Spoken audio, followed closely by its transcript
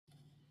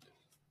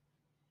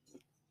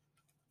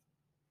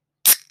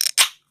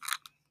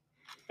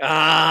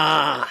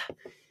Ah,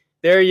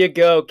 there you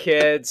go,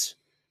 kids.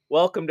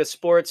 Welcome to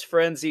Sports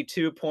Frenzy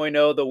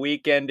 2.0, the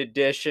weekend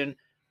edition.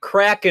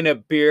 Cracking a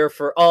beer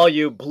for all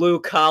you blue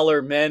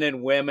collar men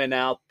and women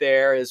out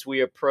there as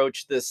we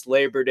approach this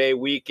Labor Day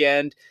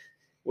weekend.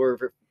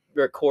 We're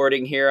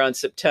recording here on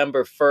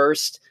September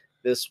 1st.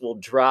 This will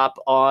drop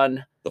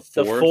on The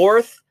the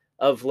 4th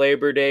of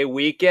Labor Day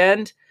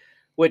weekend,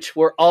 which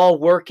we're all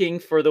working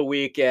for the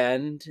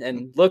weekend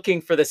and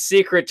looking for the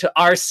secret to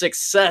our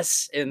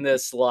success in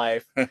this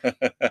life.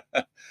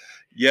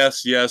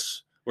 Yes.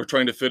 We're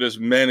trying to fit as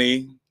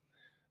many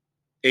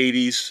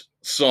 80s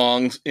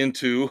songs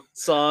into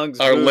our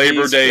movies,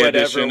 Labor Day whatever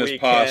edition as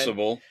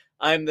possible.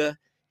 I'm the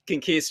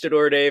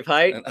conquistador Dave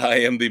Height. And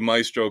I am the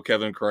maestro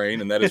Kevin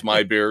Crane, and that is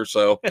my beer.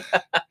 So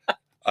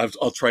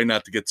I'll try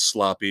not to get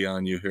sloppy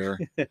on you here.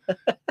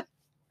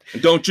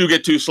 And don't you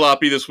get too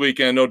sloppy this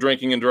weekend. No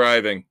drinking and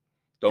driving.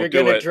 Don't If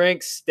you're do gonna it.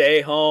 drink,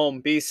 stay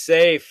home. Be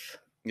safe.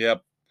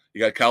 Yep.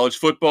 You got college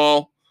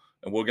football,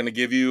 and we're going to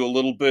give you a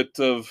little bit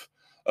of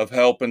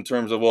help in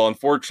terms of, well,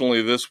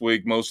 unfortunately this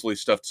week, mostly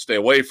stuff to stay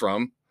away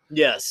from.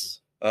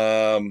 Yes.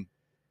 But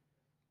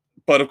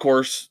of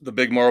course, the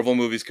big Marvel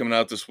movie's coming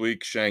out this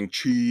week,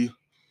 Shang-Chi.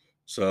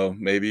 So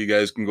maybe you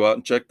guys can go out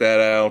and check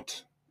that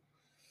out.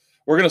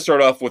 We're going to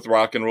start off with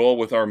rock and roll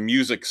with our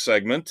music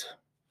segment.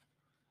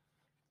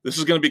 This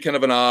is going to be kind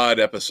of an odd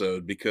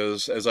episode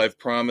because, as I've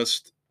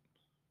promised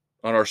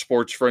on our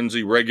Sports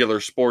Frenzy regular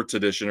sports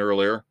edition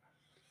earlier,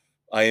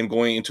 I am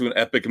going into an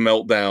epic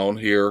meltdown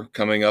here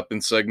coming up in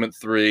segment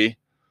 3.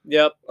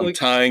 Yep. I'm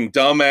tying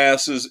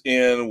dumbasses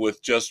in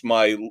with just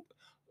I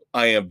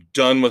am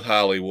done with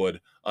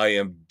Hollywood. I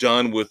am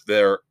done with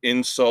their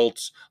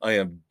insults. I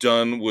am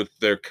done with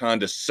their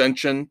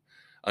condescension.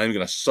 I'm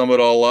going to sum it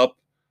all up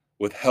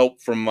with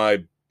help from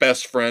my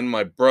best friend,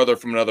 my brother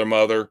from another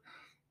mother,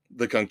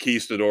 the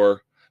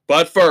Conquistador.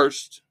 But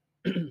first,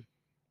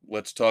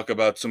 let's talk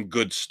about some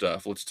good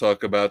stuff. Let's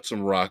talk about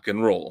some rock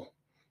and roll.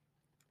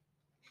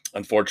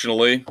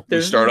 Unfortunately,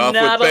 we start off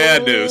with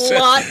bad news.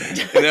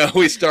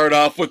 We start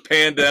off with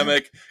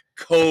pandemic,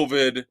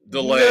 COVID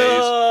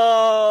delays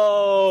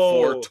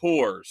for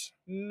tours.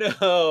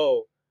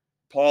 No.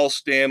 Paul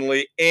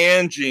Stanley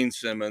and Gene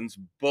Simmons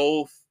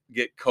both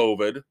get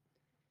COVID.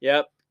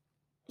 Yep.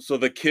 So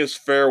the Kiss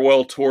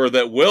farewell tour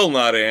that will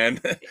not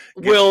end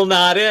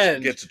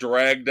gets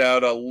dragged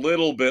out a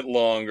little bit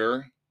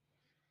longer.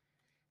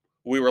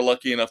 We were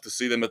lucky enough to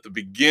see them at the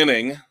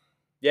beginning.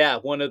 Yeah,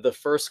 one of the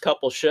first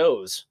couple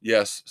shows.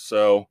 Yes,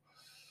 so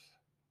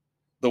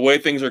the way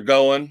things are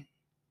going,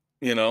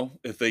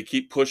 if they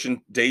keep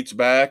pushing dates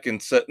back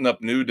and setting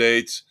up new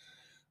dates,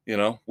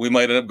 we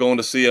might end up going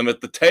to see them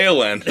at the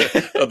tail end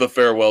of the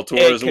farewell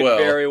tour as well. It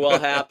could very well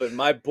happen.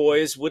 My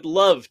boys would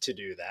love to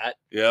do that.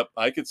 Yep,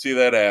 I could see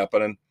that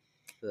happening.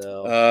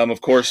 So.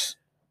 Of course,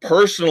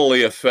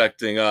 personally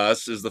affecting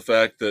us is the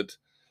fact that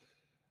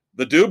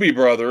the Doobie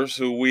Brothers,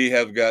 who we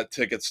have got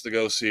tickets to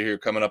go see here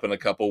coming up in a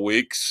couple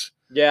weeks.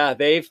 Yeah,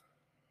 they've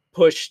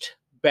pushed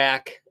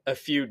back a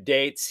few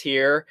dates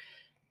here,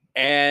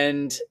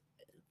 and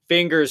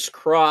fingers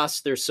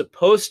crossed they're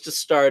supposed to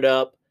start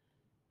up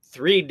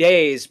 3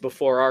 days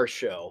before our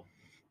show.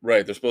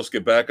 Right, they're supposed to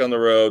get back on the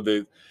road.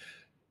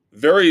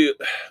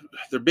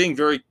 They're being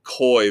very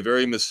coy,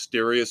 very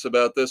mysterious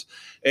about this.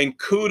 And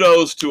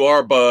kudos to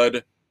our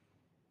bud,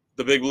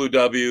 the Big Blue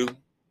W,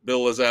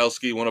 Bill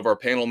Lazowski, one of our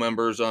panel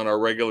members on our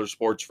regular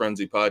Sports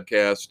Frenzy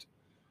podcast,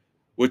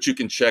 which you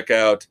can check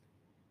out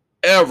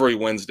every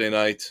Wednesday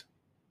night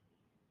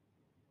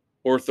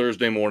or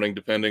Thursday morning,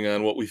 depending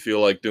on what we feel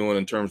like doing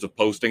in terms of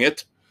posting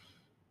it.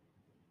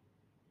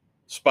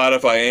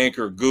 Spotify,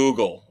 Anchor,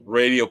 Google,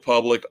 Radio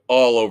Public,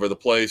 all over the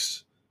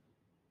place.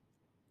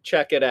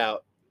 Check it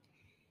out.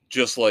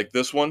 Just like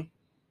this one.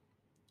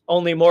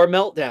 Only more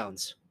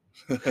meltdowns.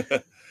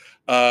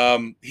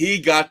 He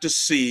got to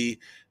see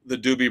the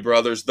Doobie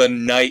Brothers the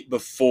night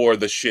before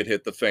the shit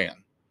hit the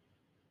fan.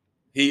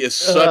 He is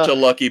such a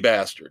lucky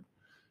bastard.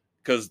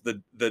 Because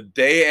the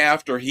day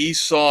after he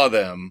saw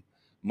them,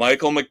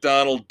 Michael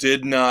McDonald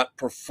did not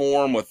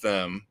perform with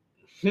them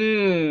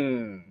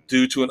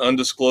due to an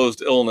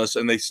undisclosed illness,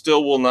 and they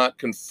still will not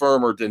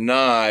confirm or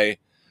deny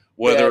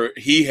whether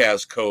he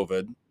has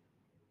COVID.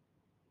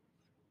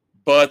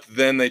 But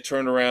then they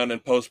turn around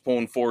and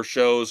postpone 4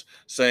 shows,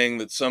 saying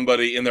that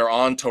somebody in their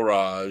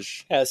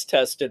entourage has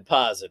tested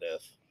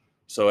positive.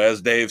 So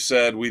as Dave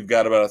said, we've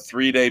got about a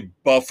 3-day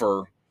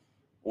buffer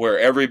where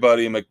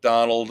everybody,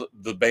 McDonald,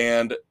 the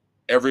band,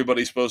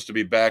 everybody's supposed to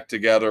be back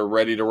together,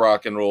 ready to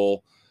rock and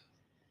roll,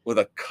 with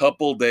a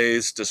couple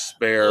days to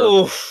spare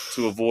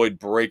to avoid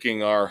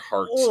breaking our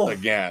hearts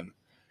again.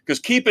 Because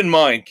keep in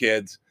mind,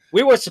 kids,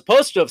 we were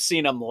supposed to have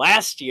seen them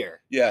last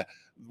year. Yeah.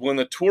 When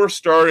the tour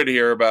started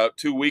here about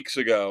 2 weeks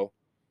ago,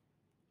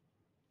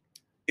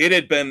 it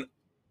had been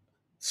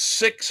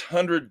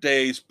 600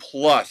 days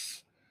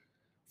plus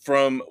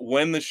from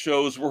when the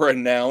shows were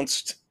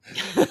announced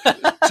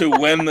to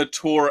when the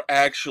tour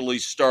actually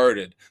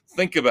started.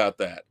 Think about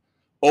that.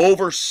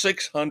 Over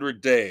 600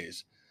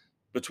 days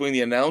between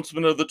the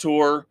announcement of the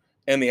tour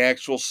and the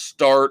actual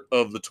start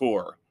of the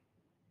tour.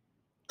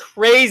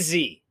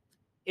 Crazy.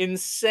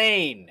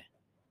 Insane.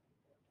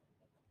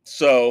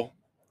 So,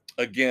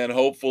 again,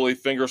 hopefully,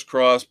 fingers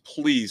crossed,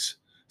 please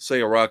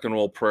say a rock and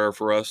roll prayer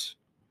for us.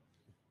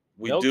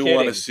 We No do want to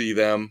kidding. see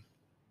them.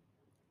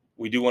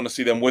 We do want to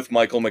see them with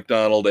Michael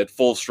McDonald at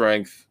full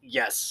strength.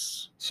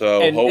 Yes.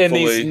 So And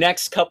hopefully, these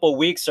next couple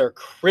weeks are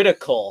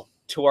critical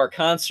to our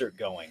concert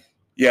going.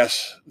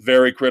 yes,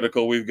 very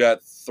critical. We've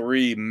got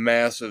 3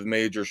 massive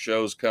major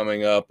shows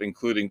coming up,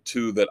 including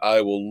 2 that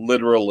I will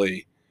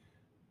literally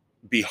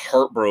be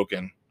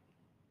heartbroken.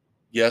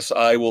 Yes,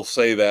 I will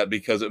say that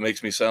because it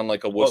makes me sound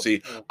like a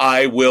wussy. Well,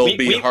 I will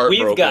be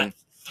heartbroken. We've got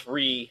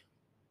 3,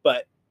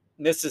 but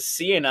Mrs.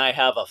 C and I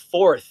have a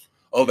 4th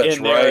Oh, that's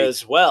in there right.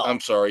 as well. I'm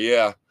sorry.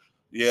 Yeah.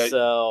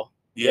 So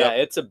Yep. yeah,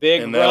 it's a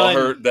big and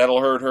run.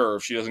 that'll hurt her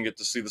if she doesn't get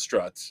to see the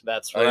Struts.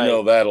 That's right. I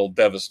know that'll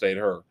devastate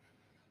her.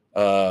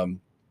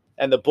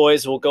 And the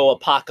boys will go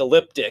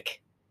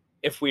apocalyptic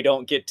if we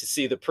don't get to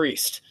see the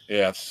Priest.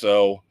 Yeah.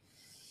 So,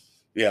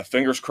 yeah,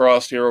 fingers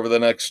crossed here over the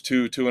next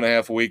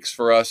 2.5 weeks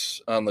for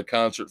us on the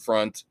concert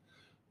front.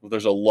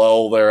 There's a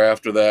lull there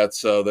after that,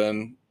 so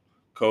then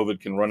COVID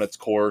can run its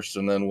course,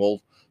 and then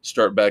we'll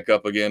start back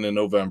up again in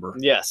November.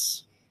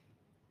 Yes.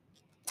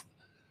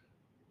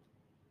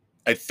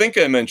 I think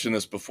I mentioned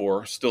this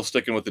before, still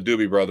sticking with the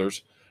Doobie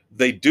Brothers.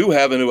 They do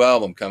have a new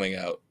album coming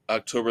out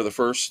October the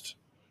 1st,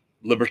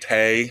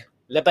 Liberté.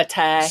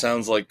 Liberté.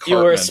 Sounds like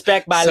Cartman. You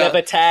respect my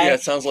liberté. Yeah,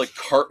 it sounds like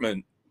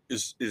Cartman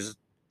is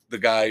the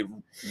guy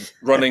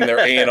running their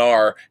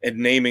A&R and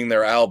naming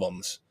their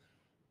albums.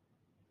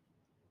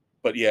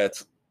 But yeah,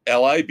 it's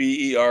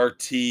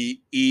Liberte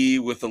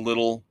with a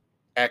little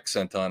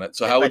accent on it.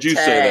 So how would you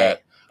say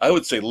that? I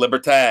would say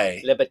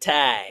Liberté.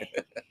 Liberté.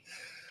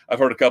 I've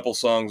heard a couple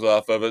songs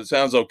off of it. It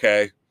sounds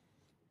okay.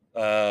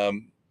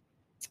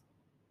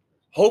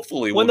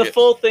 Hopefully, when the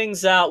full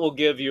thing's out, we'll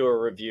give you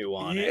a review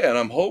on it. Yeah, and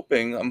I'm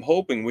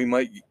hoping we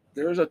might.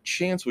 There's a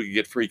chance we could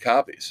get free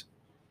copies,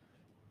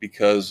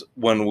 because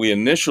when we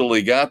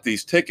initially got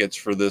these tickets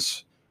for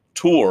this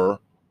tour,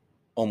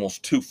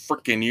 almost 2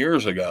 freaking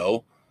years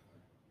ago,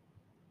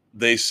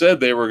 they said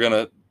they were going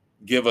to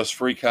give us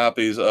free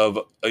copies of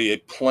a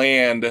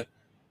planned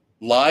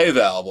live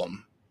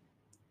album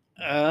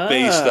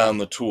based on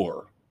the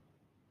tour.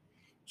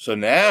 So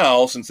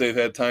now, since they've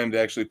had time to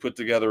actually put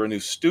together a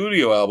new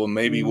studio album,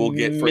 maybe we'll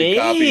get free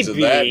copies of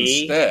that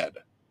instead.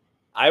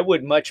 I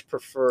would much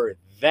prefer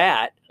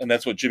that. And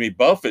that's what Jimmy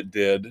Buffett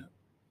did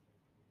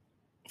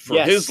for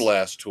his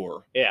last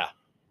tour. Yeah.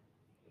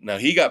 Now,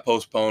 he got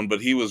postponed, but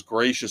he was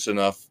gracious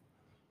enough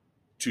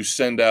to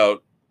send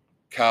out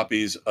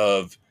copies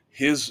of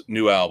his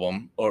new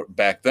album, or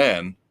back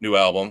then, new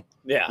album,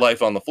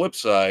 Life on the Flip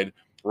Side,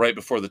 right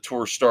before the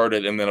tour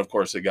started. And then, of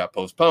course, it got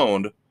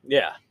postponed.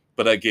 Yeah.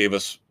 But that gave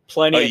us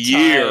plenty a of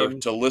year time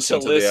to listen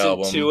to the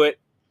album, to it,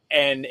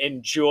 and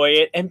enjoy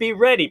it, and be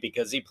ready,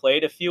 because he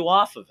played a few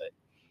off of it.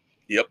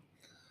 Yep.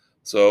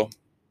 So,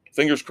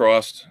 fingers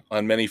crossed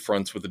on many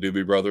fronts with the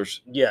Doobie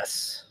Brothers.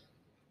 Yes.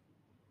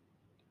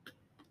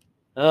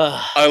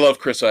 I love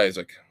Chris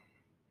Isaak.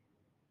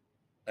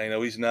 I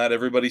know he's not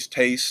everybody's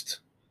taste.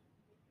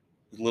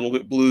 A little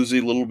bit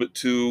bluesy, a little bit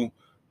too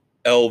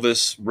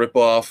Elvis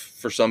ripoff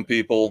for some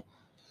people.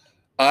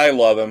 I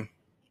love him.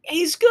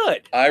 He's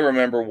good. I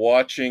remember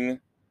watching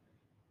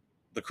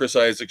the Chris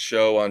Isaak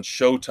show on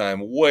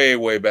Showtime way,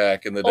 way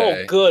back in the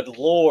day. Oh, good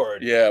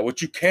Lord. Yeah,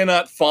 which you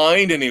cannot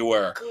find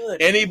anywhere.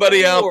 Good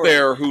Anybody Lord. out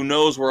there who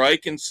knows where I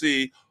can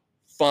see,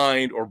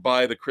 find, or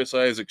buy the Chris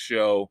Isaak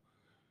show,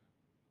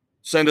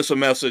 send us a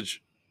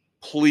message,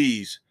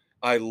 please.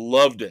 I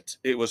loved it.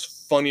 It was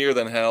funnier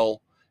than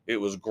hell. It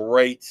was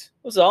great.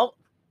 It was all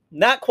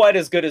not quite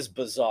as good as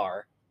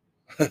Bizarre.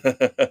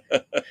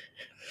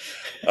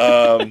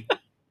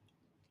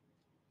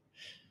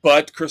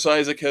 But Chris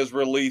Isaak has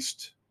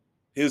released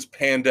his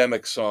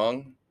pandemic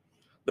song,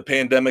 The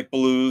Pandemic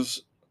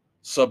Blues,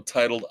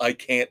 subtitled I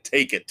Can't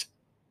Take It.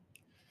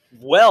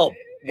 Well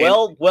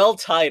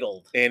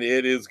titled. And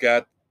it has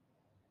got,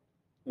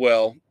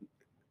 well,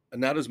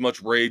 not as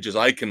much rage as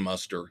I can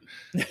muster,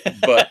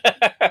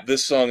 but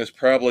this song has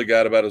probably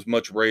got about as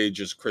much rage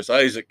as Chris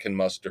Isaak can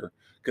muster,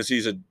 because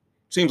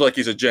seems like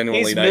he's a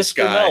genuinely nice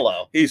guy.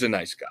 Mellow. He's a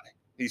nice guy.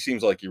 He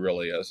seems like he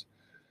really is.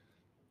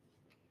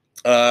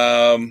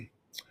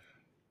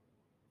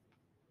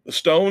 The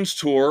Stones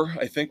tour,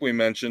 I think we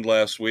mentioned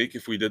last week.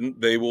 If we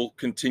didn't, they will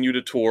continue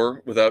to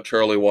tour without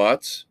Charlie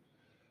Watts.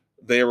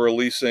 They are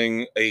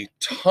releasing a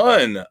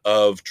ton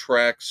of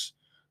tracks,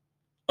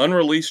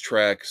 unreleased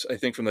tracks, I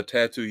think, from the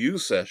Tattoo You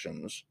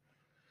sessions.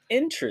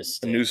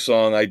 Interesting. A new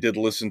song I did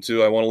listen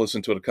to. I want to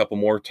listen to it a couple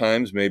more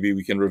times. Maybe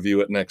we can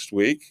review it next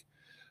week.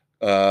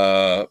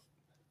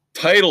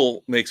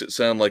 Title makes it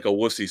sound like a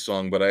wussy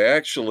song, but I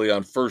actually,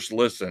 on first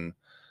listen,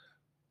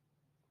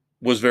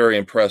 was very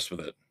impressed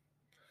with it.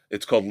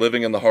 It's called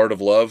Living in the Heart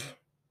of Love.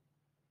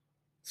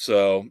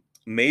 So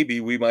maybe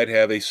we might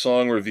have a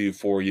song review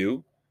for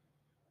you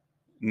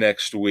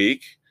next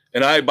week.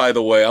 And by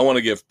the way, I want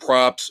to give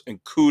props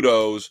and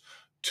kudos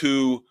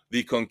to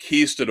the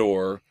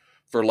Conquistador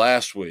for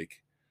last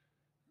week.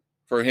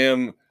 For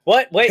him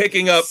What? Wait,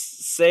 picking up.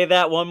 Say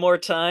that one more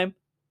time.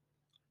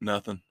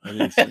 Nothing. I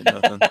didn't say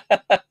nothing.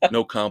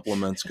 No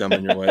compliments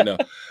coming your way. No.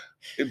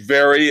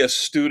 Very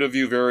astute of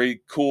you.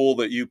 Very cool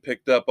that you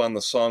picked up on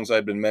the songs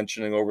I've been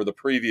mentioning over the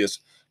previous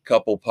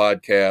couple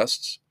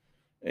podcasts,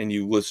 and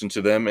you listened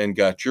to them and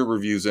got your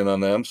reviews in on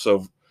them.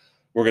 So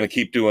we're going to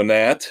keep doing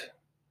that.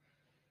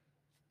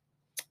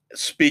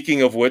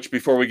 Speaking of which,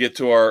 before we get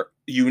to our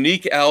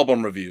unique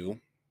album review,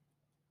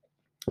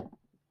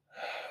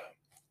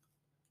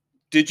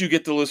 did you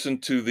get to listen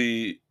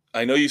to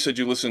I know you said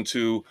you listened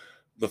to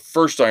the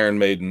first Iron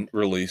Maiden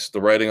release, The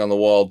Writing on the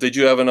Wall. Did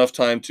you have enough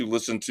time to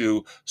listen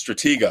to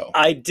Stratego?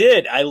 I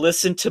did. I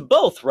listened to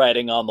both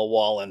Writing on the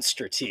Wall and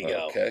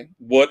Stratego. Okay.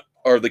 What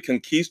are the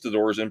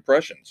Conquistadors'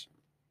 impressions?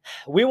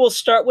 We will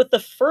start with the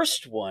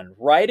first one,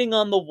 Writing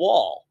on the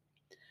Wall.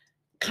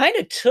 Kind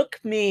of took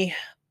me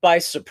by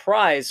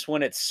surprise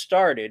when it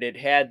started. It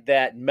had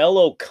that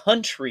mellow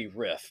country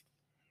riff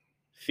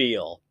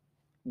feel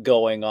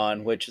going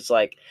on, which is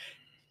like,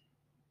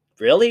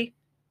 really?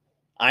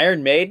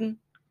 Iron Maiden?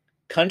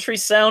 Country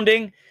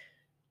sounding?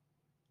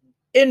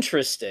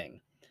 Interesting.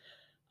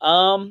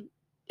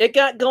 It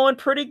got going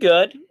pretty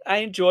good. I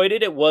enjoyed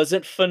it. It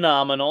wasn't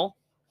phenomenal,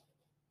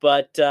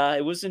 but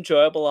it was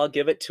enjoyable. I'll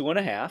give it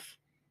 2.5.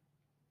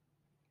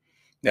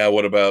 Now,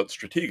 what about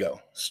Stratego?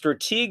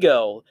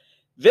 Stratego.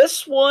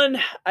 This one,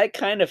 I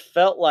kind of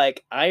felt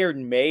like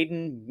Iron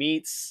Maiden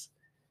meets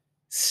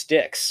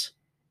Styx,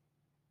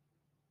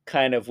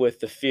 kind of with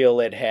the feel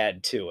it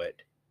had to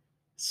it.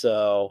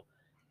 So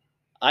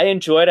I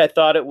enjoyed it. I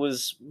thought it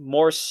was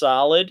more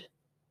solid.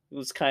 It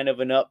was kind of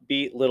an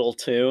upbeat little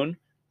tune.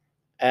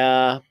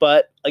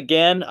 But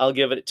again, I'll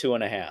give it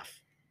 2.5.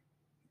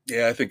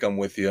 Yeah, I think I'm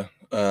with you.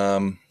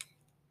 I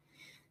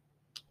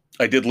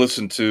did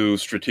listen to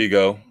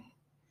Stratego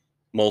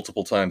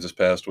multiple times this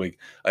past week.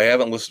 I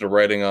haven't listened to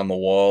Writing on the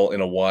Wall in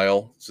a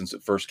while since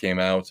it first came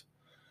out.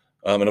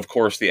 And of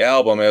course, the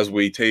album, as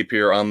we tape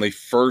here on the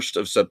 1st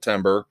of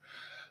September,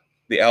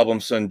 the album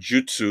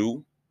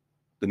Senjutsu,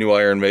 the new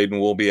Iron Maiden,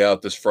 will be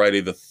out this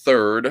Friday the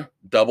 3rd,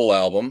 double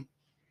album.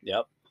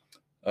 Yep.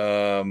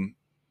 Yeah,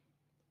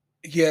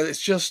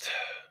 it's just...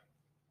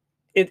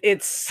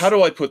 It's... How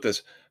do I put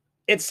this?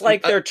 It's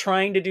like they're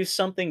trying to do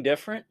something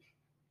different.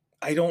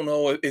 I don't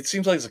know. It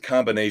seems like it's a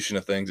combination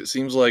of things. It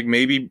seems like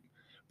maybe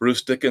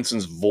Bruce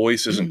Dickinson's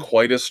voice isn't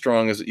quite as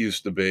strong as it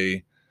used to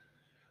be.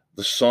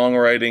 The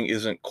songwriting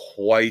isn't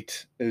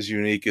quite as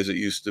unique as it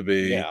used to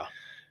be. Yeah.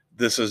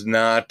 This is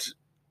not...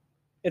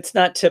 It's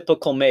not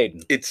typical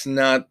Maiden. It's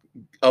not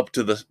up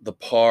to the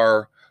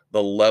par,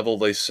 the level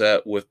they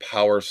set with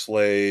Power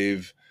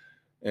Slave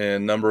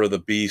and Number of the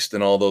Beast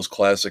and all those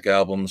classic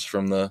albums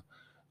from the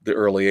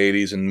early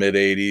 80s and mid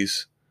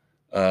 80s.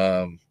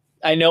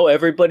 I know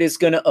everybody's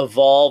going to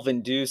evolve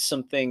and do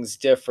some things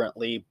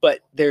differently,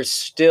 but there's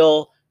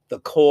still the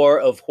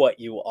core of what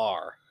you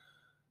are.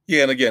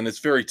 Yeah, and again, it's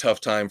very tough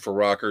time for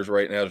rockers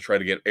right now to try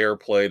to get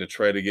airplay, to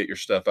try to get your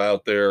stuff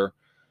out there.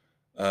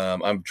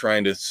 I'm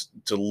trying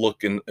to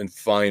look and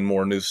find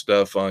more new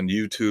stuff on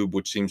YouTube,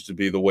 which seems to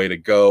be the way to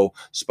go.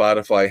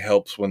 Spotify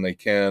helps when they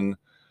can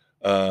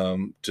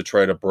to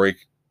try to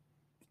break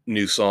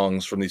new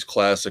songs from these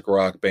classic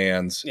rock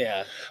bands.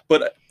 Yeah.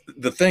 But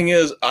the thing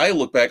is, I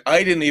look back,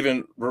 I didn't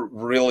even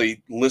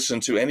really listen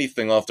to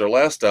anything off their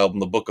last album,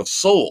 The Book of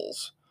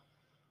Souls.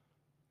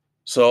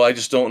 So I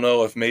just don't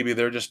know if maybe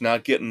they're just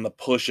not getting the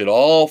push at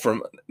all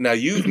from... Now,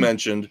 you've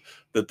mentioned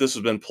that this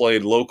has been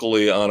played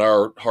locally on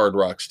our hard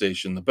rock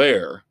station, The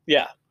Bear.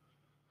 Yeah.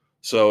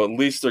 So at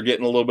least they're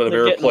getting a little bit of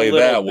airplay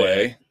that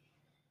way.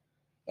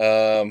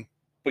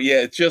 But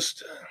yeah, it's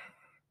just...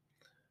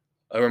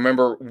 I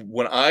remember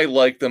when I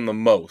liked them the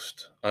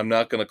most. I'm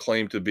not going to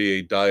claim to be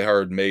a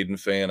diehard Maiden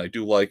fan. I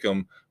do like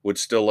them. Would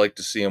still like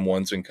to see them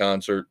once in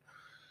concert.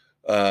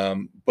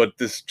 But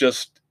this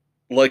just,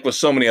 like with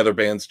so many other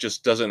bands,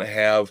 just doesn't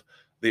have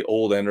the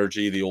old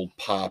energy, the old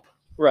pop.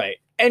 Right.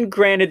 And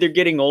granted, they're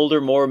getting older,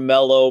 more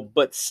mellow,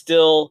 but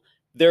still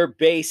the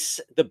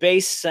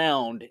bass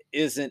sound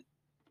isn't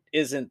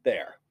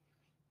there.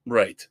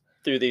 Right.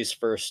 Through these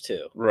first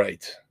two.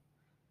 Right.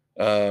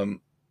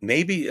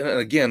 Maybe,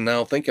 again,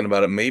 now thinking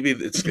about it, maybe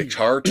it's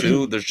guitar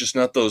too. There's just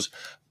not those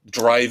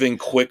driving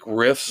quick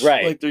riffs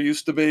like there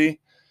used to be.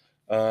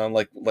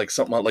 Like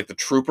something like the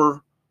Trooper,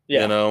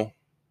 you know,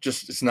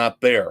 just it's not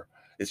there.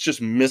 It's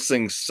just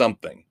missing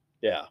something.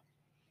 Yeah.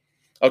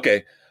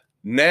 Okay.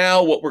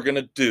 Now what we're going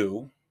to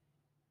do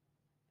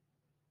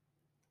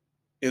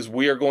is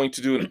we are going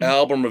to do an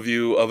album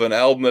review of an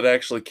album that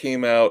actually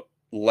came out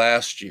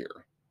last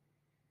year.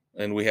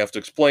 And we have to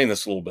explain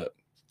this a little bit.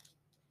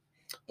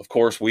 Of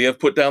course, we have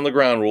put down the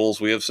ground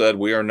rules. We have said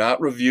we are not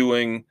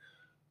reviewing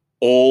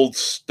old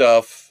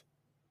stuff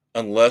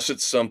unless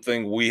it's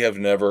something we have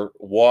never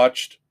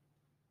watched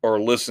or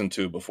listened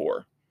to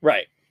before.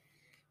 Right.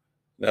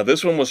 Now,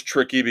 this one was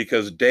tricky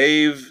because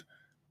Dave,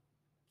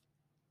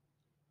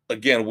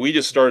 again, we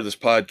just started this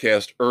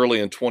podcast early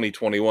in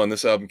 2021.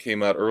 This album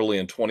came out early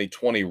in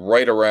 2020,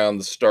 right around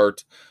the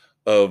start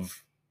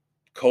of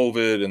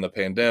COVID and the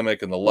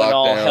pandemic and the when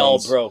all hell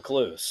lockdowns. broke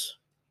loose.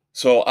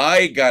 So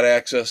I got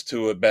access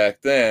to it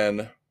back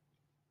then.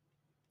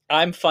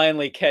 I'm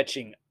finally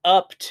catching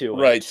up to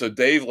it. Right. So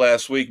Dave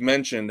last week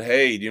mentioned,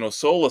 hey,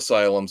 Soul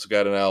Asylum's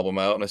got an album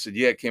out. And I said,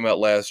 yeah, it came out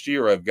last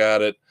year. I've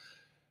got it.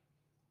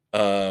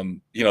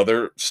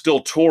 They're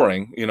still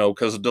touring,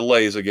 because of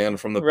delays again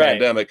from the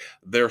pandemic.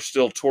 They're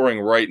still touring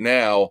right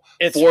now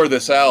for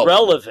this album.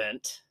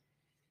 Relevant.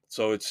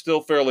 So it's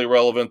still fairly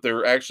relevant.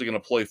 They're actually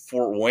going to play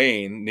Fort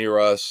Wayne near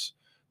us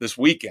this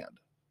weekend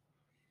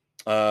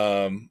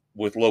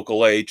with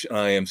Local H. And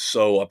I am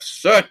so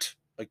upset.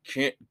 I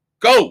can't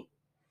go.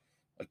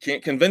 I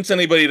can't convince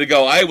anybody to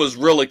go. I was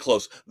really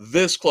close.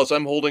 This close.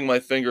 I'm holding my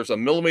fingers a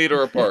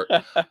millimeter apart.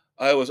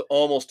 I was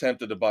almost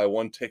tempted to buy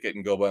one ticket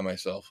and go by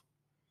myself.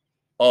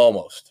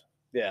 Almost.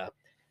 Yeah.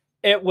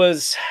 It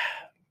was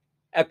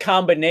a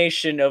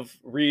combination of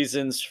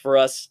reasons for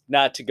us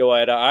not to go.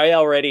 I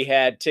already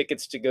had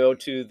tickets to go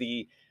to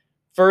the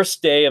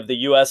first day of the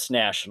U.S.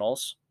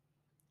 Nationals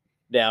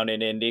down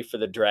in Indy for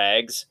the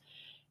Drags.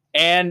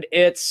 And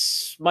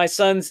it's my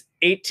son's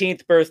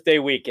 18th birthday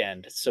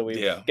weekend. So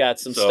we've got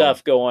some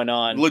stuff going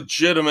on.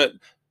 Legitimate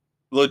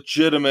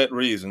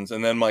reasons.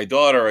 And then my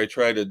daughter, I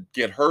tried to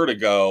get her to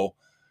go.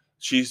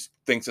 She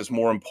thinks it's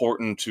more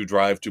important to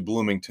drive to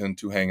Bloomington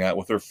to hang out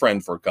with her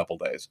friend for a couple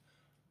days.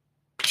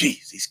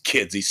 Jeez, these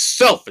kids, these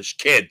selfish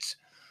kids.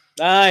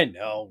 I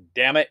know,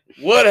 damn it.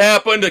 What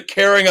happened to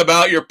caring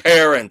about your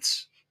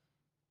parents?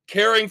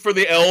 Caring for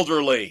the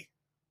elderly.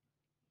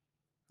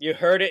 You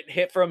heard it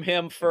hit from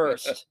him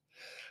first.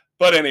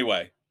 But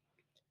anyway.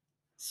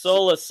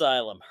 Soul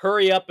Asylum,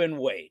 hurry up and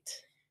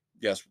wait.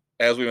 Yes,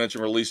 as we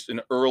mentioned, released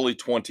in early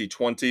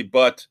 2020,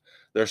 but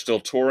they're still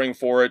touring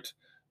for it.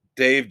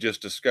 Dave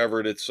just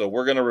discovered it, so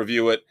we're going to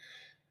review it.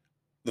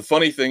 The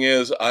funny thing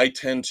is, I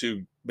tend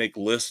to make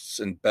lists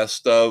and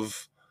best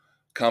of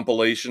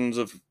compilations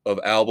of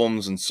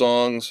albums and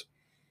songs.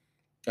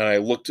 And I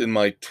looked in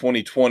my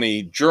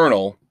 2020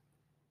 journal,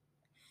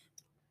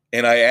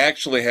 and I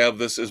actually have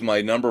this as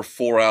my number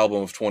 4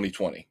 album of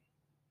 2020.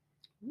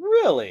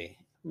 Really?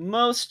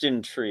 Most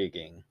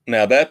intriguing.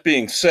 Now, that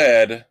being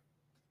said,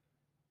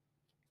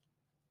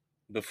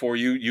 before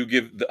you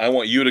give, I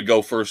want you to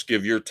go first,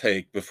 give your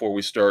take before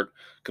we start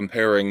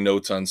comparing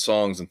notes on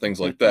songs and things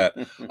like that.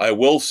 I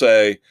will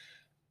say,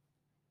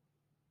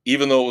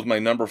 even though it was my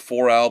number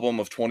 4 album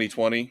of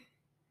 2020,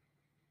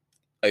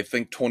 I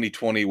think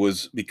 2020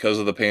 was, because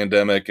of the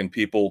pandemic and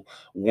people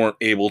weren't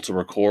able to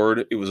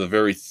record, it was a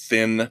very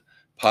thin,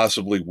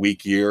 possibly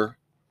weak year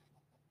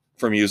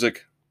for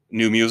music,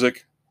 new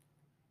music.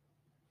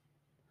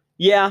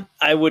 Yeah,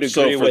 I would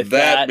agree with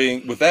that.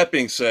 With that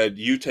being said,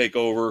 you take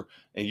over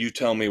and you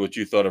tell me what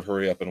you thought of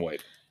Hurry Up and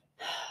Wait.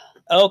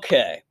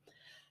 Okay.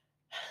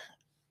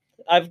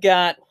 I've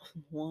got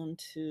 1,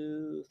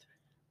 2,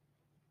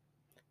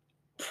 3,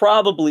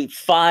 probably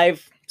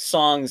 5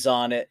 songs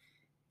on it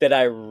that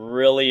I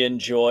really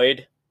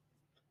enjoyed.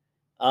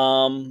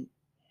 I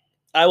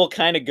will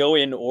kind of go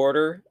in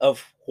order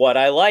of what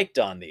I liked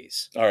on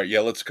these. All right,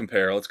 yeah, let's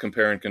compare. Let's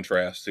compare and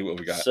contrast, see what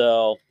we got.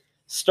 So,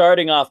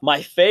 starting off,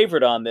 my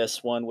favorite on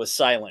this one was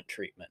Silent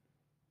Treatment.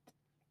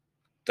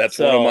 That's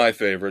one of my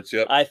favorites,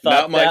 yep. I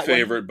thought not my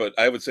favorite, but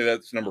I would say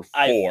that's number 4.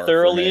 I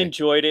thoroughly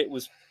enjoyed it. It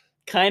was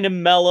kind of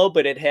mellow,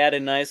 but it had a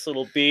nice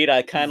little beat.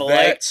 I kind of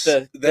liked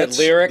the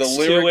lyrics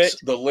to it.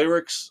 The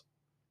lyrics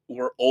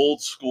were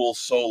old school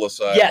Soul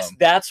Asylum. Yes,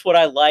 that's what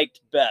I liked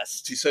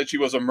best. She said she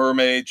was a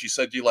mermaid. She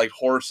said you liked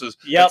horses.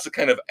 Yep. That's the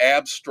kind of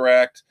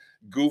abstract,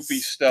 goofy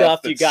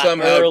stuff that you got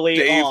somehow early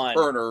Dave on.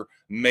 Pirner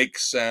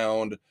makes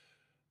sound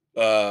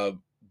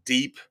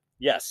deep.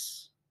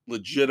 Yes.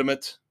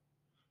 Legitimate.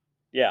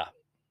 Yeah.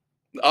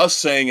 Us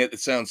saying it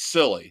sounds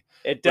silly.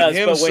 It does,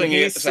 but when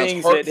he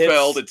sings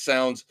heartfelt.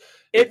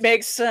 It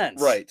makes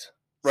sense. Right.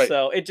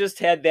 So it just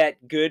had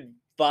that good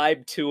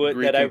vibe to it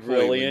that I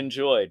really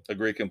enjoyed.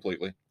 Agree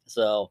completely.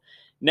 So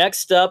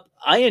next up,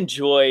 I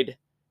enjoyed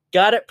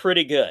Got It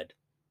Pretty Good.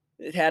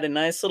 It had a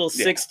nice little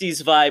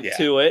 60s vibe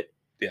to it.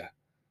 Yeah.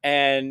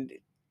 And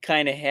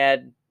kind of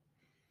had,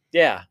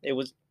 it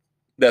was.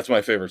 That's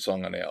my favorite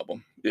song on the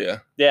album. Yeah.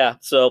 Yeah.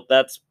 So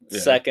that's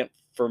second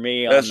for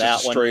me on that one.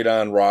 That's just straight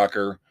on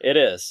rocker. It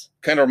is.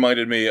 Kind of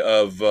reminded me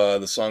of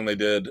the song they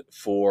did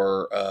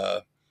for,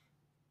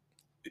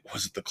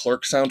 was it the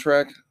Clerk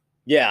soundtrack?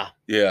 Yeah.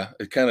 Yeah.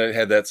 It kind of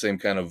had that same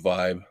kind of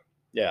vibe.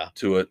 Yeah.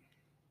 To it.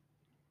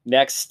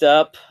 Next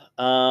up,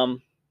 Hopped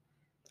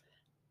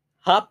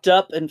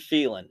Up and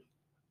Feelin'.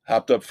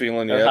 Hopped Up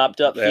Feelin', yeah.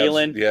 Hopped Up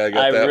Feelin'. Yeah, I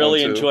got that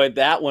really one too. enjoyed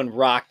that one.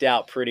 Rocked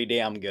out pretty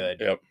damn good.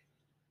 Yep.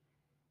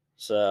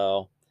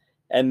 So,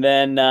 and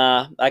then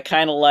I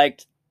kind of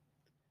liked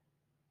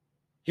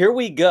Here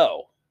We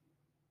Go.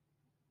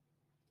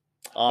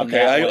 I'm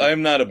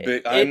not as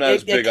big on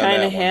that one. It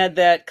kind of had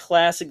that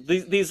classic.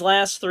 These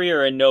last 3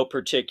 are in no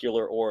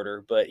particular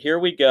order, but Here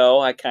We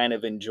Go, I kind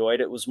of enjoyed.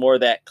 It was more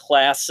that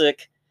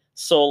classic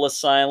Soul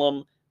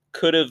Asylum.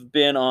 Could have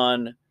been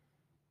on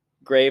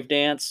Grave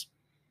Dance.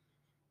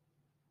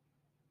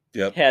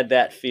 Yep. Had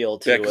that feel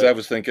to it. Yeah, because I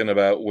was thinking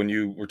about when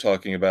you were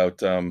talking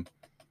about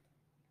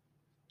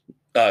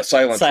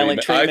Silent Silent Treatment.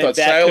 I Treatment. thought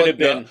That could have Silent,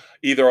 no, been,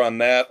 either on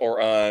that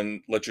or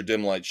on Let Your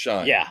Dim Light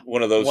Shine. yeah,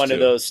 One of those one two. of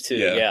those two.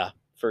 Yeah. Yeah,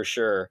 for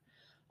sure.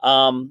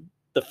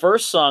 The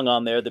first song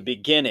on there, the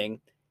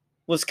beginning,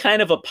 was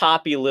kind of a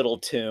poppy little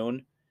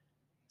tune,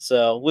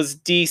 so was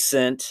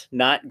decent,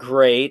 not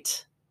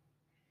great.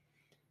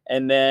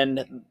 And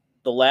then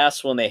the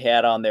last one they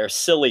had on there,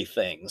 Silly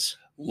Things.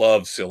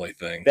 Love Silly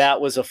Things.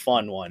 That was a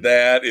fun one.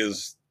 That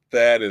is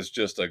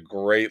just a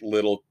great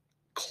little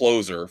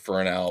closer for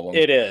an album.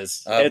 It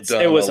is. I've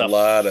done it was a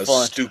lot of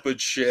fun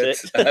stupid shit.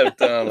 I've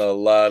done a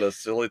lot of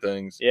silly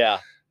things. Yeah.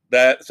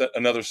 That's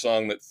another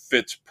song that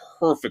fits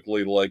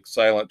perfectly like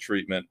Silent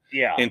Treatment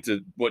Yeah.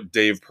 into what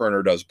Dave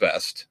Pirner does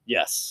best.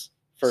 Yes.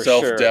 For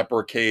sure.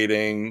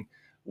 Self-deprecating,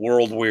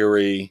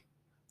 world-weary,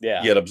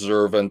 Yeah. yet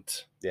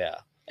observant. Yeah.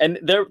 And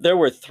there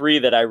were three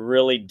that I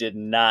really did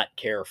not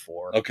care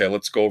for. Okay,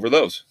 let's go over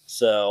those.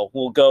 So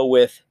we'll go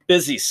with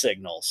Busy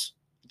Signals.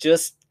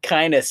 Just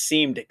kind of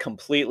seemed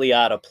completely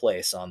out of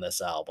place on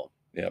this album.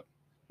 Yep.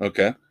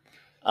 Okay.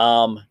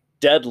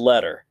 Dead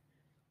Letter.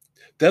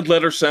 Dead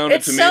Letter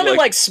sounded to me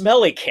like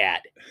Smelly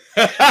Cat.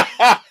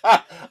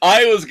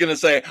 I was going to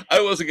say,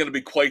 I wasn't going to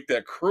be quite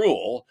that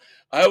cruel.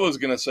 I was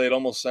going to say it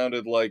almost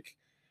sounded like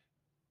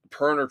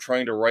Pirner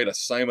trying to write a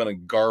Simon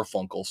and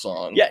Garfunkel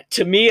song. Yeah,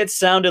 to me it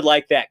sounded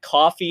like that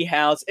coffee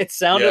house. It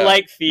sounded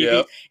like Phoebe.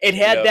 Yep, it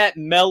had that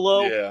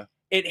mellow. Yeah.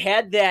 It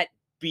had that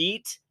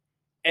beat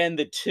and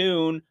the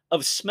tune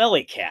of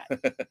Smelly Cat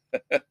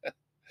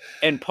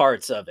and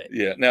parts of it.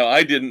 Yeah. Now,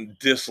 I didn't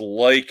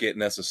dislike it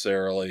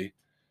necessarily.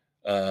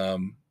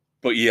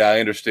 But yeah, I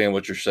understand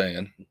what you're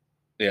saying.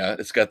 Yeah,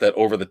 it's got that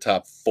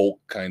over-the-top folk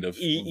kind of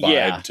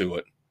vibe to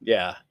it.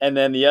 Yeah. And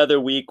then the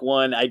other weak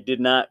one, I did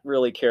not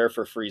really care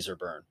for Freezer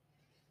Burn.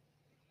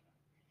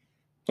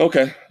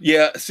 Okay.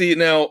 Yeah, see,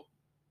 now,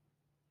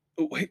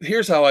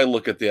 here's how I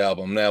look at the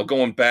album. Now,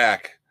 going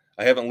back,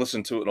 I haven't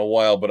listened to it in a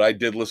while, but I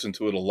did listen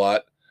to it a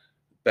lot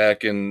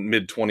back in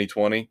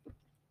mid-2020.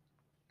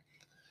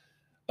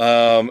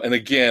 And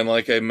again,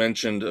 like I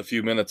mentioned a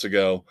few minutes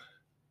ago,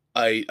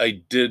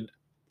 I did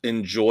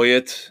enjoy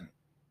it,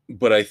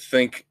 but I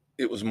think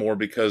it was more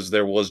because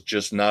there was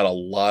just not a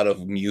lot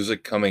of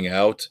music coming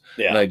out,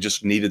 and I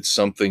just needed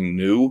something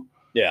new.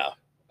 Yeah.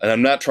 And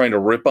I'm not trying to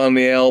rip on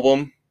the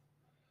album.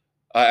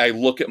 I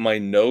look at my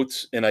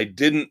notes, and I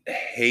didn't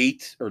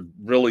hate or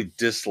really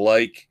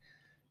dislike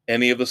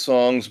any of the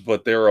songs,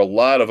 but there are a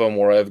lot of them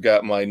where I've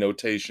got my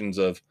notations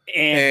of,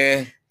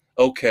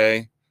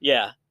 okay.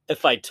 Yeah.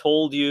 If I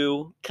Told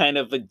You, kind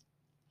of a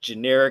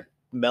generic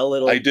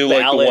melody. I do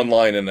like the one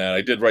line in that.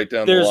 I did write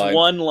down the line. There's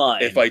one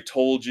line. If I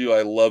told you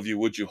I love you,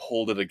 would you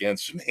hold it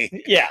against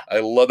me? Yeah. I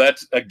love that.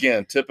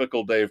 Again,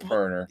 typical Dave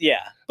Pirner.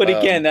 Yeah. But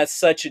again, that's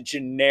such a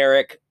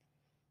generic,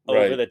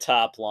 right,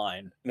 over-the-top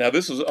line. Now,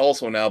 this is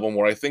also an album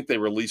where I think they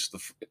released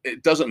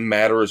it doesn't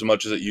matter as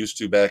much as it used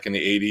to back in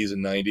the 80s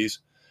and 90s.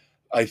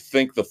 I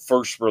think the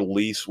first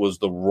release was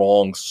the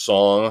wrong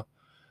song.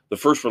 The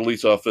first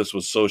release off this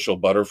was Social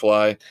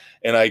Butterfly,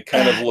 and I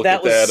kind of look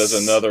at that as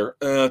another,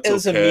 it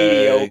was a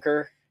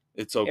mediocre.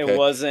 It's okay. It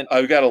wasn't.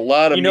 I've got a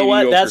lot of You know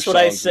what? That's what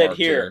I said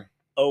here.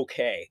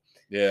 Okay.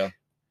 Yeah.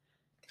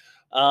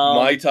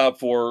 My top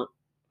four,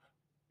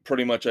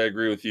 pretty much I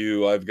agree with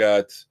you.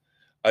 Got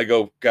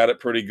It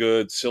Pretty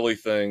Good, Silly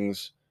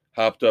Things,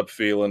 Hopped Up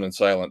Feeling, and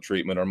Silent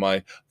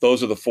Treatment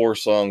those are the four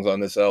songs on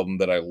this album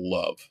that I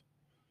love.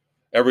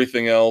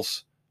 Everything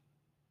else,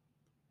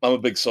 I'm a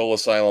big Soul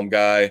Asylum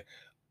guy.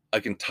 I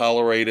can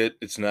tolerate it.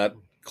 It's not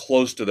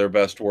close to their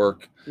best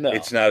work. No.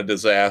 It's not a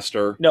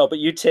disaster. No, but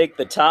you take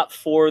the top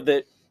four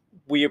that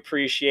we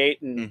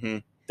appreciate,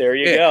 and there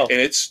you go.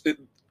 And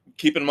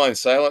keep in mind,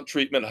 Silent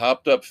Treatment,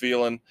 Hopped Up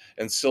Feeling,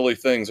 and Silly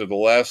Things are the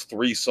last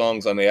three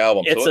songs on the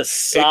album. It's a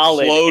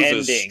solid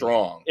closes ending.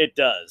 Strong. It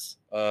does.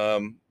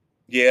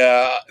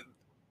 Yeah,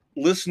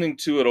 listening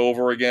to it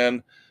over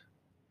again,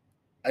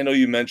 I know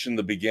you mentioned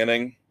the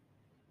beginning.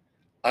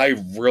 I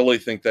really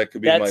think that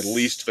could be my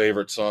least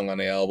favorite song on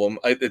the album.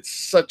 It's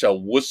such a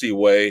wussy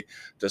way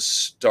to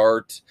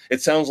start.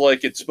 It sounds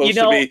like it's supposed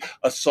to be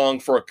a song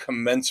for a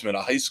commencement,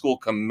 a high school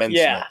commencement.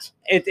 Yeah,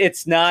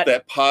 it's not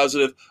that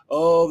positive,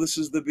 this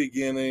is the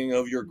beginning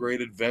of your great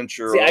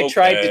adventure. See, I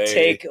tried to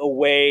take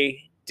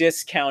away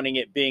discounting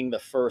it being the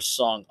first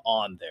song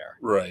on there.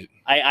 Right.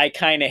 I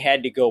kind of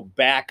had to go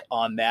back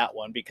on that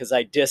one because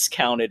I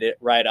discounted it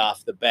right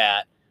off the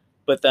bat,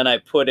 but then I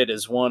put it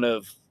as one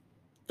of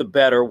the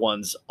better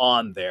ones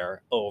on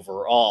there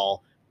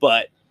overall.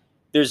 But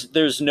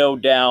there's no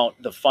doubt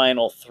the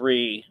final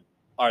three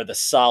are the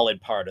solid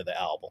part of the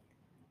album.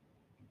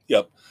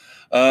 Yep.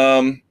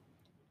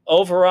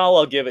 Overall,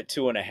 I'll give it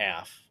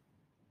 2.5.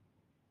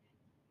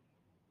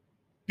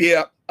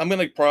 Yeah, I'm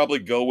gonna probably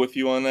go with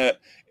you on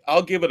that.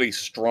 I'll give it a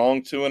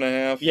strong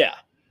 2.5. Yeah.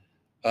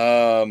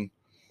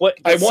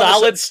 What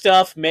solid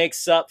stuff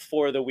makes up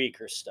for the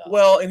weaker stuff.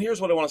 Well, and here's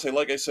what I want to say.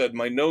 Like I said,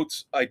 my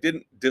notes, I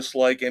didn't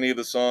dislike any of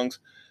the songs.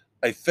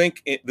 I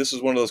think this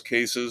is one of those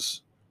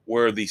cases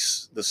where the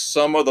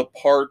sum of the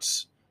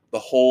parts, the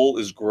whole,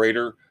 is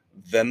greater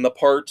than the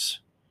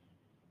parts.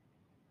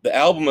 The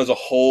album as a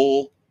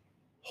whole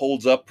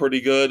holds up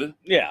pretty good.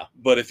 Yeah.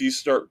 But if you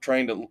start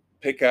trying to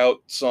pick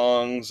out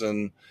songs,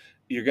 and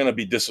you're going to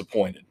be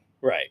disappointed.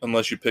 Right.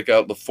 Unless you pick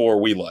out the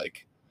 4 we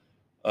like.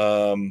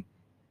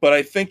 But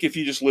I think if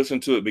you just listen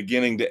to it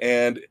beginning to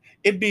end,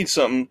 it'd be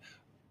something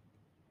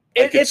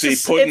I could see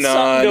putting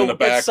on in the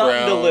background. It's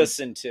something to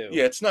listen to.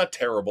 Yeah, it's not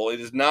terrible. It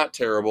is not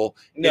terrible.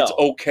 No. It's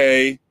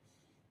okay.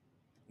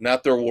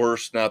 Not their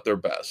worst, not their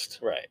best.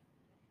 Right.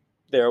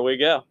 There we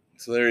go.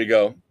 So there you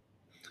go.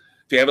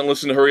 If you haven't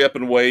listened to Hurry Up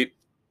and Wait,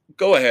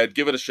 go ahead,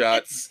 give it a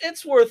shot.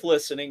 It's worth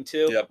listening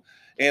to. Yep.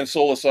 And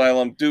Soul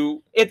Asylum,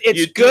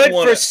 it's good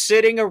for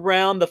sitting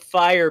around the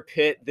fire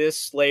pit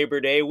this Labor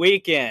Day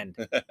weekend.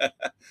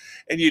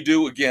 And you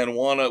do, again, we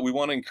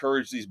want to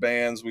encourage these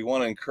bands. We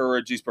want to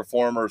encourage these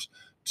performers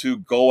to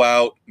go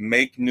out,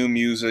 make new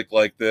music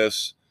like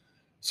this.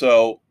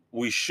 So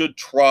we should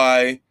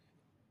try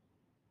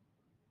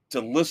to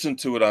listen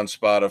to it on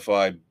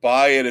Spotify.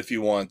 Buy it if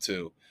you want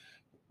to.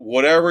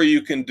 Whatever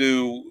you can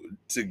do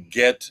to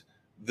get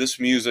this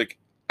music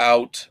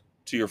out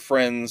to your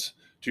friends,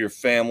 to your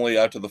family,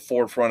 out to the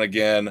forefront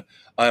again,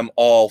 I'm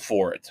all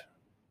for it.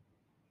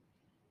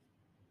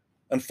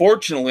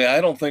 Unfortunately,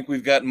 I don't think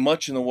we've got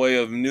much in the way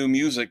of new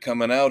music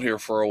coming out here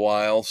for a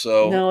while.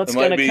 So no, it's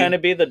going to kind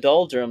of be the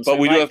doldrums. But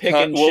we'll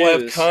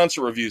have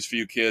concert reviews for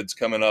you kids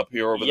coming up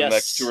here over the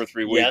next 2 or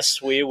 3 weeks.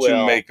 Yes, we will.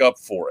 To make up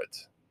for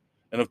it.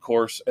 And of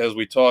course, as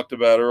we talked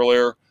about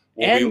earlier,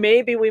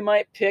 maybe we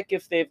might pick,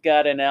 if they've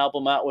got an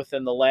album out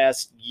within the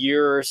last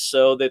year or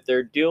so that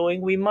they're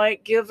doing, we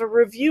might give a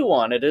review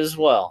on it as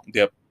well.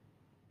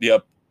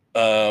 Yep.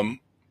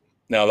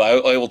 Now,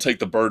 I will take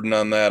the burden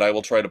on that. I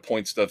will try to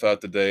point stuff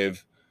out to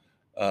Dave.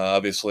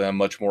 Obviously, I'm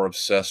much more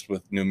obsessed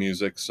with new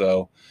music.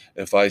 So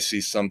if I see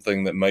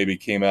something that maybe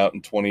came out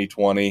in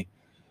 2020,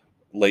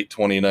 late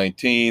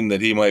 2019,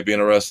 that he might be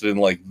interested in,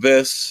 like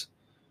this,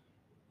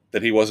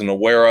 that he wasn't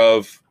aware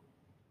of,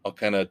 I'll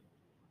kind of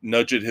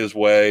nudge it his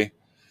way.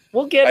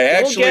 I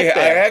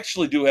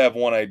actually do have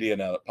one idea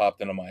now that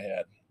popped into my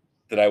head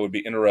that I would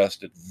be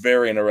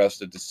very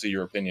interested to see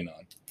your opinion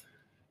on.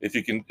 If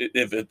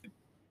it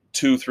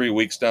 2-3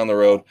 weeks down the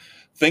road,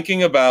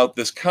 thinking about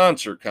this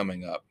concert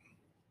coming up.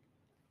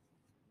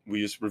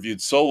 We just reviewed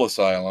Soul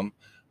Asylum.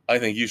 I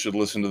think you should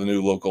listen to the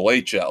new Local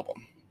H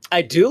album.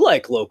 I do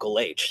like Local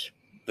H.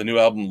 The new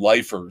album,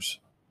 Lifers.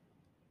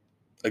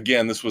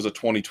 Again, this was a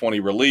 2020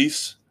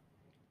 release.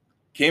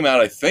 Came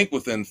out, I think,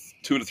 within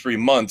 2 to 3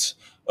 months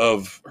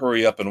of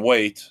Hurry Up and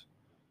Wait.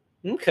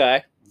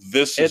 Okay.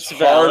 This is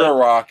harder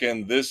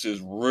rocking. This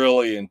is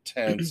really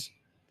intense.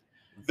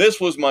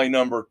 This was my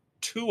number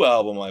 2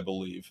 album, I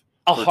believe.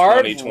 A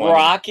hard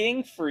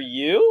rocking for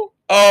you?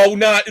 Oh,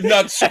 not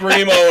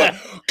screamo.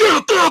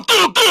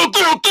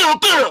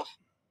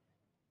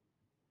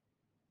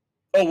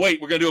 Oh,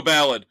 wait, we're going to do a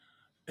ballad.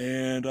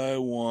 And I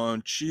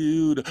want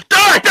you to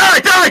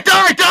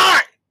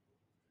die.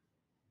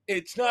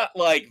 It's not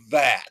like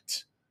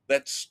that.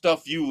 That's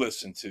stuff you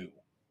listen to.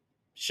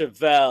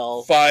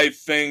 Chevelle. 5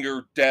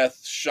 Finger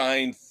Death,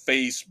 Shine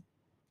Face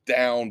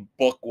Down,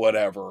 Book,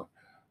 whatever.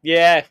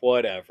 Yeah,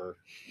 whatever.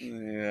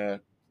 Yeah.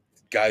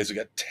 Guys who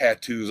got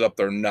tattoos up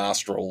their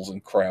nostrils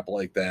and crap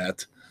like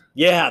that.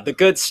 Yeah, the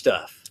good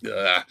stuff.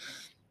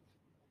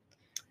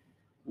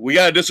 We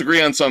got to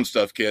disagree on some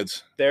stuff,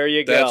 kids. There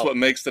you go. That's what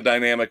makes the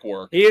dynamic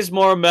work. He is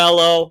more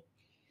mellow.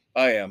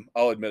 I am.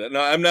 I'll admit it.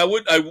 No,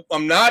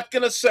 I'm not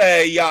going to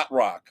say yacht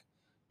rock.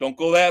 Don't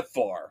go that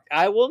far.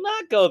 I will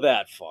not go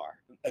that far.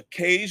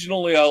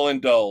 Occasionally I'll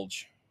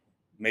indulge.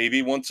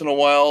 Maybe once in a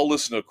while I'll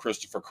listen to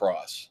Christopher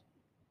Cross.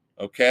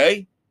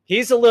 Okay?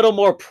 He's a little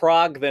more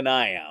prog than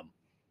I am.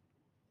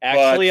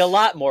 Actually, a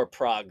lot more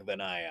prog than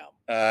I am.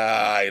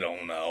 I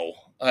don't know.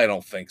 I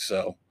don't think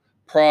so.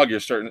 Prog, you're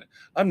starting.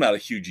 I'm not a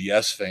huge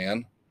Yes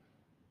fan.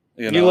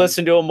 You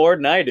listen to him more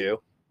than I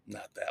do.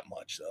 Not that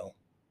much, though.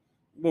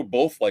 We're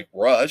both like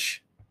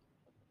Rush.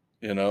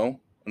 Not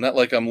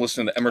like I'm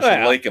listening to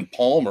Emerson, Lake and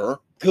Palmer.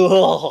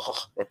 Ugh.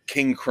 Or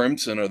King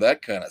Crimson or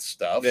that kind of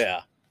stuff.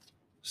 Yeah.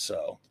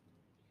 So,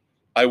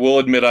 I will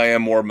admit I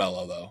am more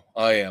mellow, though.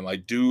 I am. I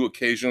do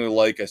occasionally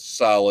like a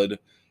solid,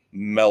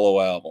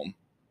 mellow album.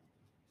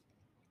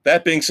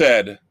 That being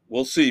said,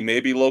 we'll see.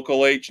 Maybe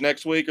Local H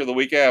next week or the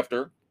week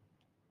after.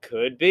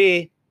 Could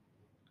be.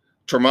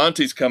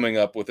 Tremonti's coming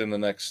up within the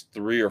next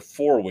 3 or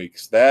 4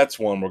 weeks. That's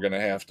one we're going to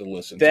have to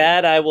listen to.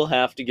 That I will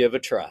have to give a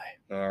try.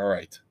 All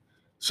right.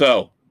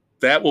 So,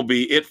 that will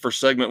be it for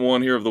segment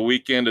 1 here of the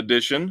weekend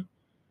edition.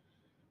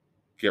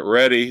 Get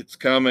ready. It's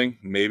coming.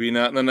 Maybe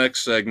not in the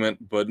next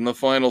segment, but in the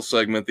final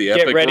segment, the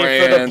epic rant. Get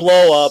ready for the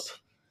blow up.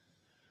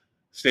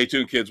 Stay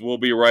tuned, kids. We'll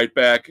be right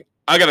back.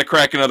 I got to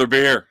crack another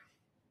beer.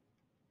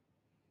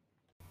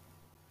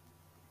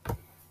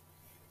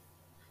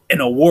 In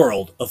a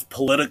world of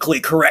politically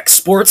correct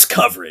sports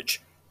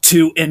coverage,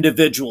 2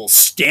 individuals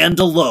stand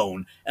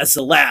alone as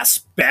the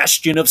last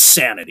bastion of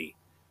sanity.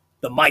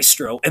 The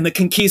Maestro and the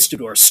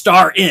Conquistador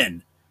star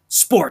in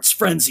Sports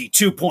Frenzy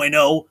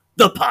 2.0,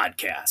 the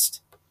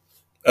podcast.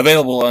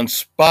 Available on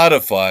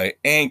Spotify,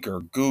 Anchor,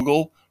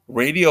 Google,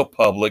 Radio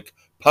Public,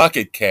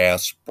 Pocket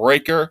Cast,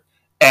 Breaker,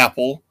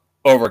 Apple,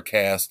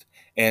 Overcast,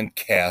 and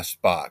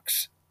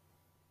Castbox.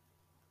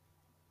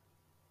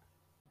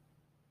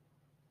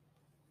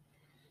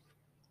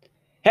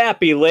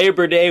 Happy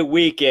Labor Day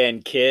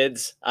weekend,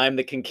 kids. I'm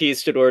the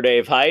Conquistador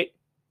Dave Height.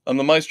 I'm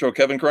the Maestro,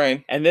 Kevin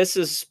Crane. And this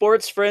is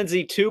Sports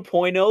Frenzy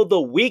 2.0,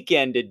 the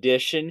weekend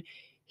edition,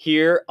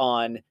 here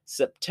on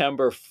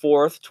September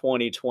 4th,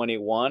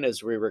 2021,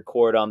 as we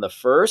record on the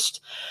 1st.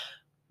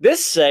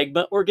 This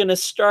segment, we're going to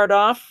start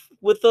off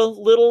with a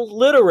little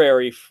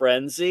literary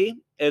frenzy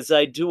as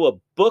I do a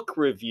book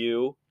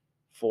review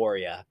for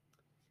you.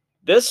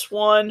 This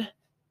one,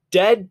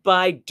 Dead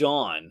by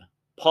Dawn,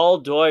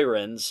 Paul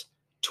Doiron's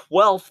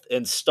 12th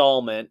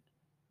installment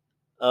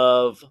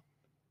of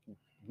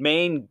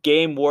Maine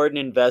game warden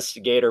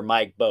investigator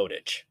Mike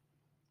Bowditch.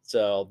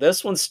 So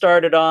this one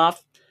started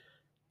off,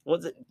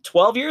 was it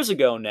 12 years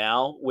ago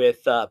now,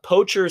 with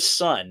Poacher's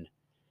Son.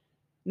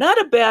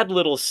 Not a bad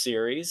little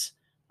series.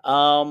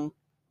 There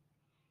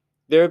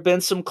have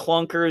been some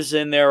clunkers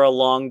in there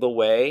along the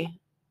way,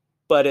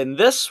 but in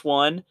this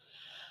one,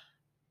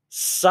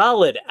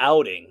 solid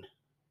outing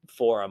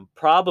for him.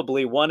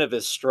 Probably one of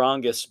his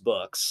strongest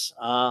books.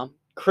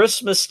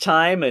 Christmas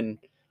time, and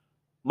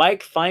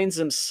Mike finds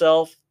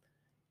himself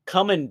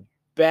coming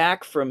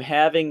back from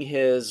having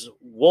his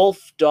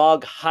wolf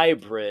dog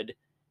hybrid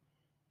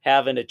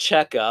having a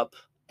checkup,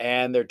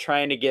 and they're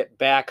trying to get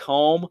back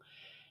home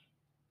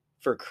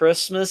for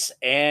Christmas,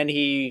 and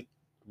he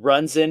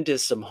runs into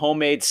some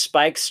homemade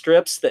spike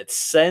strips that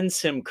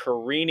sends him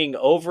careening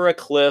over a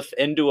cliff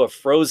into a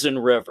frozen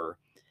river,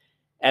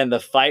 and the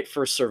fight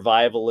for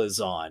survival is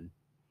on.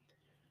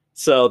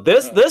 So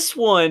this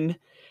one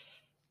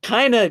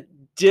kind of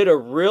did a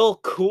real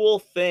cool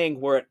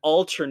thing where it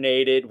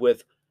alternated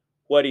with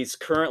what he's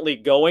currently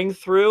going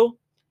through.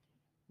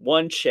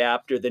 One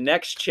chapter. The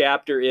next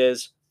chapter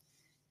is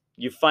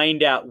you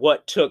find out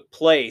what took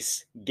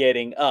place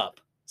getting up.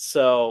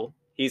 So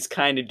he's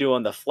kind of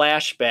doing the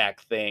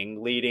flashback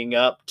thing leading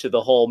up to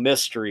the whole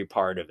mystery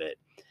part of it,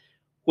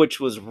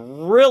 which was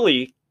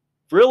really,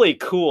 really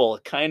cool.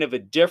 Kind of a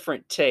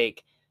different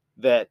take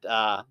that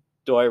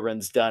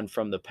Doiron's done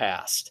from the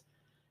past.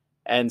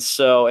 And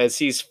so as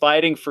he's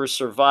fighting for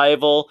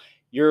survival,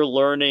 you're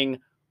learning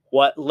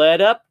what led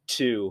up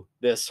to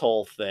this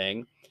whole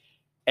thing.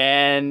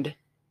 And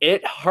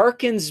it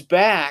harkens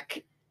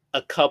back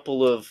a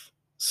couple of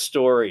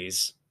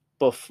stories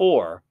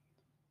before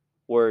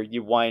where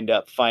you wind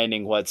up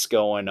finding what's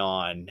going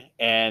on.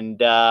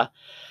 And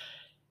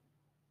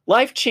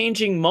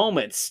life-changing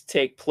moments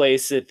take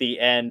place at the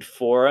end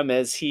for him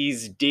as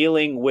he's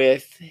dealing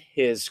with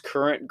his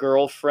current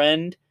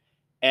girlfriend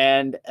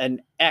and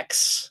an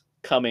ex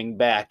coming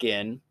back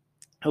in,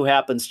 who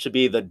happens to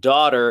be the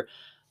daughter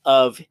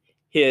of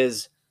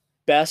his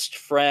best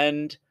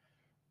friend,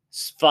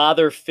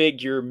 father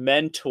figure,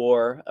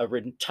 mentor, a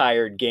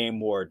retired game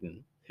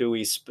warden,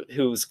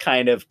 who's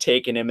kind of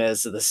taken him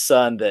as the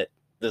son that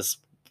this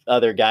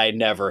other guy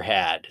never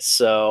had.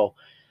 So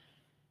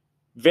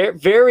very,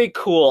 very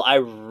cool. I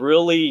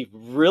really,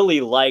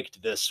 really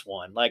liked this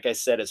one. Like I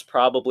said, it's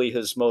probably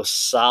his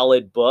most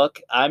solid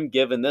book. I'm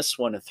giving this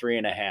one a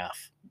 3.5.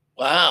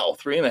 Wow,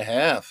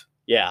 3.5.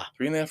 Yeah.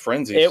 3.5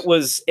 frenzies.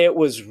 It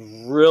was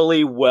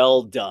really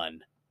well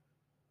done.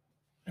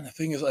 And the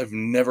thing is, I've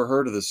never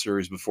heard of this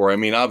series before. I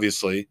mean,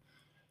 obviously,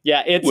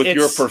 yeah, with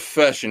your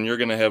profession, you're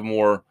going to have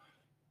more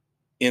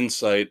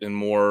insight and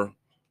more,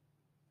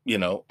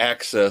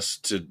 access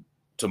to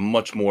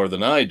much more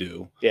than I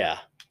do. Yeah.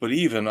 But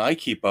even I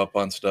keep up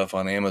on stuff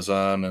on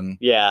Amazon and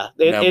now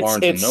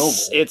Barnes and Noble.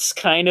 It's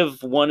kind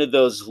of one of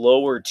those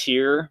lower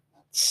tier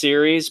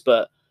series,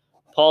 but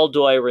Paul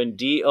Doiron,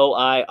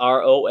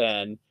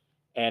 Doiron,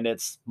 and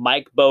it's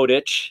Mike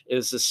Bowditch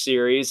is the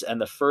series, and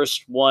the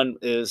first one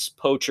is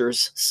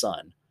Poacher's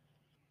Son.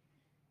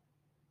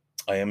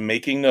 I am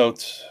making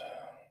notes.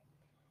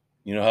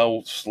 You know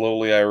how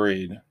slowly I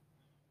read.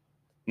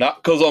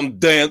 Not because I'm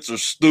dense or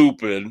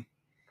stupid.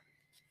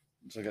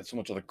 I got so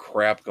much other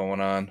crap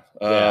going on.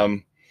 Yeah.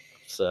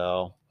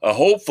 So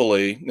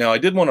hopefully, now I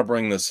did want to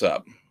bring this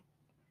up,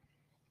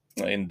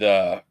 and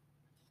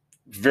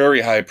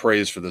very high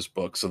praise for this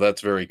book, so that's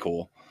very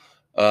cool.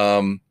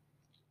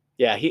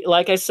 Yeah,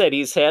 like I said,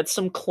 he's had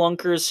some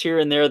clunkers here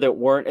and there that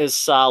weren't as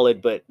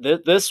solid, but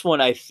this one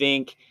I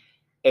think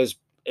is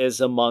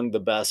among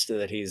the best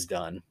that he's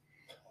done.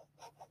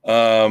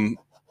 Yeah,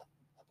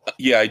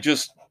 I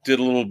just did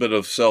a little bit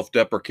of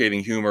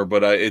self-deprecating humor,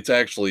 but it's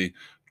actually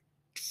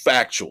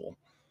factual.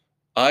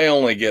 I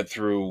only get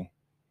through,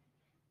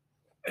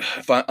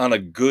 on a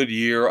good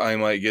year, I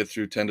might get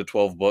through 10 to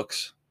 12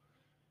 books.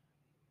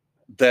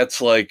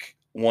 That's like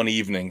one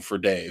evening for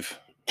Dave.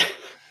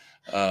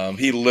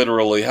 He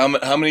literally, how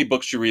many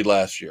books did you read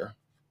last year?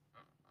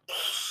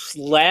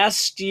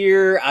 Last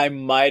year, I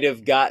might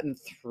have gotten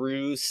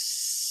through,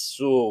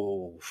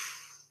 so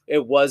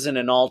it wasn't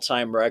an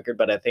all-time record,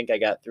 but I think I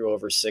got through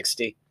over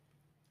 60.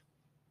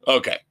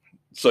 Okay.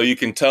 So you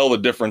can tell the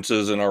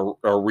differences in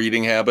our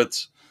reading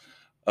habits.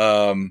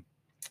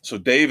 So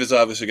Dave is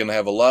obviously going to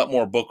have a lot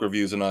more book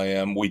reviews than I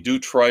am. We do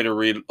try to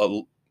read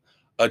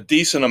a a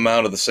decent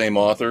amount of the same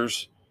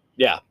authors.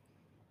 Yeah.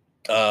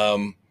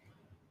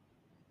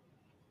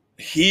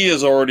 He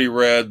has already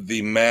read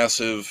the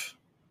massive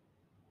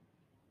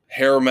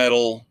hair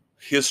metal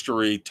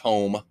history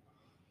tome,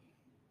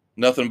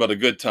 Nothing But a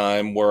Good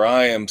Time, where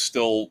I am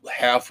still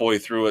halfway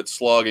through it,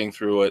 slogging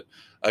through it.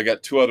 I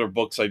got 2 other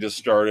books I just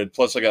started,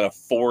 plus I got a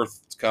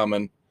 4th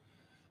coming.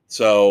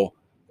 So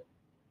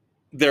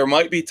there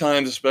might be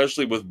times,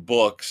 especially with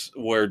books,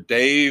 where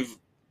Dave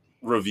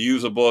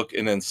reviews a book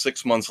and then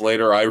 6 months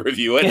later I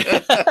review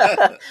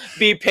it.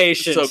 Be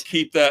patient. So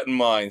keep that in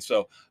mind.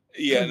 So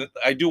yeah,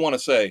 I do want to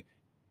say,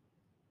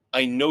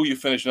 I know you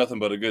finished Nothing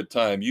But a Good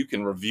Time. You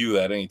can review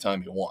that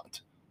anytime you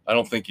want. I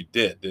don't think you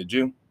did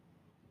you?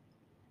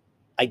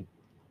 I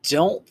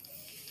don't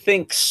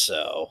think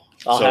so.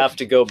 I'll have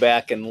to go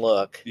back and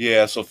look.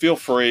 Yeah, so feel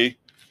free.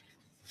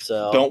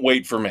 So don't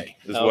wait for me,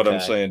 is what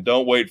I'm saying.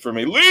 Don't wait for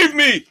me. Leave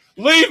me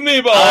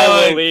behind.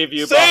 I will leave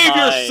you Save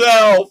behind.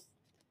 yourself.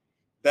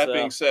 That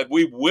being said,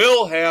 we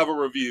will have a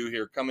review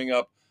here coming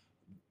up.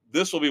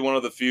 This will be one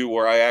of the few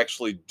where I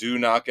actually do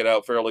knock it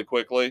out fairly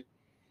quickly.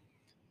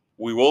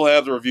 We will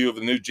have the review of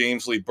the new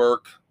James Lee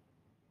Burke,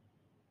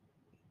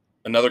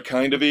 Another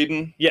Kind of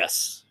Eden.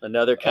 Yes,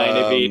 Another Kind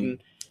of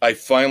Eden. I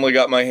finally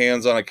got my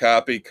hands on a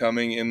copy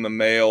coming in the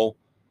mail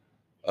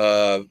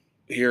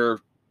here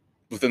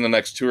within the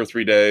next 2 or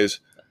 3 days.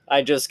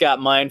 I just got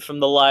mine from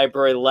the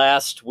library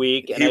last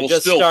week, and I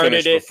just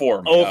started it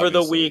over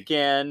the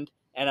weekend,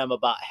 and I'm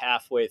about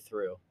halfway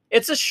through.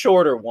 It's a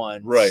shorter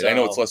one. Right. So. I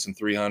know it's less than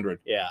 300.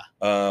 Yeah.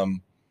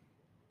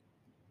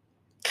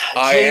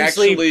 James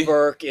Lee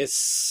Burke is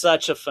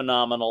such a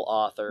phenomenal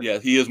author. Yeah,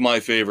 he is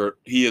my favorite.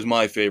 He is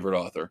my favorite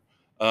author.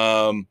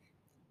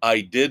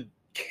 I did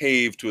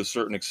cave to a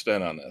certain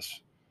extent on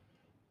this.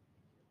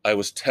 I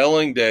was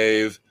telling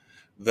Dave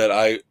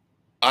that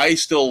I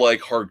still like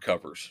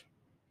hardcovers,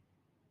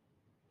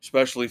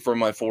 especially for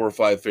my 4 or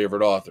 5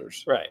 favorite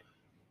authors. Right.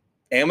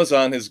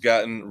 Amazon has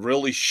gotten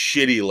really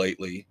shitty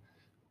lately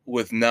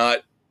with not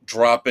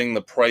dropping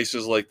the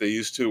prices like they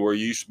used to, where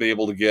you used to be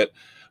able to get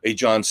a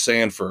John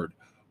Sanford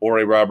or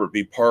a Robert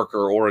B.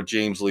 Parker or a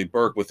James Lee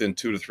Burke within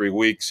 2 to 3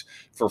 weeks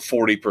for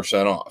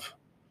 40% off.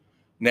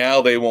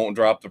 Now they won't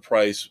drop the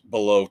price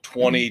below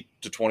 20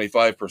 to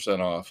 25%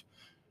 off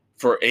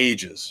for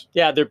ages.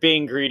 Yeah, they're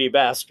being greedy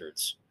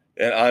bastards.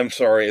 And I'm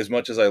sorry, as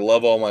much as I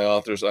love all my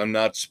authors, I'm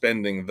not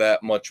spending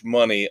that much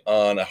money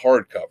on a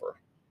hardcover.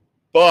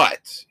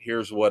 But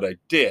here's what I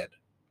did.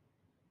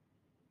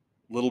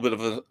 A little bit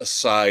of an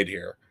aside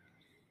here.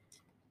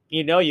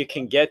 You know, you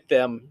can get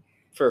them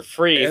for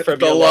free from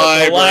the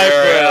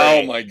library.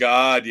 Oh my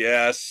God,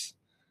 yes.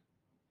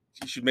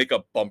 You should make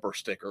up bumper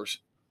stickers.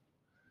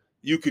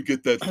 You could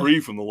get that free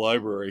from the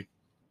library.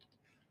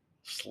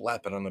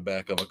 Slap it on the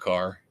back of a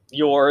car.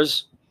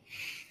 Yours.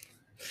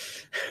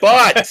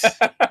 But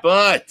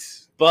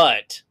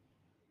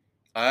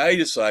I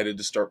decided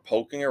to start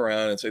poking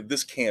around and say,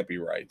 this can't be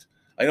right.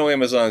 I know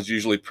Amazon is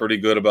usually pretty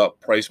good about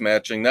price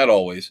matching. Not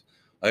always.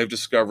 I have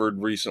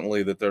discovered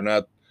recently that they're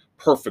not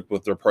perfect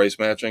with their price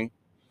matching.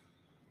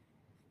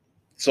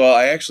 So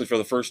I actually, for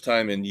the first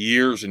time in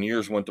years and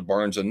years, went to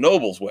Barnes &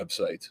 Noble's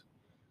website.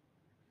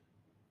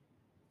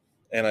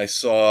 And I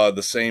saw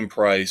the same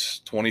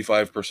price,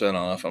 25%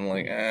 off. I'm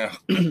like,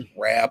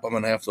 crap, I'm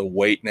going to have to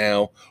wait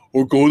now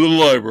or go to the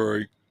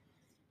library.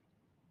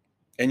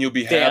 And you'll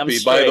be happy.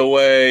 By the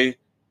way,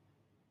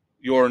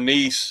 your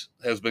niece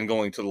has been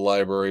going to the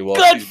library while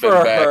she's been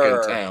back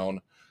in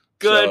town.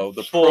 So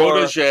the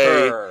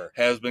protege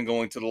has been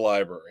going to the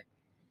library.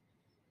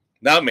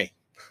 Not me.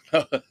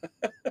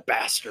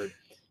 Bastard.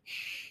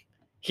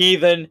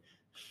 Heathen.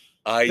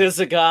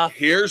 Visigoth.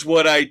 Here's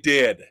what I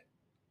did.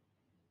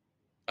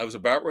 I was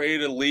about ready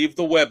to leave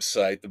the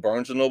website, the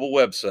Barnes & Noble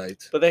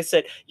website. But they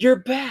said, you're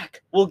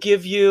back. We'll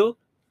give you.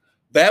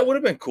 That would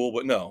have been cool,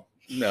 but no,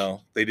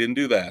 they didn't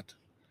do that.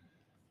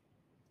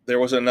 There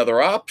was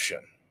another option.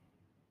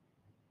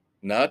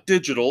 Not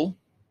digital.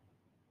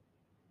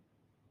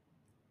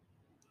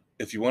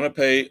 If you want to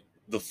pay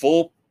the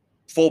full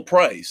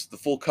price, the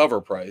full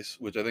cover price,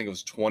 which I think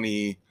was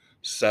 $27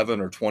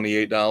 or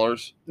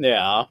 $28.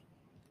 Yeah.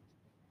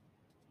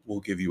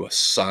 We'll give you a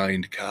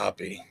signed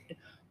copy.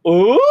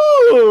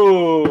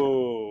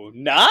 Ooh,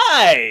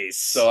 nice.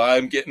 So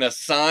I'm getting a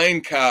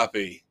signed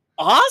copy.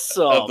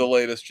 Awesome. Of the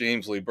latest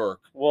James Lee Burke.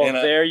 Well,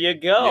 there you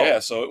go. Yeah,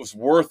 so it was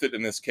worth it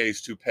in this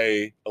case to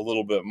pay a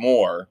little bit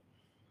more.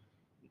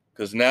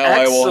 Because now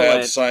I will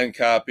have signed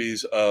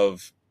copies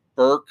of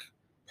Burke,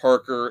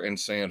 Parker, and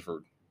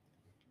Sanford.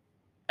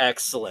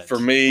 Excellent. For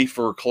me,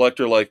 for a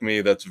collector like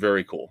me, that's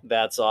very cool.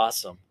 That's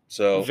awesome.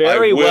 So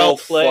very well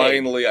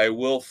played. I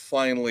will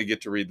finally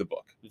get to read the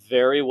book.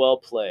 Very well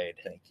played.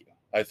 Thank you.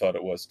 I thought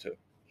it was too.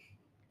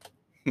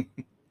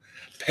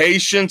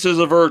 Patience is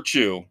a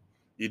virtue.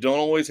 You don't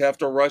always have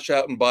to rush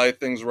out and buy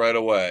things right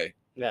away.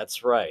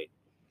 That's right.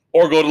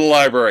 Or go to the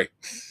library.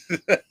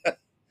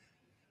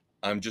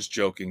 I'm just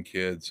joking,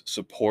 kids.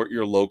 Support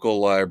your local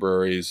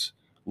libraries.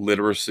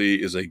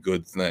 Literacy is a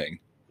good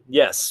thing.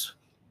 Yes.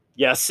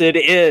 Yes, it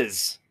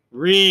is.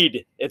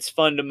 Read. It's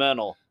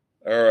fundamental.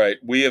 All right.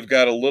 We have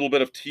got a little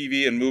bit of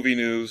TV and movie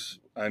news.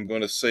 I'm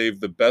going to save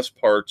the best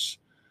parts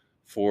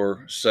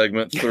for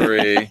segment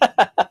 3.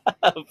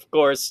 Of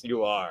course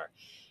you are.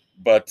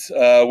 But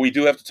we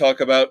do have to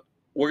talk about,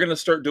 we're going to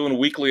start doing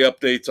weekly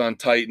updates on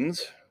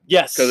Titans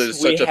Yes, because it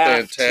is we such a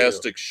have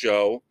fantastic to.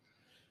 show.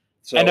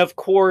 So, And of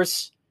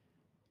course,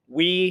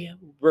 we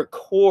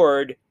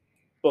record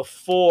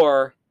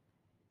before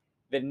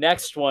the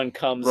next one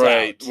comes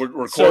right. out. We're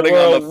recording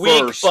so we're on the a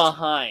week first.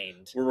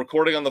 behind. We're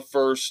recording on the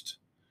first.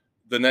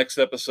 The next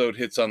episode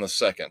hits on the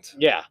second.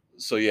 Yeah.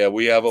 So yeah,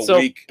 we have a So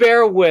week.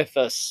 bear with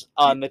us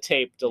on the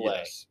tape delay.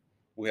 Yes.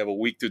 We have a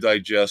week to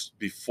digest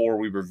before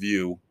we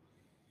review.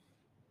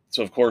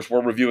 So of course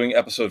we're reviewing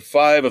episode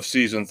 5 of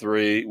season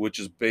 3, which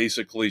is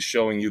basically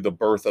showing you the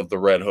birth of the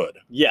Red Hood.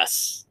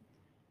 Yes.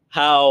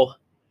 How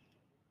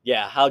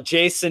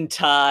Jason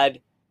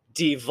Todd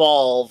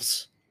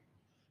devolves,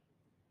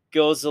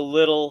 goes a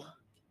little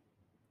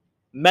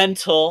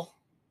mental,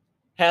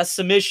 has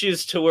some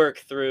issues to work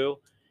through,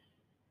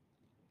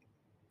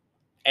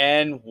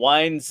 and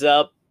winds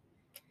up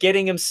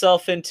getting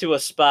himself into a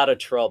spot of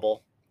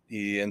trouble.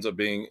 He ends up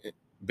being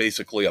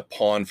basically a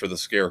pawn for the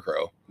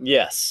Scarecrow.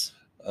 Yes.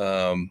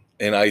 And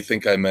I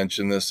think I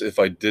mentioned this. If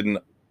I didn't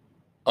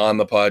on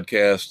the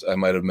podcast, I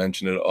might have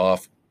mentioned it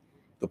off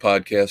the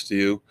podcast to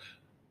you.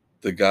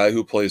 The guy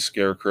who plays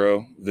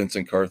Scarecrow,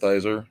 Vincent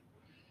Kartheiser,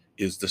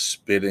 is the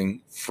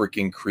spitting,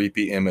 freaking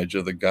creepy image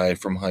of the guy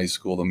from high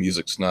school, the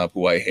music snob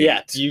who I hate.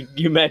 Yeah,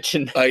 you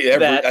mentioned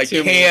I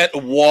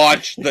can't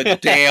watch the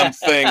damn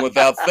thing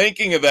without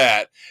thinking of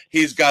that.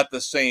 He's got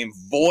the same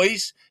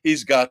voice.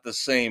 He's got the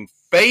same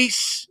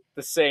face.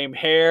 The same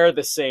hair,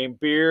 the same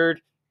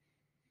beard.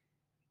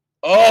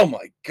 Oh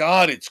my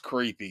God, it's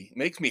creepy. It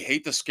makes me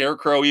hate the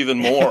Scarecrow even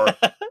more.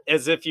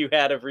 As if you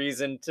had a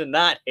reason to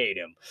not hate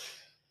him.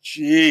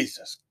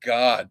 Jesus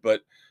God.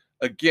 But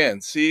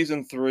again,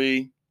 season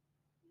 3,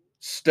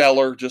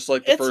 stellar, just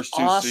like the first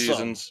 2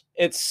 seasons.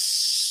 It's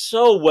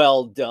so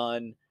well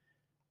done.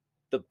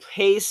 The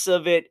pace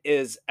of it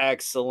is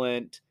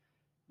excellent.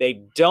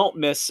 They don't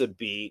miss a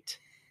beat.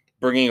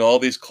 Bringing all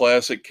these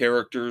classic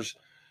characters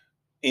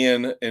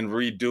in and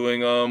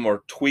redoing them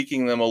or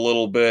tweaking them a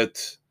little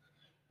bit.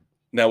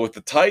 Now with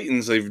the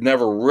Titans, they've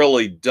never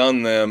really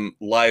done them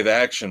live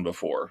action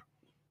before.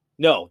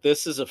 No,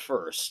 this is a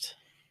first.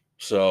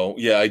 So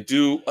yeah, I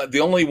do.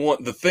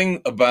 The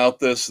thing about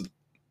this,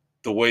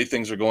 the way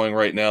things are going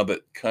right now,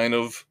 that kind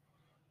of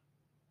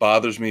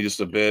bothers me just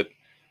a bit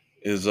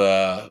is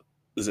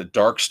it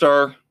Dark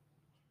Star?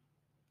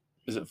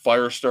 Is it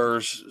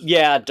Firestars?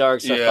 Yeah,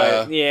 Dark Star.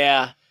 Yeah.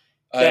 Yeah.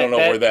 I don't know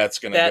where that's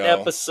going to go. That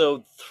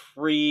episode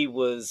 3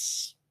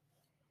 was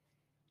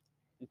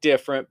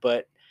different,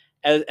 but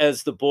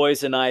as the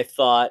boys and I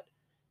thought,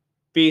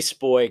 Beast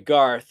Boy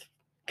Garth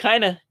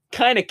kind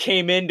of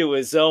came into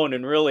his own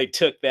and really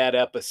took that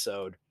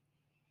episode.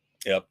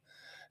 Yep.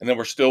 And then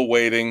we're still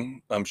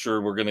waiting. I'm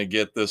sure we're going to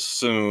get this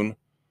soon.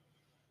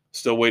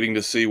 Still waiting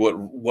to see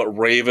what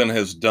Raven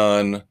has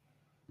done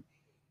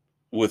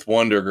with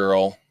Wonder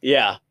Girl.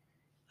 Yeah.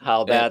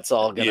 How that's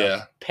all going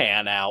to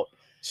pan out.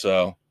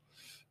 So,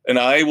 and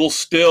I will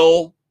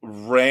still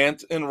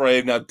rant and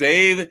rave. Now,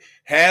 Dave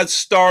has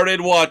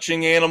started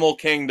watching Animal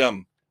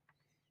Kingdom.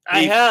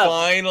 He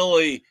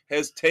finally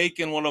has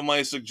taken one of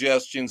my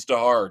suggestions to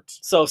heart.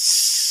 So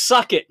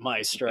suck it,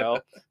 Maestro.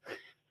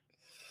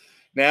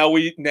 Now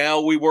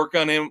we work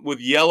on him with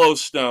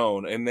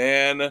Yellowstone and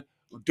then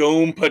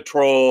Doom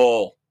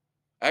Patrol.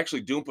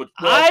 Actually, Doom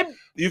Patrol.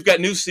 You've got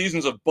new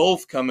seasons of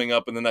both coming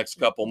up in the next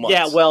couple months.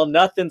 Yeah, well,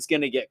 nothing's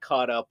going to get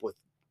caught up with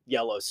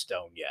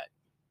Yellowstone yet.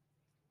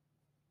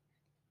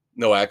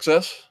 No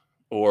access?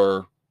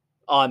 Or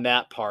on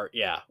that part,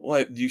 yeah.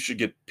 Well, you should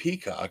get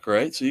Peacock,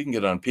 right? So you can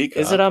get it on Peacock.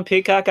 Is it on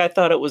Peacock? I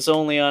thought it was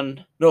only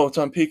on... No, it's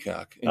on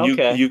Peacock. And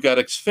okay. You've got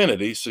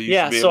Xfinity, so you should be able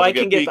to get Peacock. Yeah, so I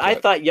can get... I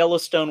thought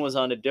Yellowstone was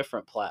on a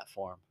different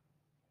platform.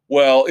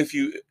 Well, if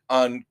you...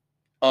 On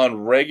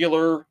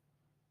regular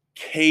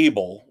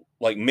cable,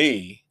 like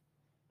me,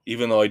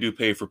 even though I do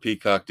pay for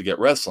Peacock to get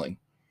wrestling,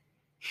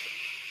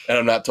 and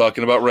I'm not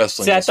talking about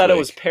wrestling. See, I thought it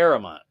was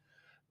Paramount.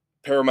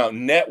 Paramount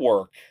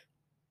Network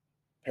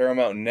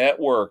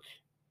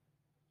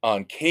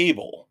on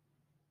cable.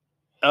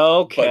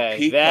 Okay,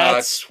 Peacock,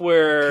 that's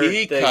where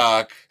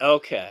Peacock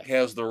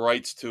has the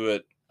rights to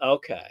it.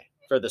 Okay,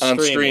 for the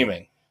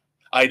streaming.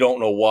 I don't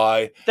know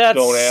why. That's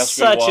don't ask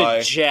such me why.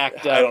 A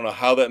jacked up. I don't know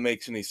how that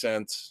makes any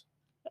sense.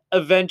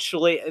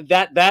 Eventually,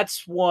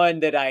 that's one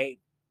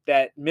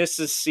that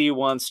Mrs. C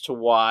wants to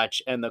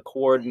watch, and the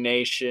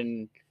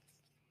coordination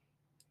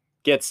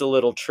gets a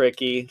little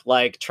tricky.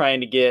 Like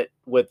trying to get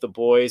with the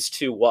boys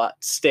to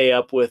stay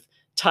up with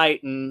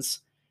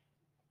Titans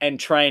and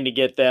trying to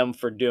get them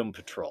for Doom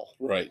Patrol.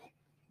 Right.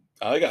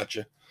 I got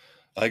you.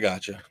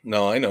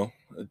 No, I know.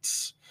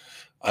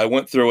 I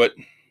went through it.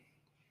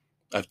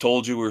 I've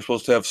told you we were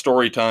supposed to have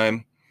story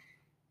time.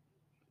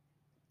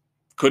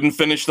 Couldn't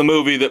finish the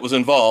movie that was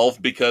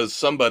involved because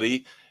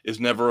somebody is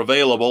never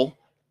available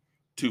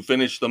to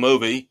finish the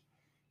movie.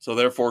 So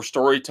therefore,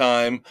 story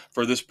time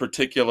for this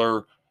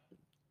particular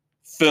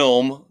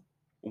film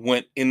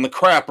went in the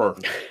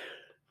crapper.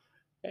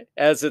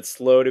 As it's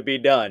slow to be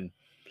done.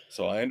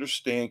 So I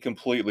understand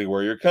completely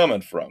where you're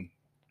coming from.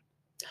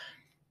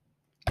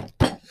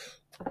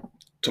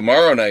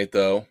 Tomorrow night,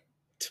 though.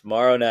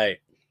 Tomorrow night.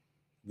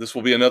 This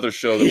will be another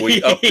show that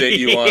we update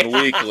you on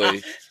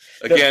weekly.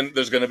 Again,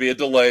 there's going to be a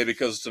delay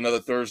because it's another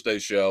Thursday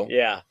show.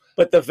 Yeah,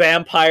 but the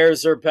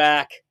vampires are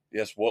back.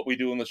 Yes, What We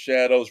Do in the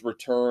Shadows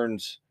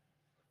returns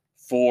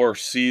for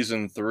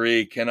season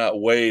 3. Cannot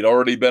wait.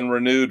 Already been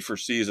renewed for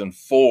season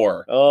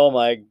 4. Oh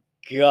my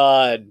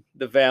God.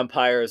 The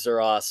vampires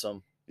are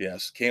awesome.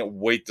 Yes, can't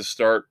wait to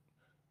start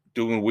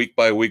doing week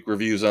by week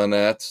reviews on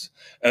that.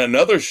 And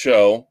another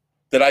show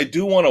that I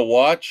do want to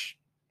watch.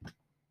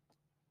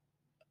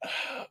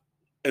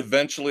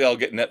 Eventually, I'll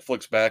get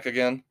Netflix back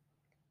again.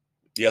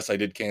 Yes, I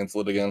did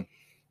cancel it again.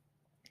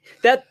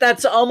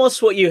 That's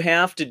almost what you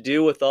have to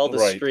do with all the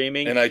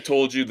streaming. And I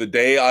told you the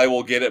day I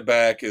will get it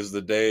back is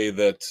the day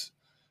that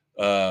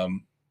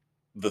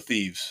the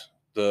Thieves,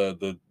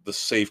 the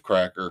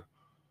Safecracker.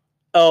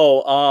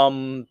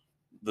 Oh,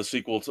 the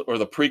sequel to, or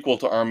the prequel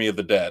to Army of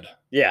the Dead.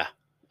 Yeah,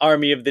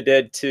 Army of the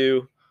Dead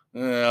 2.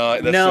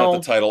 No, that's not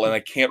the title, and I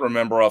can't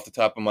remember off the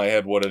top of my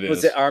head what it is.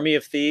 Was it Army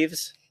of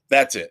Thieves?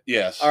 That's it,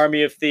 yes.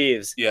 Army of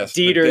Thieves. Yes.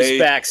 Dieter's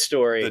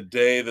backstory. The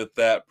day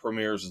that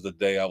premieres is the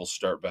day I will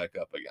start back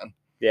up again.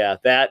 Yeah,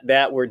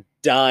 that we're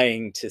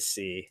dying to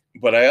see.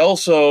 But I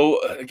also,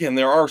 again,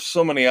 there are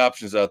so many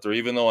options out there,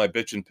 even though I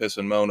bitch and piss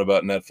and moan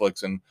about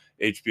Netflix and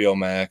HBO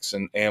Max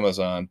and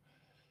Amazon.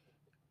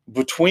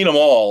 Between them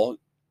all,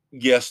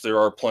 yes, there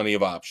are plenty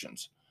of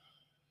options.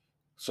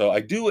 So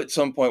I do at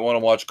some point want to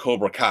watch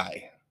Cobra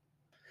Kai.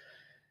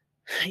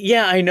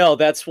 Yeah, I know.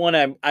 That's one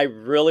I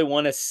really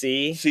want to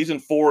see. Season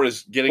 4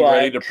 is getting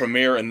ready to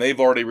premiere, and they've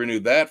already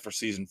renewed that for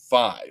season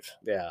 5.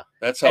 Yeah.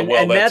 That's how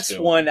well that's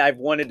doing. One I've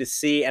wanted to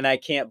see, and I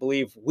can't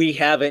believe we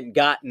haven't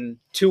gotten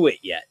to it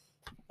yet.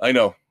 I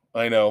know.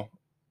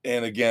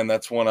 And again,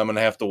 that's one I'm going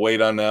to have to wait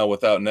on now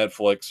without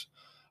Netflix.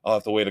 I'll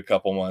have to wait a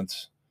couple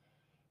months.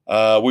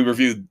 We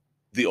reviewed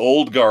The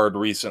Old Guard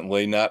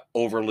recently, not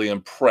overly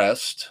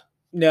impressed.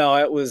 No,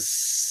 it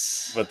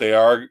was... But they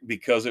are,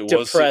 because it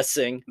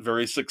depressing. Was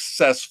very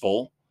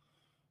successful.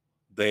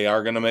 They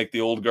are going to make The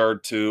Old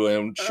Guard 2,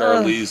 and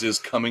Charlize is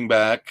coming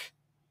back.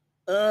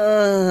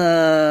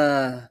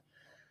 I'm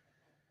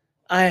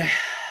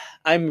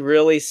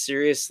really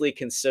seriously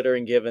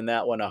considering giving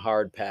that one a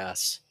hard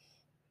pass.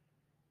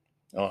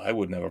 Oh, I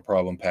wouldn't have a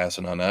problem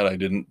passing on that. I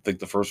didn't think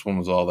the first one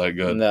was all that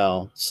good.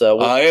 No.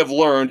 So I have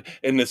learned,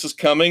 and this is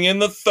coming in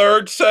the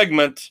third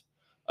segment,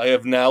 I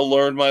have now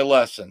learned my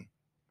lesson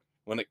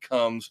when it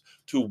comes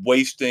to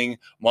wasting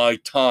my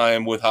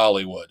time with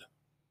Hollywood.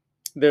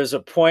 There's a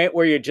point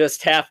where you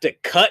just have to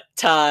cut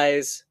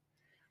ties,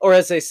 or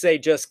as they say,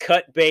 just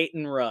cut bait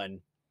and run.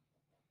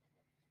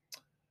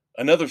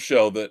 Another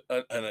show that,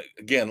 and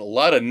again, a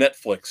lot of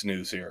Netflix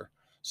news here,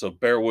 so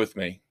bear with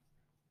me.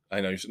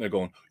 I know you're sitting there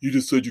going, you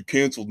just said you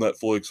canceled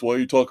Netflix. Why are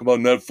you talking about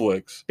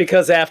Netflix?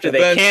 Because after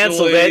they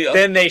canceled it,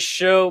 then they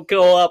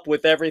go up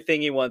with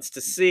everything he wants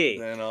to see.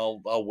 Then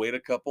I'll wait a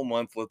couple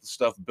months, let the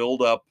stuff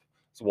build up.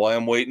 That's why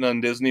I'm waiting on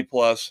Disney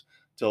Plus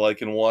till I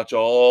can watch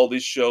all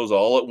these shows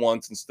all at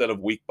once instead of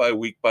week by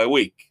week by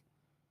week.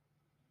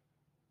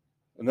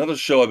 Another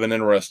show I've been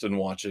interested in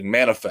watching,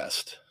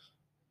 Manifest,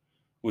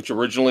 which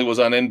originally was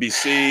on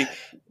NBC.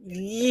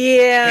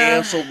 Yeah.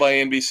 Canceled by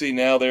NBC.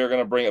 Now they're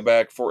going to bring it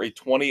back for a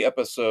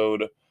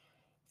 20-episode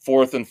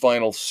fourth and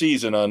final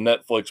season on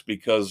Netflix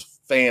because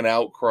fan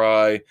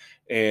outcry.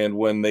 And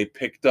when they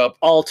picked up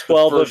all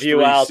 12 of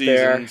you out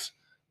there,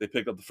 they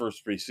picked up the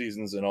first 3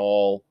 seasons and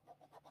all,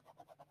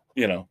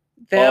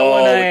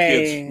 all the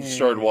kids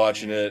started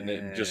watching it, and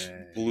it just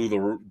blew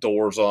the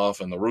doors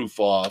off and the roof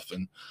off.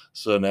 And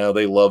so now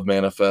they love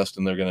Manifest,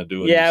 and they're going to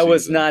do it. Yeah, I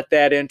was not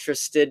that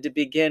interested to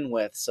begin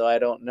with, so I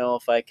don't know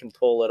if I can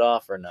pull it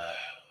off or not.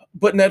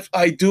 But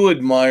I do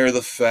admire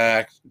the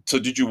fact. So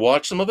did you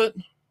watch some of it?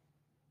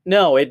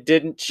 No, it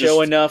didn't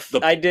show enough.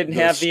 I didn't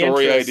have the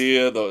story interest.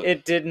 Idea.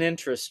 It didn't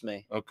interest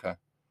me. Okay.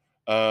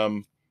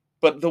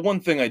 But the one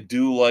thing I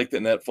do like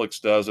that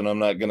Netflix does, and I'm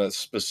not going to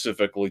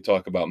specifically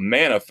talk about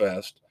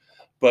Manifest,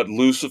 but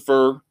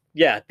Lucifer.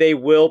 Yeah, they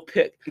will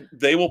pick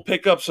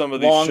up some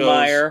of these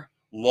shows.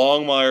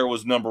 Longmire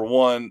was number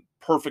 1.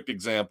 Perfect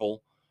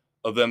example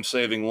of them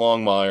saving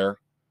Longmire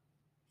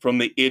from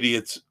the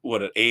idiots.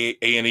 What, at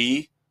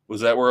A&E?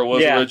 Was that where it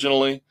was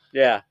originally?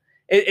 Yeah.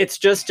 It's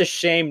just a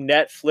shame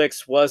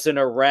Netflix wasn't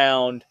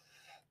around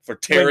for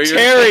Terriers. When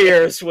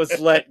Terriers was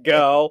let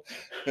go.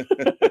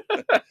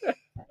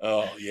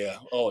 Oh, yeah.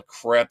 All the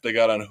crap they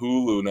got on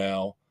Hulu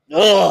now.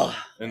 Ugh.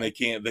 And they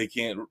can't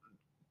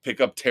pick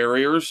up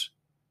Terriers.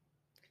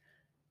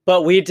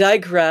 But we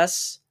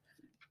digress.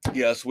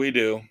 Yes, we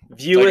do.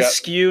 View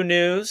Askew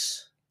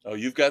news. Oh,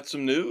 you've got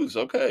some news.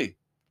 Okay.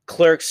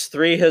 Clerks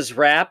 3 has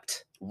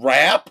wrapped.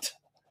 Wrapped?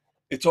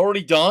 It's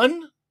already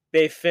done?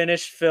 They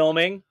finished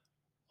filming.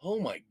 Oh,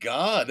 my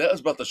God. That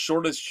was about the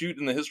shortest shoot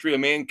in the history of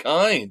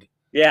mankind.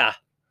 Yeah.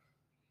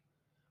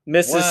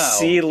 Mrs.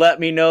 C let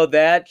me know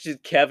that.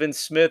 Kevin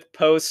Smith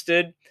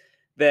posted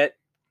that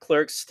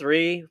Clerks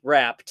 3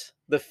 wrapped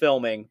the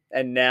filming,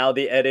 and now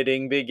the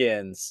editing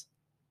begins.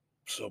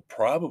 So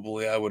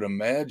probably, I would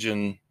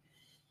imagine,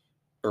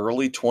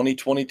 early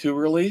 2022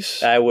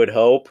 release. I would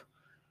hope.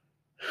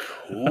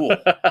 Cool.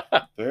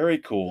 Very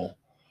cool.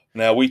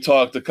 Now, we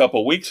talked a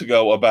couple weeks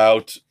ago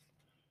about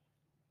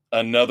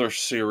another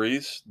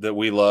series that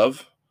we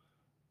love,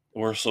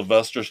 where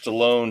Sylvester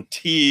Stallone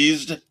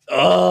teased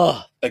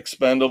Ugh.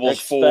 Expendables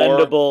 4.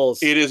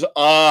 Expendables. It is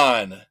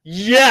on.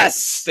 Yes.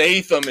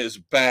 Statham is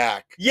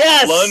back.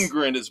 Yes.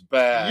 Lundgren is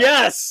back.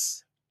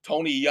 Yes.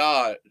 Tony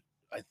Yah,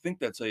 I think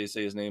that's how you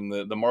say his name,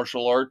 the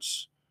martial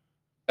arts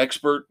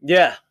expert.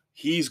 Yeah.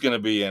 He's going to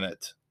be in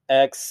it.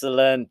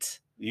 Excellent.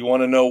 You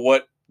want to know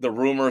what the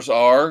rumors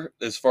are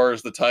as far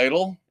as the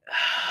title?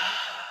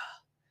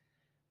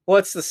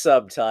 What's the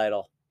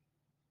subtitle?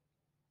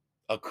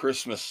 A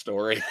Christmas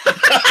Story.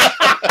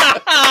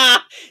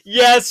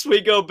 Yes,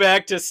 we go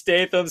back to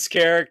Statham's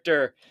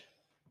character.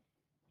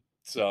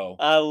 So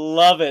I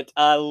love it.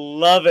 I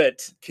love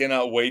it.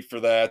 Cannot wait for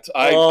that.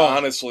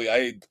 Honestly,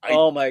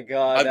 oh my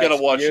God. I've got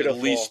to watch beautiful.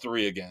 at least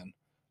 3 again.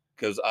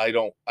 Because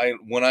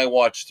when I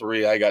watched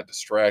 3, I got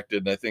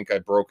distracted and I think I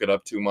broke it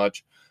up too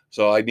much.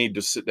 So I need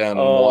to sit down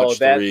and watch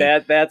 3.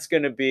 That's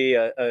going to be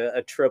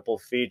a triple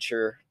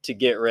feature to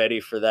get ready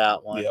for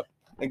that one. Yep.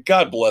 And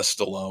God bless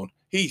Stallone.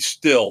 He's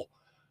still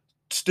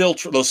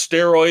those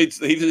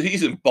steroids.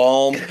 He's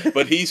embalmed,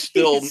 but he's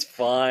still he's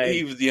fine.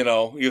 He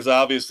was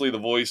obviously the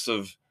voice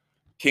of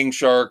King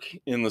Shark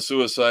in the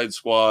Suicide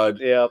Squad.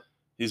 Yep.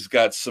 He's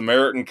got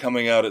Samaritan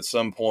coming out at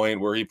some point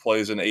where he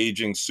plays an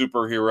aging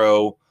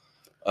superhero.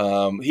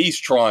 He's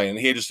trying.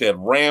 He just had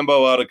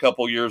Rambo out a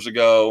couple years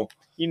ago.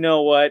 You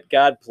know what?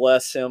 God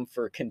bless him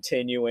for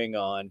continuing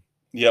on.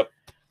 Yep.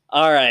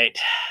 All right.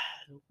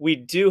 We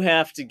do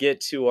have to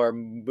get to our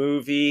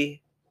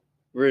movie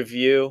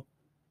review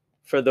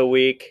for the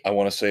week. I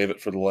want to save it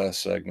for the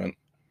last segment.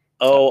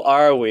 Oh,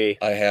 are we?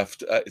 I have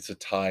to. It's a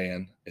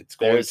tie-in.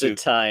 There's a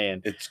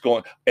tie-in. It's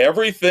going.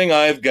 Everything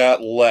I've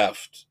got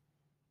left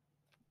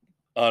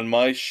on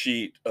my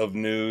sheet of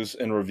news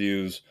and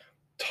reviews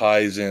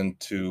ties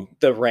into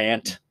the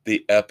rant,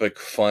 the epic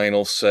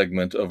final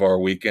segment of our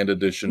weekend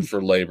edition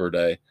for Labor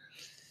Day.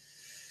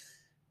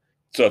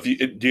 So, do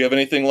you have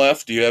anything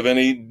left? Do you have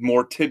any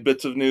more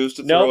tidbits of news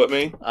to throw at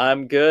me?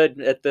 I'm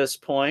good at this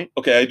point.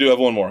 Okay, I do have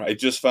one more. I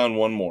just found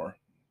one more.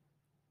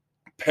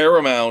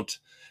 Paramount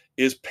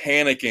is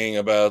panicking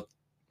about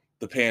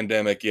the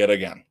pandemic yet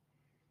again.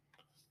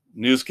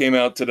 News came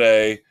out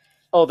today.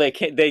 Oh, they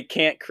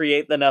can't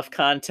create enough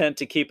content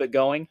to keep it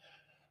going?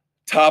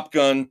 Top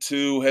Gun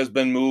 2 has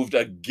been moved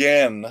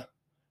again.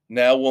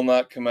 Now will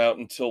not come out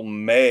until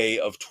May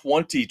of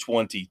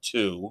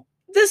 2022.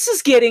 This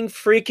is getting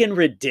freaking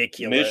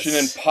ridiculous. Mission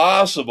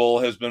Impossible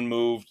has been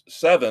moved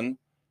 7,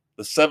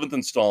 the 7th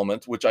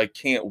installment, which I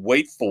can't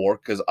wait for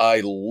because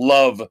I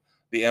love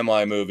the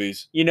MI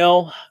movies.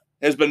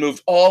 Has been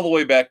moved all the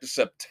way back to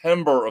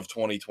September of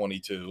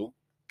 2022.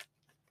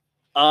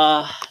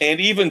 And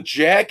even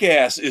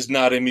Jackass is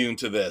not immune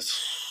to this.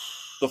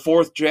 The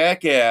 4th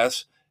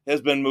Jackass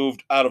has been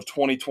moved out of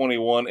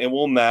 2021 and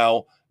will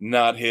now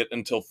not hit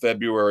until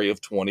February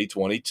of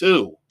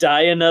 2022.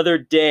 Die Another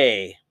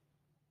Day.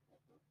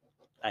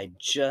 I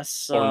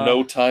just saw... Or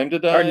No Time to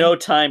Die? Or No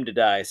Time to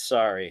Die,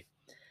 sorry.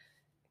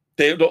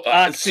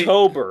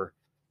 October.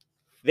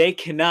 They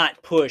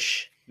cannot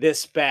push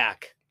this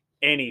back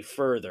any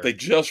further. They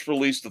just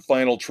released the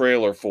final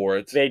trailer for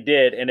it. They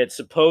did, and it's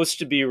supposed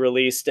to be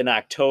released in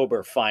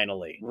October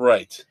finally.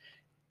 Right.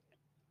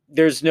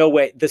 There's no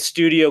way. The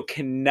studio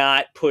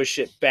cannot push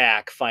it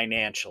back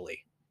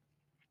financially.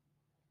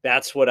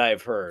 That's what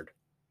I've heard.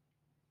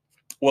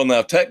 Well,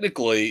 now,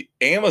 technically,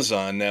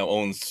 Amazon now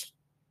owns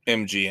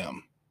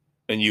MGM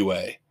and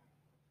UA.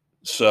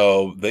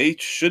 So they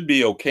should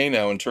be okay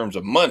now in terms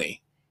of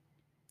money.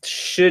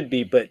 Should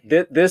be, but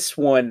this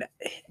one,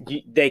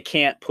 they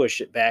can't push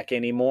it back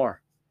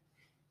anymore.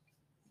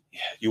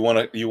 You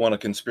want a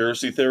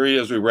conspiracy theory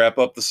as we wrap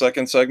up the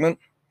second segment?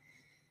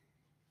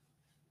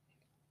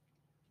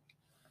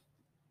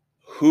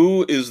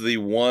 Who is the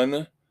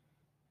one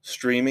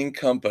streaming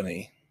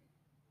company?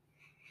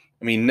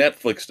 I mean,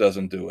 Netflix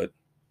doesn't do it.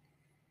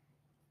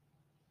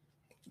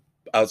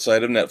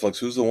 Outside of Netflix,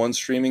 who's the one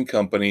streaming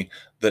company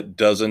that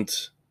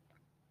doesn't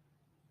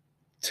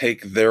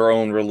take their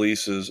own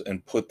releases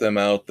and put them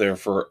out there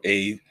for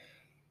a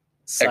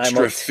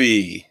extra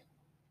fee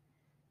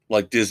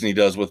like Disney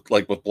does with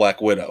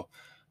Black Widow?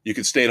 You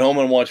could stay at home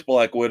and watch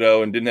Black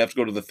Widow and didn't have to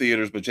go to the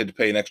theaters, but you had to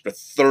pay an extra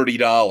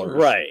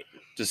 $30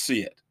 to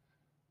see it.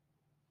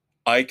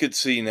 I could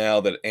see now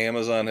that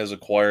Amazon has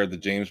acquired the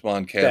James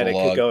Bond catalog. That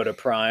it could go to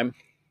Prime.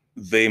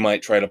 They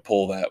might try to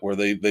pull that where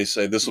they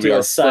say this will be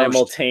our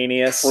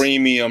simultaneous first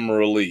premium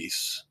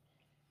release.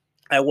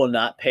 I will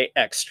not pay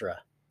extra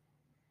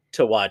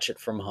to watch it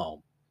from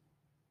home.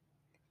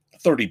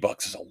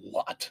 $30 is a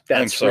lot.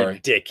 That's I'm sorry.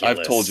 Ridiculous.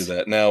 I've told you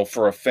that. Now,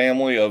 for a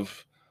family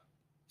of...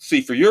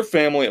 See, for your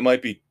family, it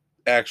might be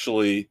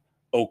actually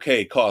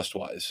okay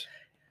cost-wise.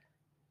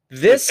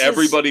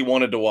 Everybody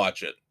wanted to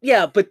watch it.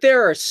 Yeah, but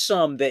there are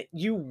some that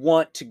you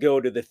want to go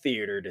to the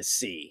theater to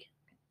see.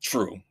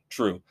 True.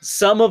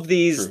 Some of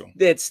these,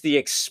 it's the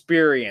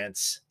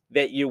experience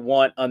that you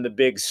want on the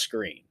big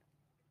screen.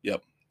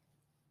 Yep.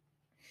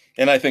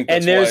 And I think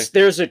that's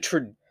there's a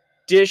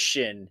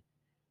tradition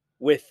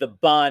with the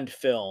Bond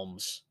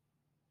films,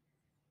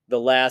 the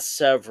last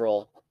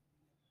several,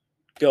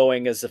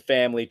 going as a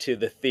family to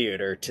the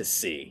theater to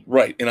see.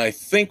 Right. And I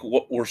think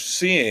what we're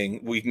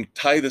seeing, we can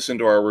tie this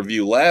into our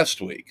review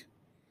last week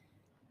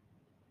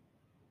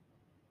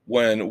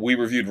when we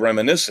reviewed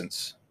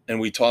Reminiscence and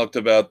we talked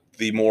about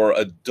the more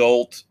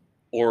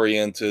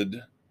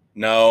adult-oriented,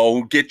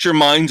 no, get your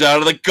minds out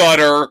of the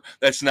gutter.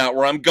 That's not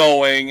where I'm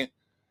going.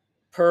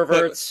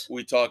 Perverts. But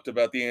we talked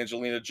about the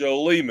Angelina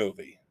Jolie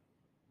movie,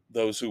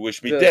 Those Who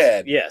Wish Me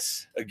Dead.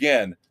 Yes.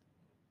 Again,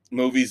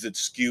 movies that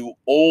skew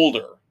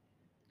older.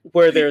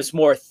 Where there's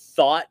more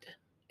thought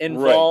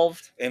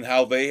involved. Right. And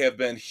how they have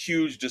been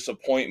huge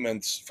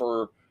disappointments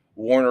for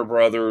Warner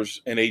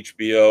Brothers and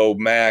HBO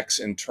Max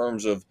in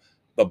terms of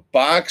the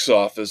box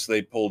office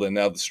they pulled in.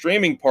 Now, the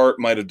streaming part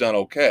might have done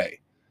okay.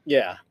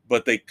 Yeah.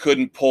 But they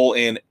couldn't pull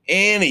in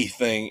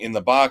anything in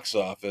the box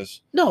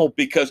office. No.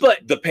 Because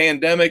the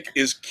pandemic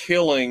is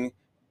killing,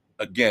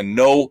 again,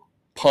 no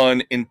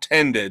pun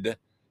intended.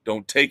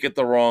 Don't take it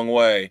the wrong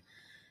way.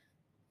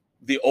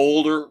 The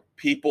older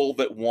people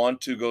that want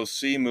to go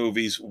see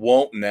movies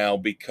won't now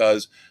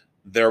because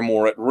they're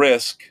more at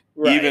risk,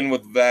 even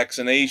with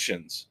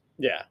vaccinations.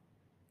 Yeah.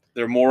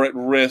 They're more at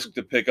risk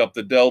to pick up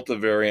the Delta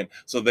variant,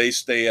 so they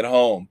stay at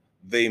home.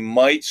 They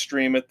might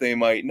stream it, they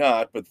might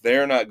not, but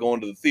they're not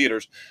going to the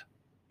theaters.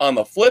 On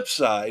the flip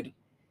side,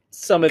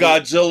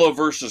 Godzilla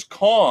versus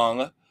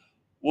Kong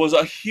was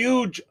a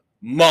huge,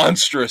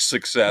 monstrous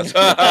success.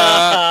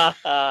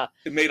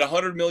 It made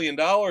 $100 million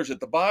at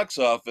the box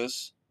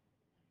office,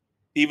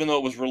 even though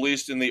it was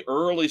released in the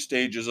early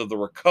stages of the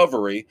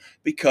recovery,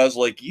 because,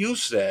 like you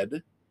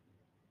said,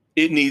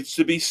 it needs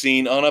to be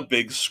seen on a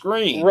big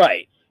screen.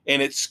 Right.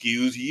 And it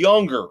skews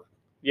younger.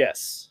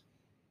 Yes.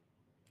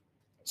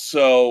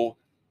 So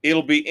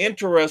it'll be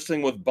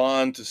interesting with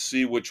Bond to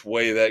see which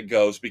way that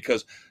goes,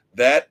 because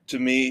that, to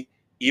me,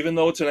 even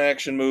though it's an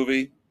action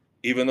movie,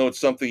 even though it's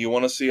something you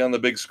want to see on the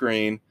big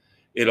screen,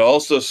 it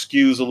also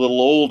skews a little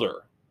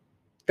older.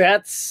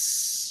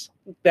 That's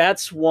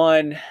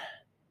one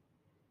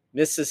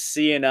Mrs.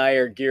 C and I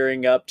are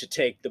gearing up to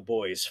take the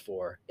boys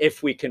for,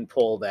 if we can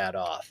pull that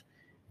off.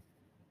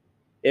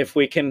 If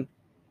we can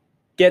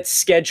get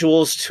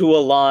schedules to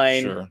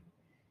align. Sure.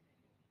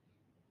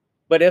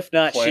 But if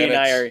not, she and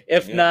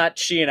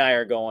I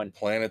are going.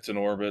 Planets in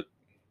orbit.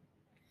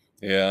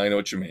 Yeah, I know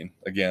what you mean.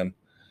 Again.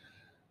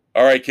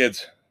 All right,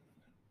 kids.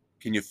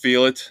 Can you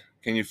feel it?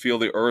 Can you feel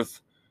the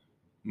earth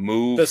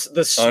move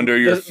under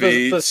your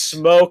feet? The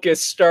smoke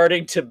is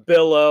starting to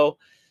billow.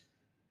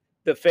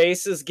 The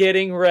face is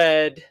getting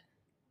red.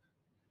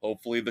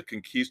 Hopefully the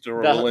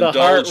conquistador will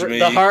indulge me.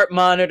 The heart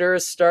monitor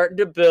is starting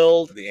to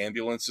build. The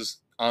ambulance is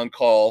on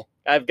call.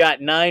 I've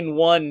got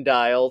 911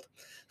 dialed.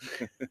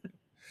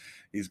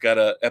 He's got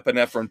an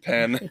epinephrine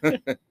pen.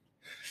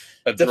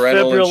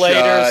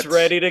 Defibrillators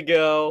ready to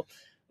go.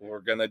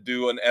 We're going to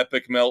do an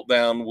epic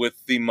meltdown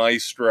with the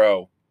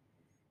maestro.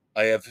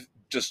 I have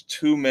just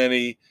too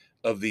many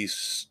of these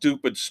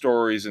stupid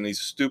stories and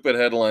these stupid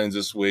headlines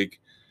this week.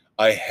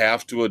 I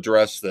have to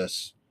address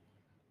this.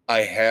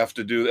 I'm going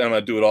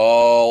to do it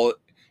all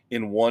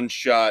in one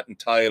shot and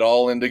tie it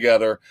all in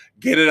together.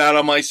 Get it out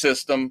of my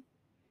system.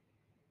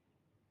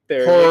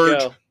 There you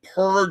go.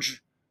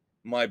 Purge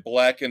my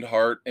blackened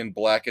heart and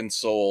blackened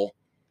soul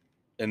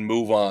and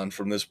move on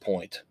from this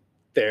point.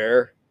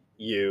 There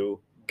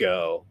you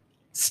go.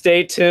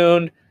 Stay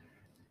tuned.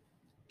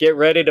 Get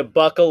ready to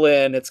buckle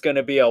in. It's going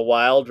to be a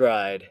wild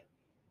ride.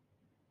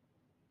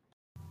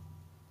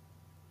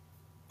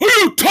 Are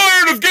you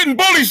tired of getting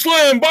body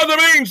slammed by the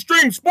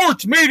mainstream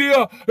sports media?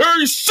 Are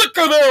you sick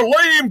of their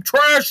lame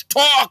trash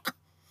talk?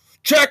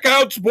 Check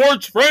out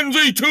Sports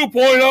Frenzy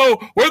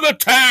 2.0 with a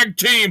tag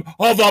team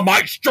of the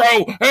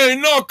Maestro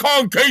and the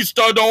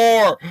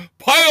Conquistador.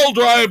 Pile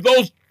drive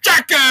those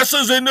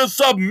jackasses into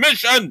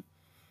submission.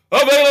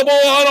 Available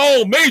on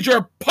all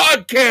major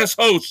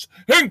podcast hosts,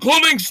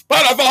 including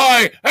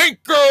Spotify,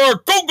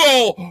 Anchor,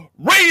 Google,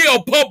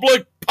 Radio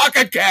Public,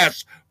 Pocket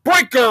Cast,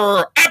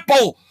 Breaker,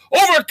 Apple,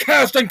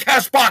 Overcast, and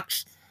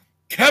CastBox.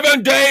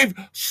 Kevin Dave,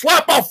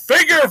 slap a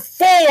figure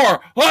 4 on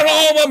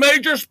all the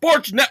major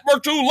sports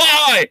networks who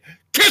lie,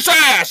 kiss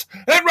ass,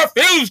 and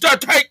refuse to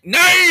take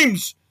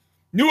names.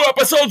 New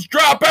episodes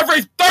drop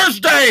every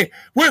Thursday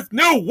with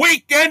new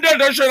weekend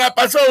edition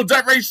episodes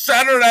every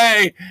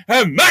Saturday.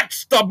 And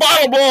that's the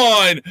bottom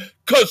line,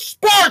 'cause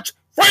Sports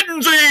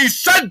Frenzy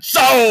said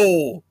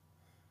so.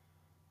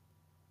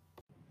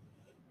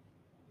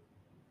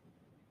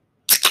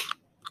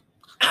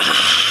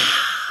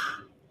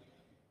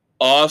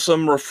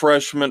 Awesome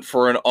refreshment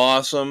for an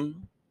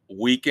awesome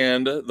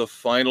weekend, the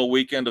final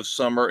weekend of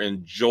summer.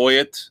 Enjoy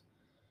it.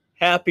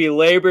 Happy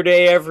Labor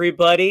Day,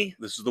 everybody.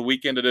 This is the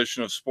weekend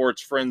edition of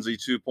Sports Frenzy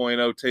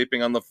 2.0,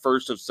 taping on the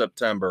 1st of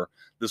September.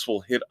 This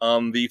will hit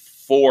on the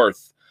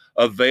 4th.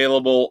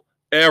 Available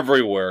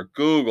everywhere.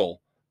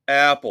 Google,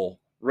 Apple,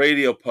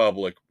 Radio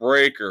Public,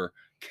 Breaker,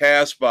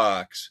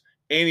 CastBox,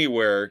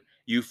 anywhere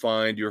you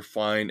find your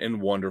fine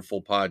and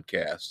wonderful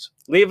podcasts.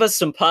 Leave us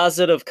some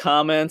positive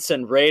comments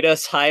and rate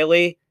us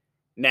highly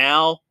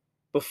now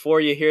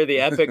before you hear the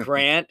epic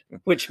rant,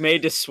 which may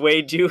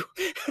dissuade you.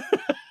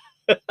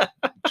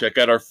 Check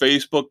out our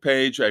Facebook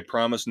page. I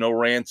promise no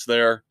rants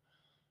there.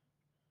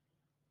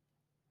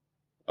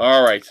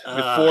 All right.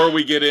 Before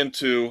we get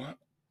into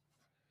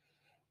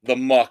the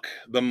muck,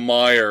 the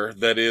mire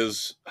that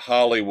is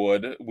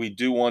Hollywood, we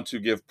do want to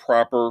give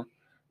proper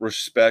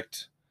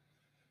respect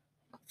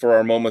for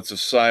our moments of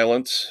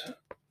silence.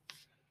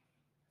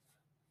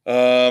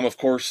 Of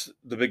course,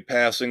 the big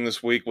passing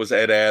this week was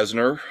Ed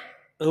Asner.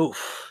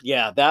 Oof,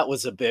 yeah, that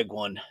was a big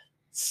one.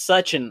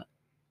 Such an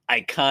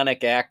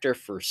iconic actor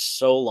for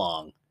so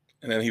long.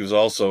 And then he was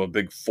also a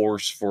big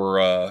force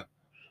for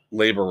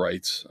labor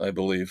rights, I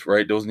believe,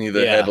 right? Wasn't he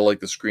the head of like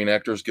the Screen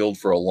Actors Guild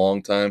for a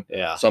long time?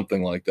 Yeah.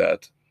 Something like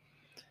that.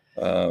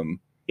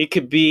 It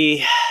could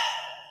be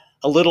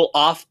a little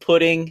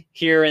off-putting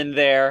here and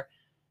there,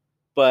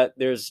 but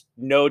there's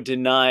no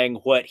denying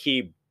what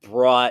he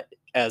brought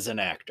as an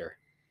actor.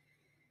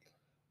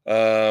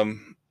 I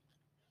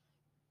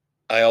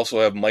also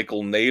have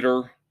Michael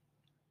Nader,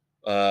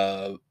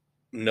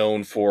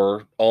 known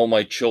for All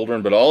My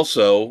Children, but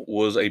also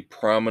was a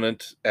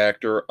prominent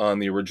actor on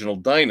the original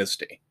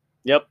Dynasty.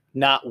 Yep,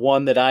 not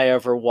one that I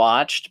ever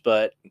watched,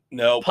 but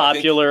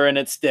popular in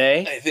its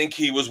day. I think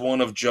he was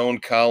one of Joan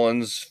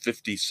Collins'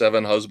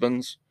 57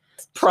 husbands.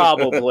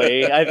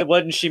 Probably.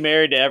 Wasn't she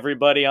married to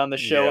everybody on the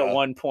show at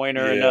one point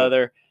or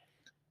another?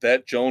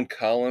 That Joan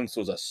Collins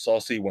was a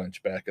saucy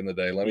wench back in the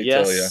day, let me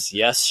tell you.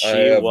 Yes, she I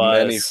have was.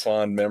 many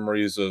fond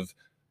memories of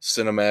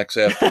Cinemax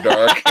After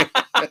Dark.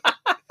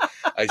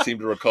 I seem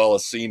to recall a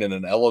scene in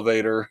an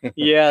elevator.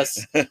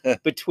 Yes,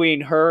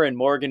 between her and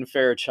Morgan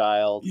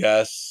Fairchild.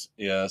 Yes.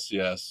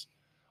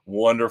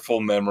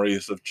 Wonderful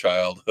memories of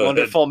childhood.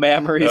 Wonderful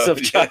memories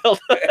of childhood.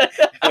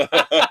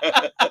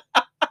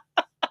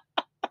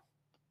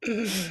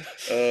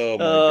 Oh, my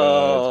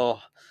God.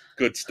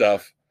 Good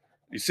stuff.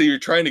 You see, you're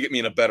trying to get me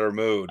in a better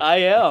mood. I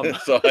am.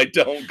 So I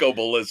don't go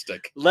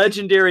ballistic.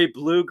 Legendary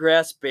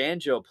bluegrass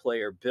banjo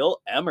player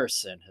Bill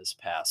Emerson has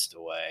passed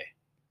away.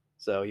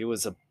 So he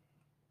was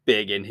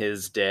big in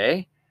his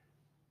day.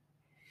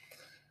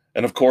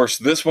 And of course,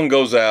 this one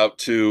goes out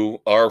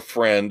to our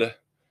friend,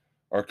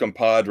 our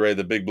compadre,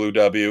 the Big Blue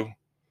W.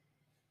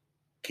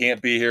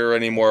 Can't be here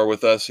anymore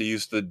with us. He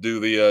used to do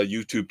the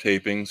YouTube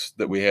tapings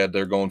that we had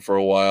there going for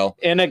a while.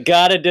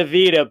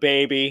 In-A-Gadda-Da-Vida,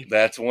 baby.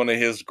 That's one of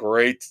his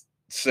great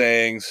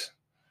sayings.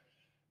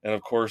 And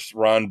of course,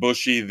 Ron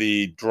Bushy,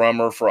 the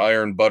drummer for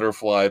Iron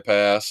Butterfly,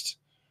 passed.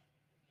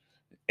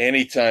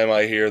 Anytime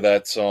I hear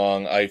that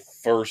song, I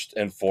first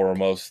and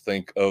foremost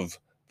think of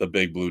the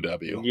Big Blue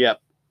W. Yep.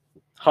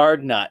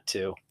 Hard not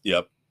to.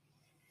 Yep.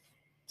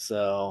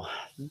 So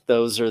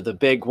those are the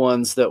big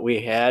ones that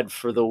we had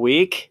for the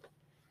week.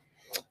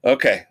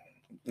 Okay.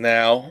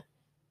 Now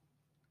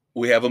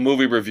we have a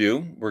movie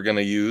review we're going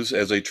to use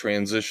as a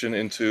transition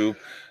into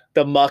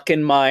the muck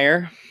and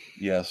mire.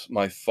 Yes,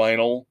 my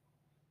final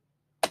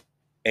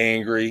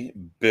angry,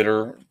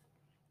 bitter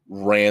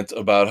rant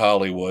about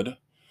Hollywood.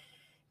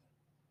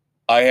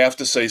 I have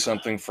to say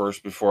something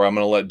first before I'm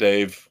going to let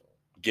Dave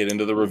get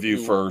into the review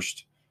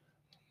first.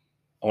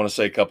 I want to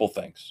say a couple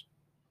things.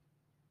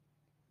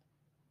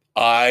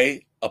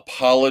 I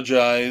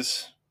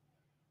apologize.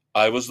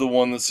 I was the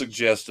one that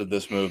suggested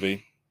this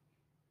movie.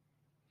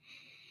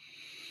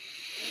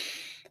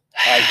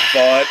 I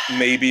thought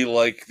maybe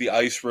like The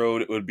Ice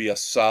Road, it would be a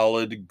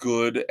solid,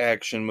 good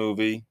action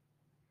movie.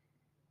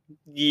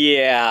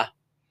 Yeah.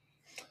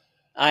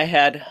 I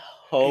had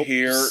hopes.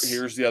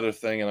 Here's the other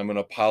thing, and I'm going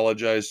to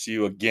apologize to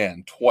you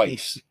again,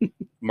 twice.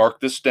 Mark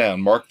this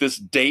down. Mark this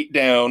date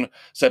down.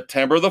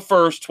 September the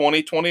 1st,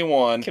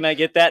 2021. Can I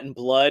get that in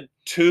blood?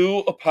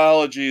 2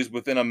 apologies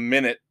within a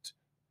minute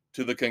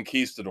to the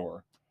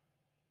Conquistador.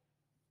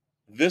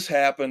 This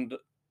happened,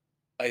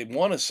 I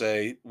want to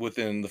say,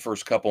 within the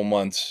first couple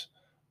months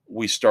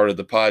we started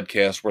the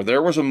podcast, where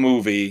there was a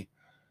movie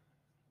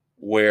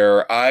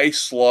where I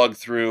slogged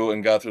through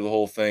and got through the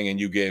whole thing and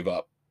you gave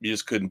up. You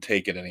just couldn't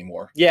take it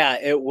anymore. Yeah,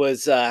 it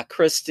was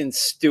Kristen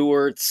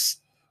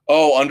Stewart's...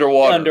 Oh,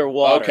 Underwater.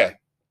 Underwater. Okay.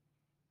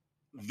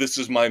 This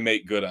is my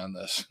make good on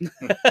this.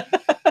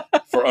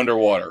 For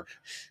Underwater.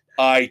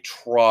 I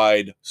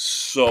tried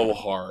so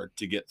hard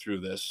to get through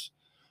this.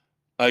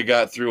 I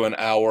got through an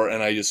hour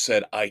and I just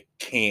said, I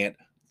can't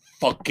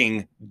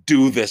fucking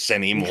do this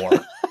anymore.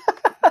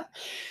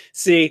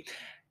 See,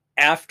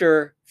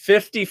 after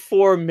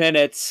 54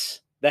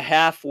 minutes, the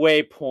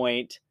halfway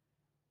point,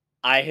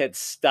 I had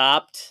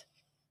stopped.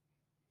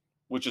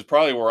 Which is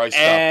probably where I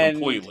stopped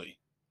completely.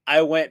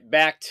 I went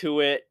back to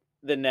it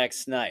the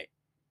next night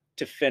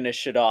to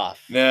finish it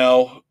off.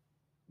 Now,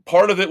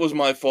 part of it was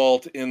my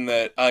fault in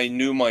that I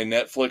knew my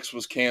Netflix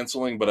was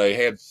canceling, but I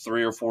had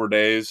 3 or 4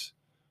 days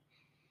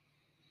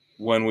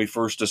when we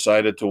first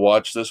decided to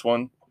watch this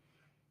one.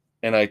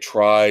 and I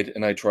tried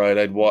and I tried.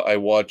 I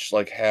watched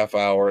like half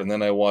hour, and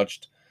then I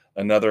watched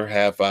another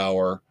half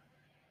hour,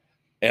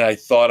 and I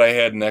thought I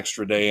had an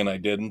extra day, and I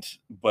didn't.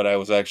 But I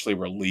was actually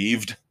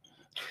relieved.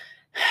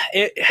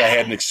 I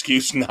had an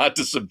excuse not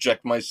to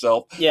subject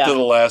myself to the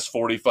last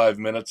 45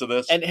 minutes of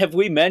this. And have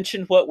we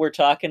mentioned what we're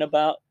talking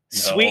about? No.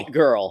 Sweet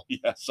Girl.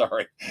 Yeah,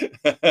 sorry.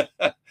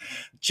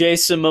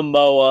 Jason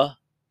Momoa.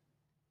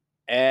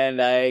 And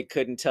I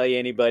couldn't tell you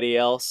anybody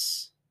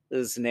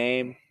else's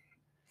name.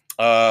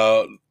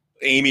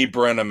 Amy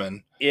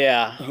Brenneman.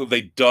 Yeah. Who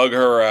they dug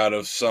her out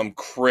of some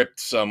crypt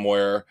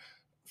somewhere.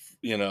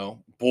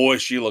 Boy,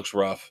 she looks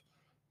rough.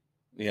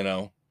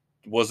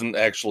 Wasn't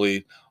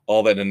actually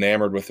all that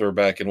enamored with her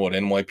back in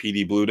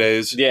NYPD Blue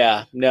days.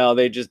 Yeah, no,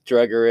 they just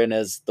drug her in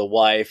as the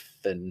wife,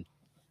 and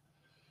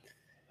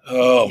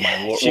oh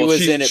my lord,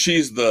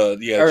 she's the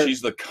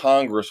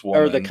congresswoman,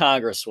 or the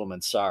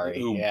congresswoman. Sorry,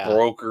 who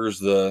brokers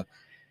the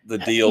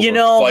deals,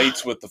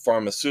 fights with the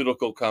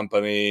pharmaceutical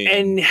company,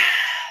 and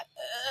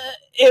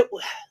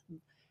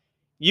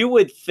you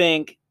would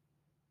think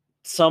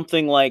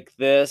something like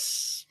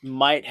this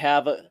might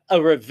have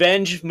a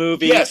revenge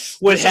movie. Yes,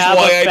 would have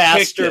a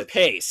faster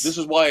pace. This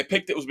is why I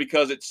picked it, was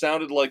because it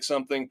sounded like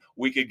something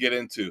we could get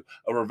into.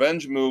 A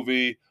revenge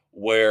movie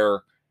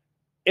where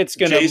it's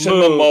going to Jason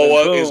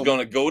Momoa is going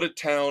to go to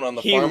town on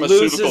the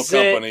pharmaceutical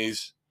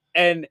companies.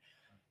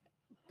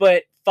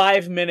 But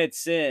 5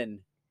 minutes in,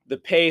 the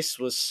pace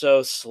was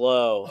so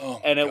slow,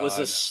 and it was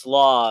a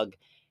slog.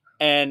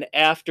 And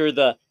after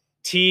the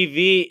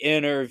TV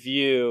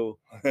interview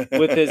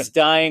with his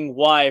dying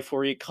wife,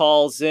 where he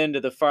calls into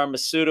the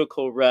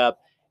pharmaceutical rep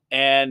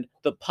and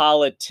the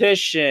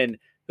politician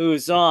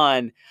who's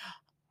on,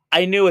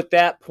 I knew at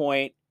that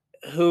point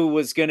who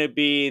was going to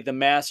be the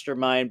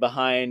mastermind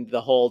behind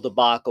the whole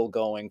debacle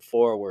going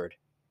forward.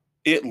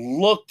 It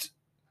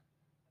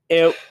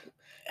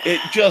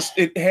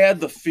had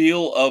the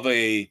feel of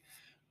a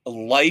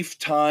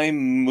Lifetime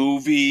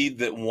movie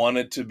that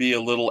wanted to be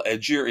a little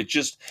edgier.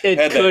 It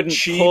had couldn't that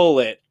cheap, pull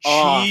it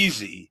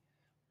cheesy,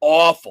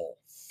 awful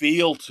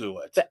feel to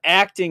it. The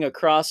acting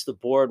across the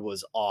board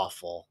was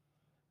awful.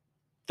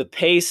 The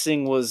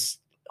pacing was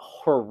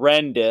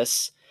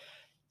horrendous.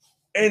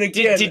 And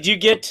again, did you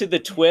get to the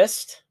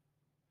twist?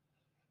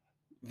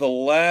 The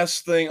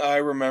last thing I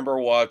remember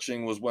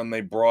watching was when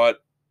they brought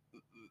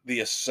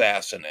the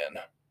assassin in.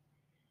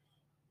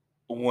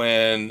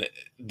 When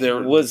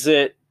there was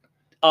it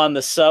on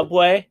the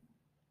subway,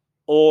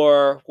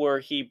 or where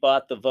he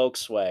bought the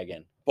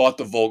Volkswagen?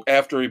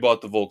 After he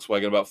bought the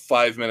Volkswagen, about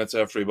 5 minutes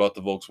after he bought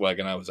the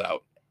Volkswagen, I was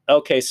out.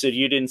 Okay, so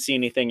you didn't see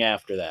anything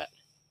after that?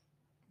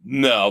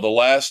 No, the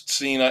last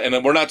scene,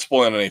 and we're not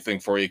spoiling anything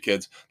for you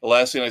kids. The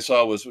last scene I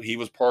saw was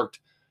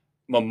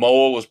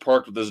Momoa was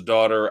parked with his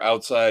daughter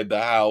outside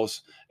the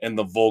house, and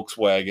the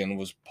Volkswagen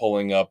was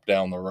pulling up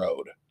down the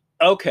road.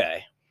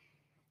 Okay.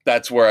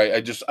 That's where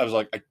I was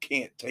like, I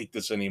can't take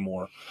this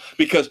anymore.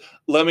 Because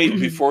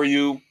before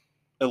you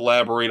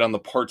elaborate on the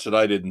parts that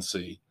I didn't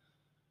see,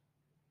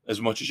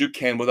 as much as you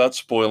can without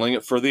spoiling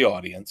it for the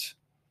audience,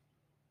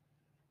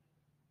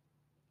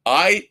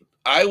 I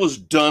was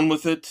done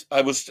with it. I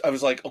was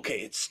like,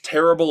 okay, it's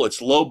terrible.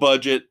 It's low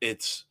budget.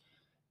 It's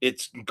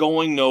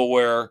going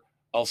nowhere.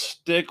 I'll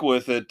stick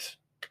with it.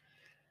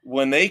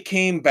 When they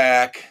came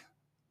back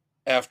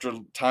after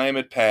time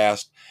had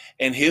passed,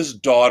 and his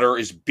daughter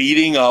is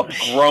beating up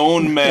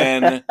grown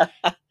men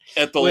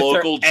at the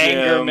local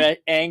gym.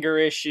 Anger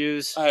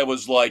issues. I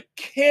was like,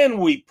 can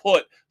we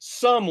put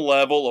some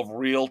level of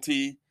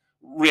reality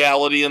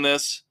in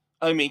this?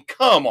 I mean,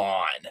 come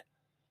on.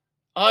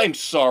 I'm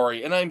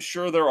sorry, and I'm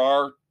sure there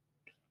are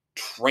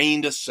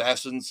trained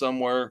assassins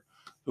somewhere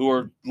who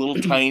are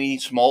little tiny,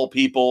 small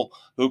people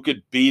who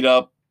could beat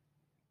up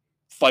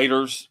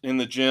fighters in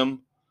the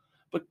gym.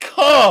 But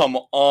come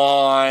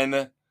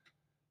on.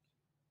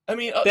 I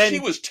mean, she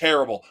was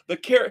terrible.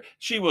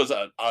 She was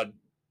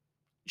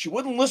she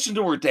wouldn't listen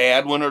to her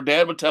dad when her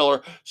dad would tell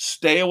her,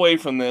 stay away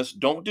from this,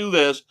 don't do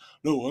this.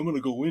 No, I'm going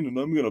to go in and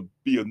I'm going to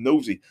be a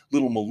nosy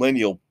little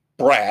millennial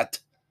brat.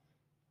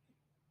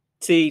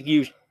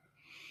 See,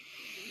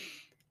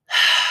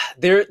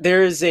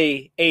 there is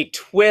a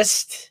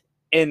twist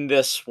in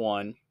this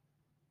one,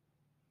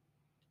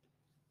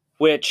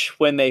 which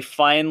when they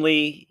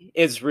finally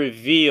is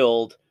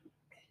revealed,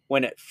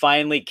 when it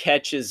finally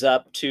catches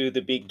up to the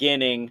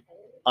beginning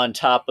on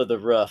top of the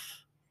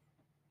roof.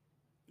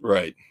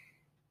 Right.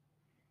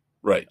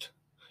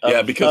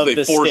 Yeah, because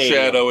they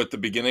foreshadow at the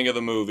beginning of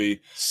the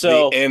movie,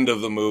 the end of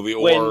the movie,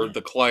 or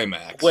the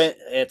climax. When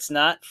it's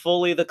not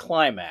fully the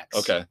climax,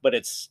 okay, but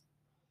it's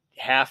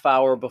half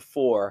hour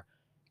before,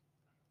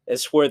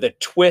 is where the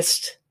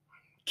twist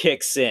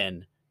kicks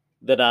in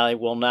that I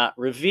will not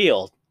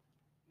reveal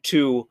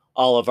to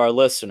all of our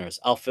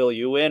listeners. I'll fill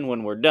you in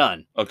when we're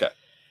done. Okay.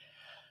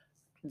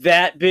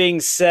 That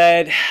being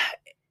said,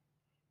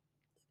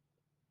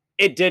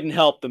 it didn't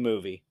help the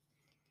movie.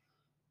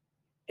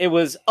 It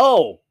was,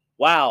 oh,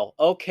 wow,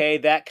 okay,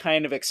 that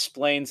kind of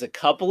explains a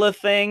couple of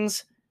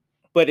things,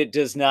 but it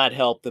does not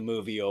help the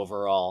movie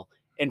overall.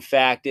 In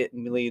fact, it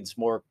leads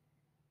more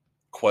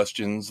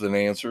questions than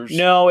answers.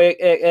 No,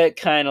 it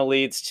kind of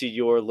leads to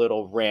your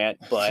little rant,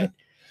 but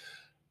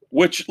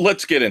which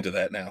let's get into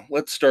that now.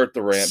 Let's start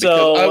the rant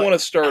so, because I want to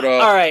start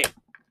off. All right.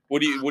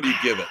 What do you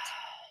give it?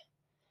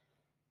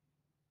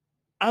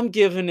 I'm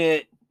giving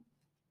it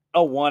a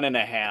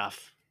 1.5.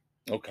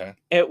 Okay.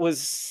 It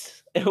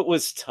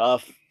was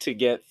tough to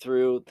get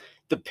through.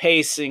 The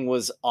pacing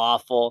was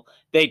awful.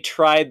 They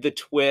tried the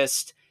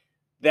twist.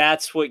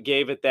 That's what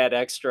gave it that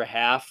extra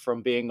half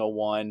from being a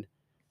 1.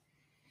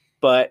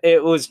 But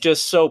it was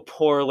just so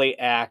poorly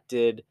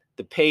acted.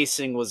 The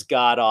pacing was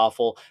god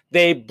awful.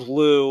 They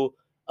blew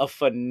a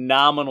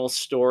phenomenal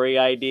story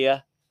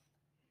idea.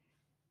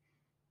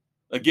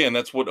 Again,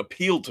 that's what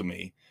appealed to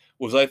me.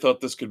 Was I thought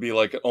this could be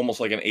like almost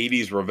like an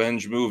 80s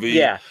revenge movie.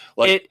 Yeah.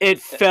 Like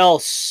it fell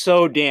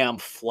so damn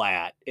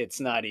flat. It's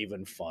not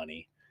even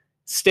funny.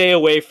 Stay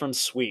away from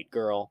Sweet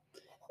Girl.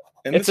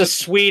 And it's a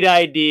sweet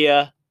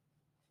idea,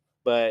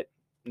 but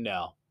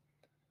no.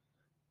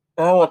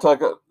 I want to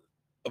talk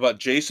about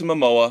Jason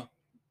Momoa,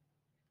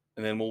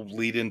 and then we'll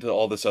lead into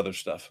all this other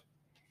stuff.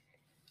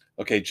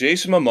 Okay,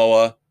 Jason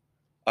Momoa,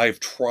 I've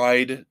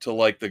tried to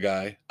like the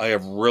guy. I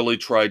have really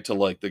tried to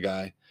like the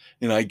guy.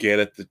 And I get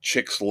it. The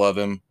chicks love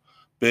him.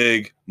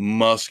 Big,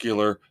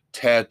 muscular,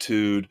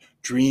 tattooed,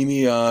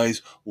 dreamy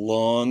eyes,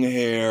 long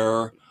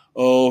hair.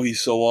 Oh,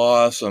 he's so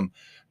awesome.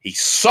 He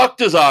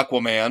sucked as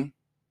Aquaman.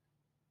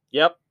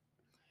 Yep.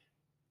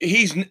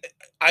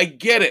 I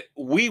get it.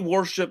 We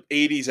worship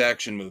 80s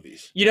action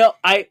movies. You know,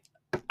 I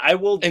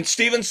will. And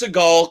Steven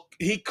Seagal,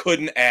 he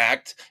couldn't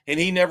act, and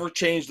he never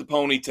changed the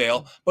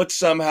ponytail, but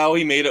somehow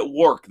he made it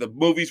work. The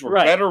movies were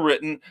better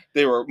written.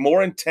 They were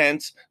more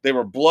intense. They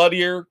were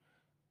bloodier.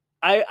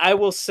 I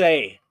will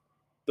say,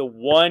 the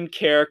one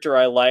character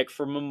I like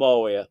from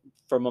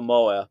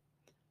Momoa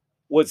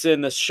was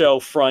in the show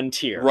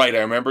Frontier. Right, I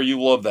remember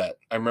you loved that.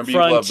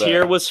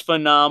 Frontier was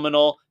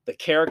phenomenal. The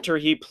character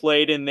he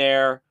played in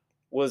there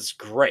was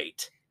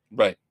great.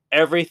 Right.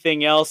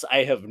 Everything else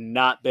I have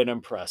not been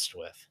impressed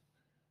with.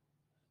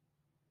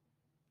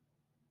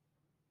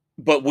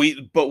 But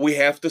we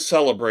have to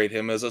celebrate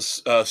him as a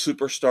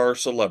superstar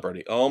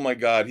celebrity. Oh my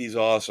God, he's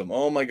awesome.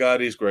 Oh my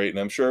God, he's great. And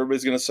I'm sure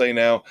everybody's going to say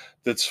now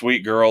that Sweet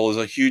Girl is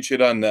a huge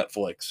hit on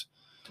Netflix.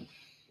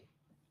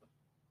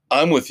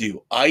 I'm with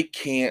you. I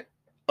can't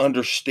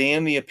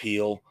understand the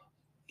appeal.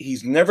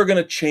 He's never going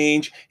to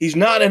change. He's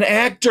not an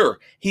actor.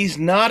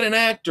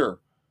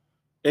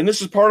 And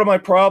this is part of my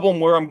problem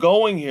where I'm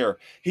going here.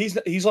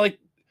 He's like,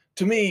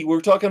 to me, we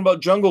were talking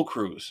about Jungle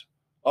Cruise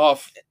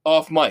off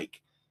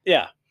mic.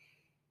 Yeah.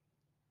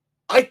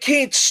 I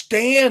can't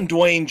stand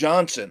Dwayne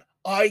Johnson.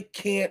 I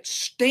can't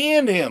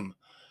stand him.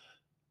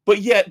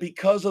 But yet,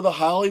 because of the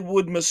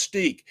Hollywood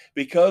mystique,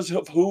 because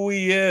of who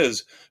he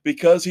is,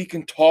 because he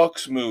can talk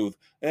smooth,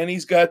 and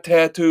he's got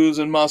tattoos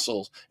and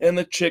muscles, and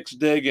the chicks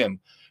dig him.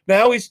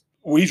 Now he's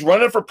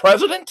running for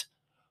president?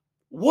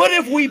 What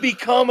have we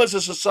become as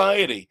a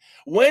society?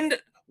 When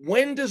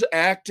does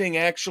acting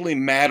actually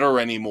matter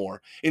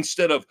anymore?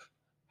 Instead of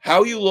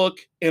how you look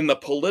in the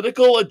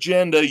political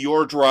agenda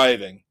you're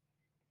driving.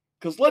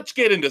 Because let's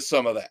get into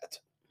some of that.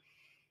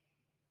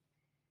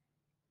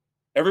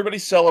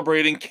 Everybody's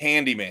celebrating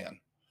Candyman.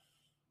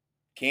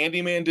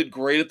 Candyman did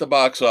great at the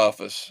box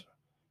office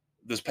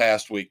this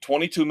past week.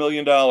 $22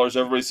 million.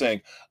 Everybody's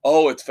saying,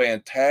 oh, it's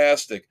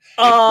fantastic.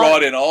 It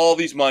brought in all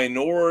these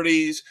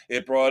minorities.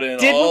 It brought in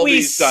all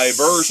these diverse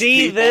people. Didn't we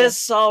see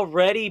this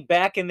already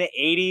back in the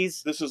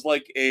 80s? This is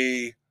like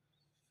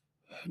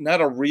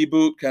not a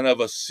reboot, kind of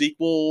a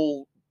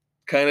sequel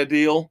kind of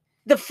deal.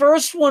 The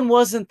first one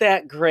wasn't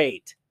that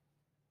great.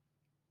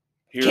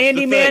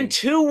 Candyman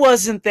 2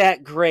 wasn't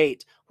that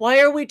great. Why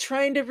are we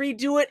trying to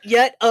redo it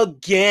yet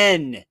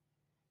again?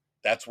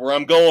 That's where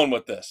I'm going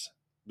with this.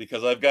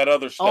 Because I've got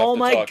other stuff to talk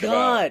about. Oh my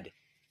God.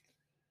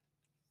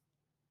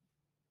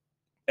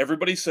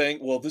 Everybody's saying,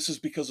 well, this is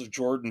because of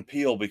Jordan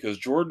Peele, because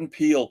Jordan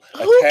Peele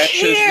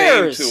attached his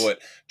name to it.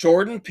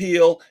 Jordan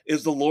Peele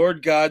is the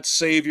Lord God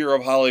Savior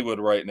of Hollywood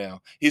right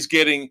now. He's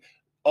getting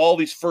all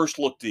these first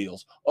look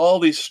deals, all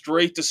these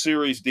straight to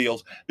series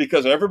deals,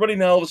 because everybody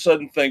now all of a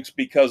sudden thinks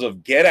because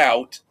of Get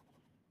Out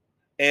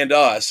and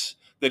Us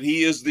that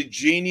he is the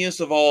genius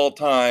of all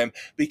time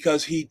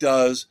because he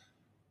does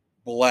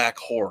black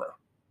horror.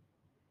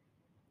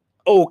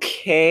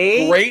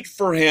 Okay. Great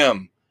for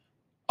him.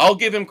 I'll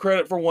give him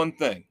credit for one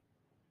thing.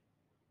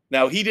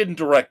 Now, he didn't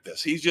direct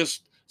this. He's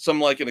just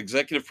an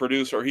executive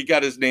producer. He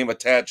got his name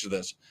attached to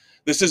this.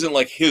 This isn't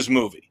like his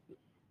movie.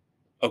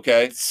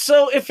 Okay?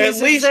 So if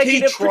he's at least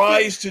he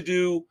tries to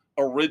do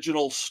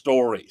original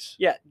stories.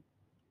 Yeah.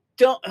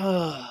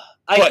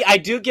 I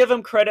do give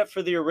him credit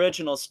for the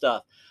original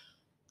stuff.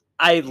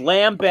 I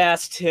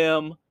lambast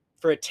him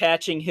for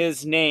attaching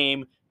his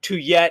name to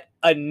yet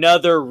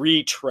another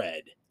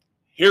retread.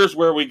 Here's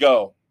where we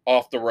go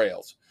off the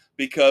rails,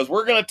 because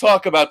we're going to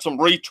talk about some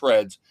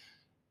retreads.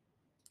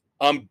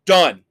 I'm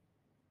done.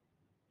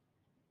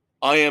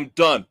 I am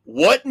done.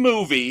 What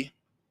movie?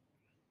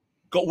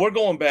 We're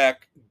going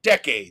back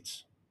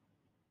decades.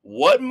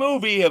 What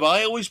movie have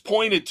I always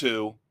pointed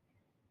to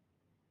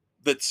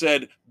that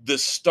said the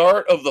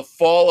start of the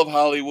fall of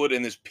Hollywood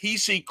and this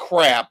PC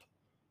crap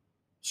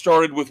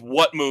started with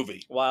what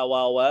movie? Wild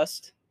Wild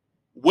West.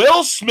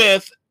 Will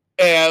Smith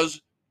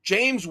as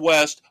James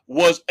West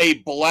was a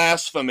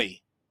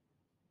blasphemy.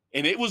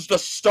 And it was the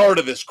start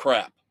of this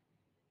crap.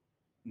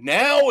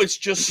 Now it's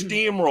just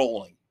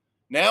steamrolling.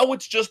 Now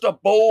it's just a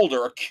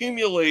boulder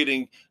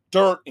accumulating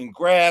dirt and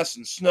grass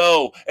and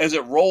snow as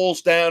it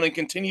rolls down and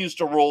continues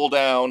to roll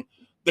down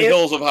the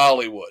hills of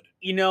Hollywood.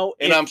 You know,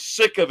 and I'm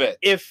sick of it.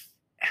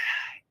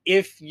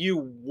 If you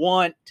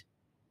want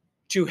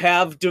to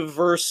have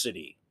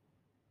diversity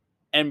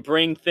and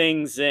bring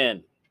things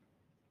in,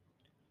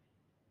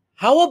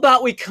 how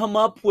about we come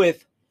up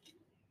with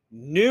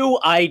new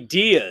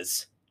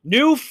ideas,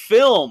 new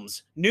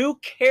films, new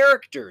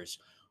characters?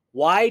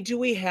 Why do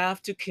we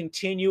have to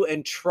continue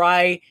and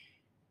try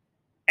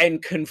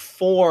and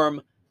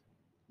conform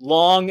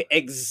long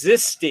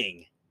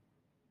existing?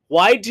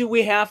 Why do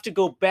we have to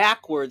go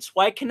backwards?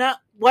 Why can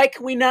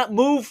we not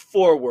move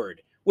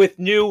forward with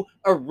new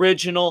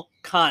original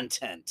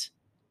content?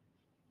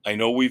 I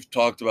know we've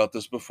talked about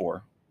this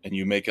before, and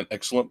you make an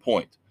excellent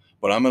point,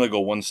 but I'm going to go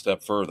one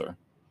step further.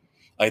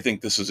 I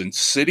think this is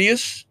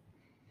insidious.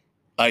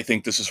 I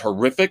think this is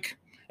horrific.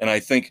 And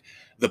I think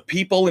the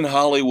people in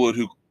Hollywood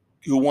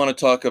who want to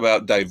talk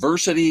about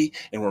diversity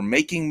and we're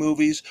making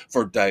movies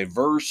for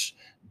diverse,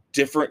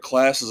 different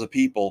classes of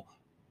people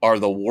are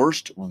the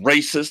worst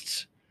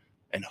racists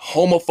and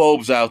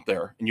homophobes out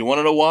there. And you want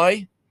to know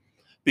why?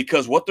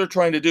 Because what they're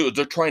trying to do is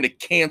they're trying to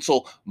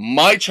cancel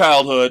my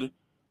childhood.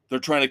 They're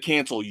trying to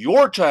cancel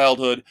your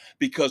childhood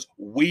because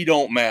we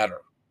don't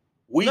matter.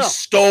 We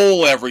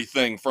stole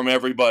everything from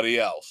everybody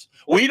else.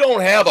 We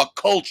don't have a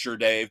culture,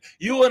 Dave.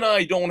 You and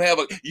I don't have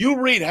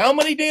you read how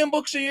many damn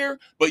books a year,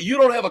 but you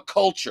don't have a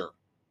culture.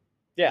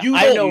 Yeah, you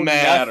don't I know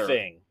matter.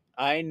 Nothing.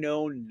 I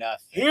know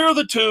nothing. Here are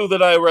the two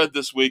that I read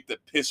this week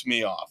that pissed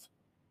me off.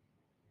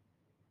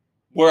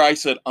 Where I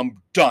said,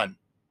 I'm done.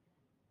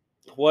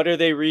 What are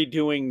they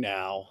redoing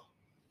now?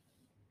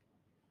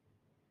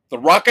 The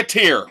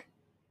Rocketeer,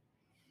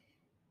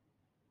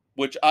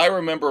 which I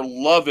remember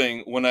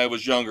loving when I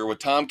was younger with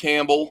Tom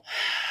Campbell.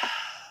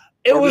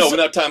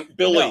 Billy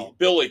Campbell.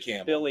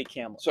 Billy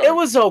Campbell. Sorry. It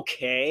was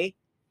okay.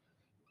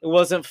 It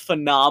wasn't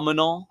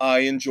phenomenal. I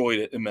enjoyed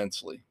it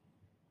immensely.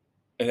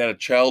 It had a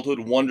childhood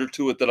wonder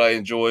to it that I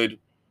enjoyed.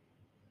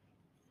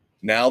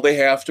 Now they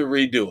have to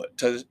redo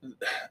it.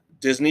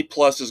 Disney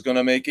Plus is going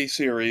to make a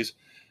series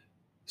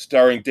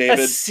starring David.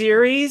 A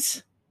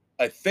series?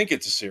 I think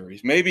it's a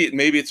series. Maybe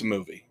it's a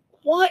movie.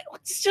 What?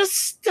 Just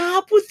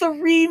stop with the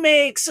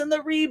remakes and the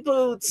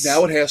reboots.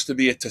 Now it has to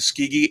be a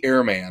Tuskegee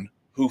Airman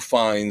who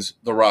finds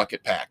the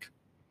rocket pack.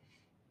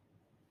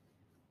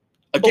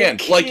 Again,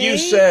 okay. like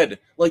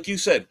you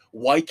said,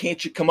 why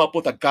can't you come up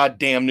with a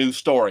goddamn new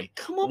story?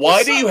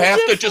 Why do you have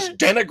to just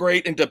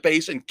denigrate and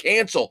debase and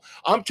cancel?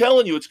 I'm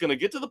telling you, it's going to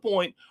get to the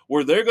point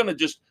where they're going to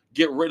just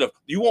get rid of.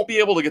 You won't be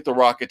able to get the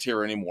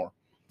Rocketeer anymore.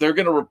 They're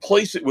going to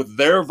replace it with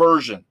their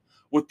version,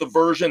 with the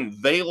version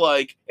they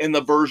like and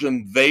the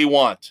version they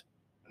want.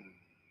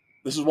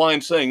 This is why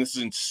I'm saying this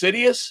is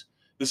insidious,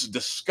 this is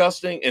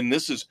disgusting, and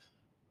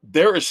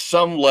there is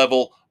some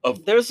level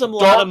of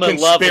lot of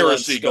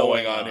conspiracy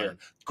going on here.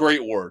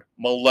 Great word.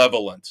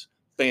 Malevolence.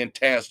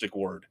 Fantastic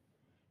word.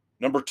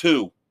 Number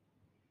 2,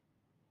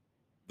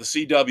 the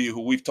CW,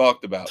 who we've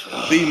talked about.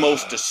 The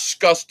most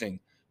disgusting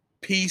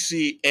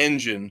PC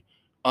engine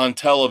on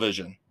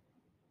television.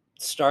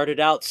 Started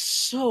out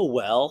so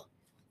well.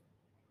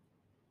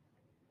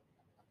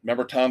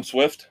 Remember Tom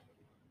Swift?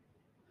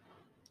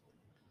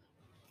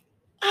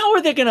 How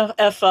are they going to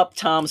F up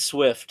Tom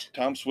Swift?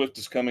 Tom Swift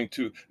is coming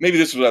to... Maybe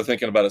this is what I'm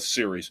thinking about, a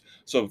series.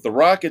 So The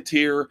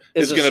Rocketeer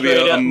is going to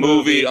be a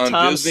movie on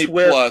Tom Disney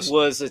Swift Plus.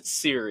 Was a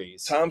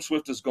series. Tom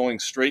Swift is going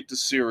straight to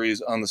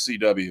series on the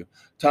CW.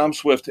 Tom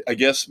Swift, I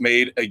guess,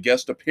 made a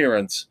guest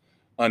appearance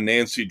on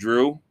Nancy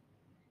Drew.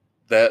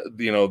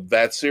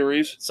 That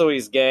series. So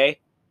he's gay?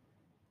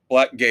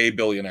 Black gay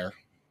billionaire.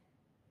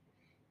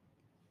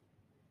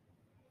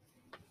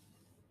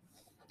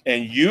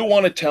 And you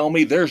want to tell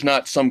me there's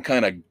not some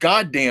kind of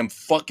goddamn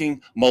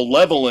fucking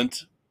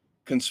malevolent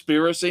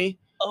conspiracy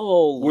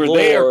where Lord.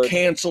 they are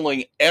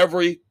canceling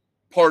every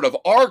part of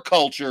our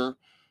culture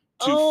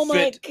to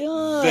fit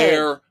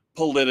their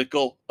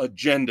political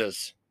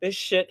agendas. This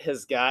shit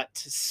has got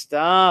to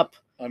stop.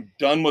 I'm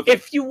done with it.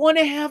 If you want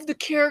to have the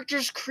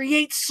characters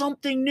create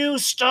something new,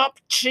 stop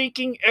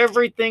taking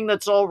everything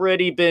that's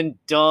already been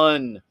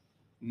done.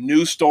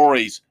 New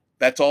stories.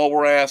 That's all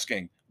we're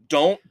asking.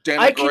 Don't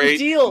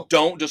denigrate.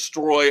 Don't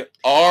destroy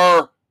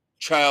our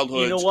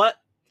childhood. You know what?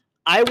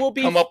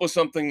 Come up with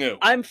something new.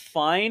 I'm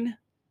fine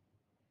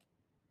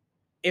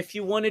if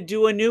you want to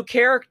do a new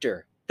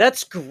character.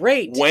 That's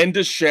great. When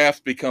does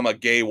Shaft become a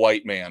gay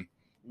white man?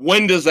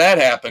 When does that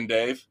happen,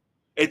 Dave?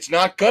 It's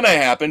not going to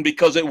happen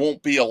because it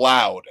won't be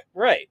allowed.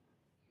 Right.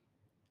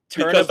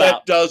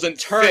 That doesn't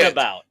fit.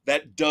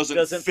 That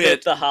doesn't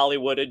fit the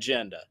Hollywood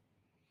agenda.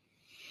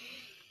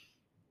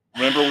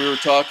 Remember we were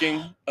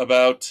talking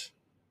about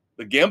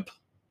the GIMP?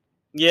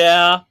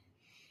 Yeah.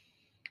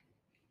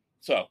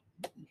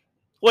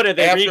 What are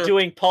they After-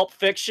 redoing Pulp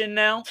Fiction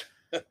now?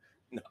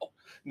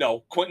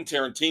 No, Quentin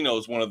Tarantino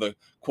is one of the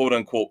quote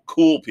unquote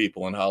cool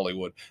people in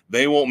Hollywood.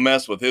 They won't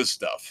mess with his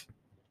stuff.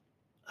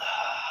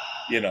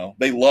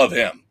 They love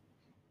him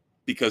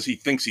because he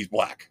thinks he's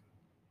black.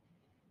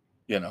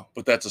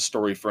 But that's a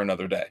story for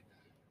another day.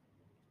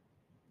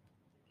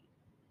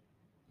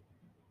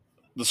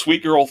 The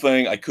Sweet Girl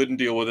thing, I couldn't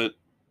deal with it.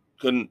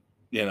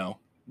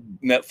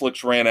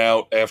 Netflix ran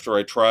out after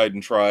I tried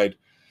and tried,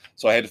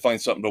 so I had to find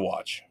something to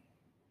watch.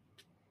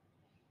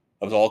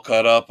 I was all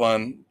caught up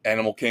on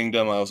Animal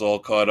Kingdom. I was all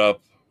caught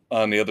up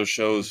on the other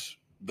shows,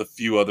 the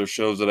few other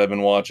shows that I've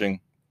been watching.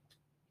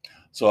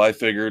 So I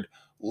figured,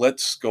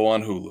 let's go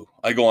on Hulu.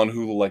 I go on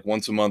Hulu like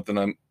once a month, and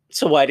I'm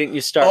So why didn't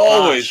you start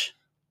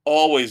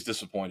always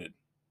disappointed.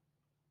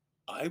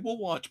 I will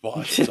watch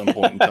Bosch at some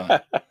point in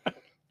time.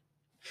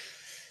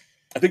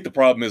 I think the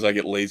problem is I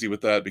get lazy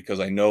with that because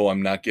I know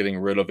I'm not getting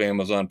rid of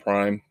Amazon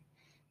Prime,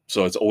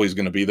 so it's always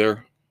going to be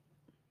there.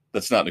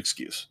 That's not an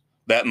excuse.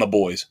 That and The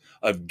Boys.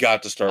 I've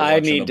got to start watching I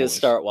need The to Boys.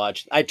 start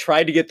watching. I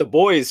tried to get the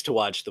boys to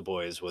watch The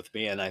Boys with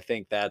me, and I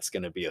think that's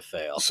going to be a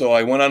fail. So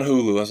I went on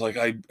Hulu. I was like,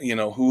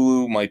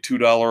 Hulu, my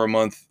 $2 a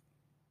month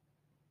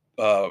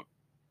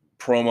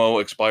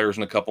promo expires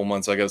in a couple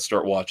months. I got to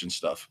start watching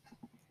stuff.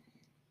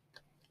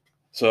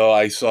 So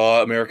I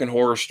saw American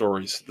Horror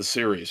Stories, the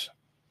series,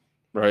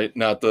 right?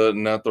 Not the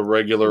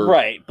regular,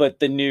 right? But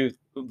the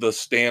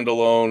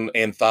standalone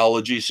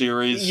anthology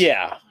series.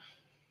 Yeah.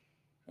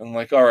 I'm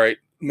like, all right,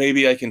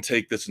 maybe I can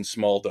take this in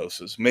small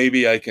doses.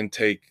 Maybe I can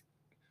take,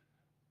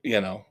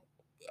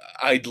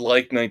 I'd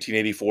like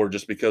 1984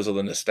 just because of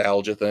the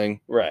nostalgia thing.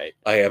 Right.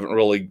 I haven't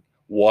really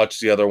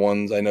watched the other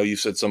ones. I know you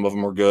said some of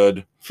them are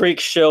good. Freak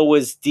Show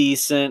was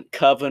decent.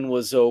 Coven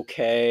was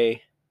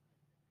okay.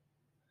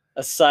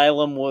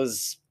 Asylum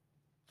was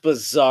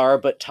bizarre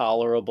but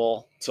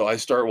tolerable. So I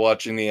start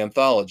watching the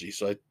anthology.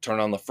 So I turn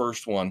on the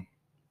first one.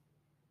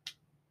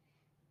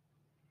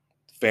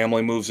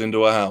 Family moves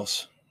into a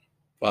house.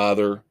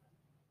 Father,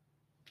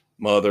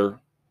 mother,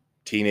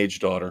 teenage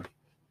daughter.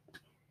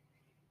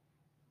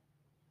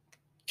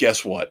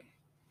 Guess what?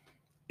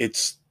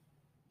 It's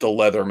the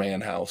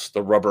Leatherman house,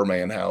 the Rubber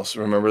Man house.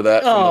 Remember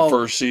that from the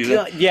first season?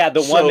 God. Yeah,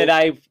 the one that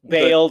I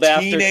bailed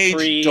after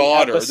 3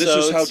 daughter. episodes.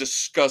 This is how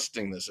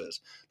disgusting this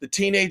is. The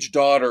teenage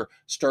daughter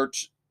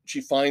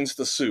she finds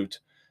the suit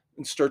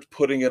and starts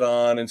putting it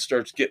on and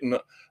starts getting.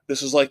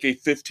 This is like a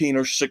 15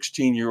 or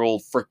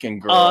 16-year-old freaking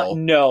girl.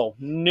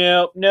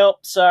 Nope.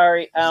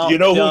 Sorry. You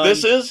know who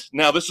this is?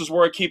 Now, this is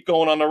where I keep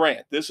going on the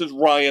rant. This is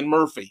Ryan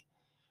Murphy,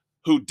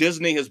 who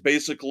Disney has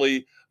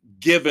basically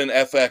given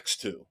FX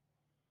to.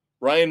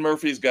 Ryan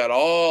Murphy's got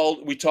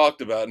all we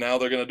talked about. Now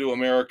they're going to do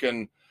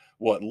American,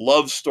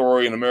 Love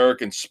Story and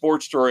American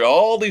Sports Story.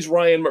 All these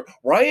Ryan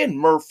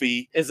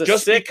Murphy is a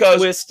just sick,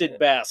 twisted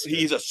bastard.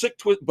 He's a sick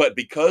but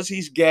because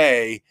he's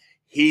gay,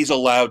 he's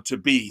allowed to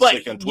be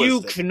sick and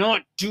twisted. You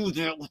cannot do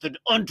that with an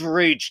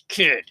underage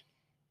kid.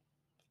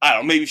 I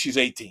don't know. Maybe she's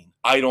 18.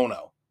 I don't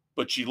know.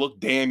 But she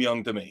looked damn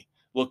young to me.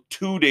 Looked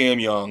too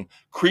damn young.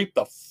 Creeped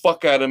the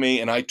fuck out of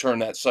me, and I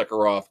turned that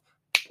sucker off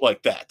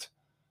like that.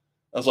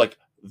 I was like,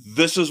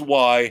 this is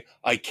why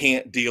I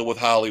can't deal with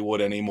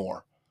Hollywood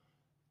anymore.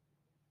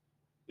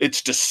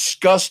 It's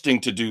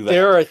disgusting to do that.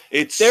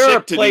 There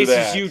are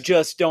places you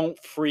just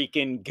don't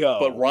freaking go.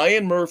 But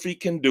Ryan Murphy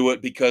can do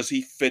it because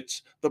he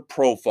fits the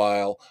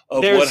profile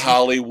of what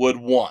Hollywood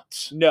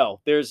wants.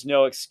 No, there's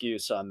no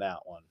excuse on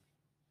that one.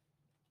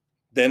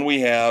 Then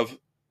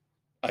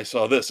I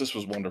saw this. This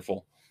was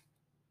wonderful.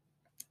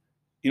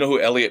 You know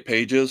who Elliot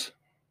Page is?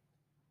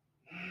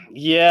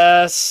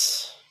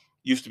 Yes.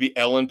 Used to be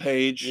Ellen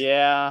Page.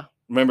 Yeah.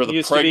 Remember to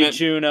be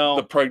Juno.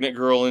 The pregnant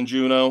girl in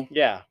Juno?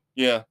 Yeah.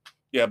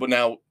 Yeah, but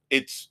now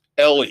it's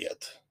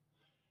Elliot.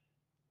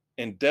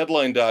 And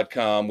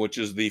Deadline.com, which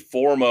is the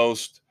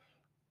foremost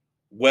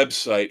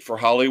website for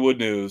Hollywood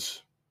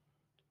news,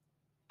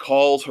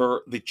 calls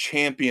her the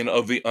champion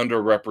of the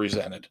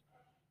underrepresented.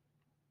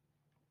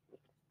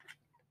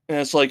 And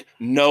it's like,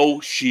 no,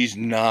 she's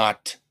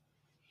not.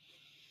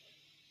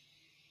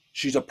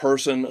 She's a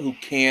person who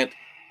can't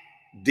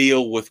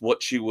deal with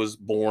what she was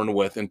born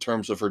with in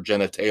terms of her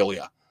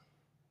genitalia.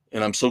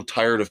 And I'm so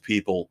tired of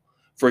people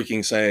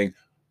freaking saying,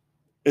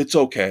 it's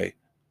okay.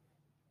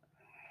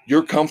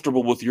 You're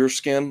comfortable with your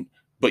skin,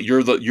 but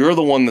you're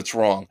the one that's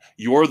wrong.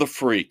 You're the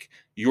freak.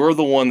 You're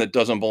the one that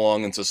doesn't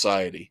belong in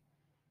society.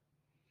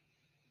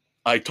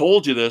 I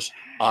told you this.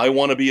 I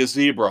want to be a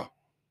zebra.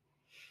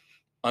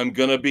 I'm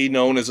going to be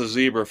known as a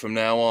zebra from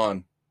now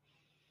on.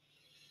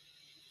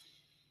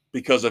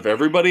 Because if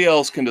everybody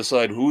else can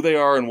decide who they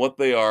are and what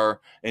they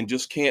are and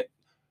just can't.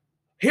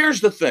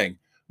 Here's the thing.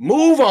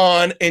 Move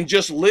on and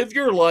just live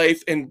your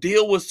life and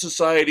deal with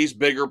society's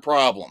bigger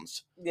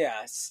problems.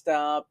 Yeah,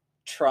 stop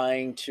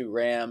trying to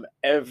ram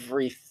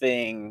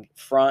everything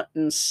front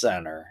and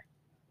center.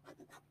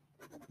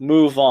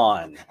 Move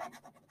on.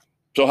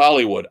 So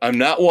Hollywood, I'm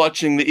not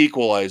watching The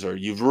Equalizer.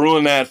 You've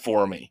ruined that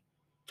for me.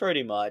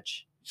 Pretty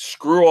much.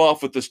 Screw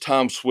off with this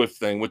Tom Swift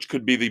thing, which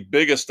could be the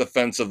biggest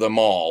offense of them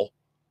all.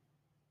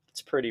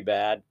 It's pretty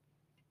bad.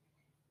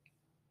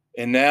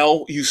 And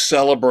now you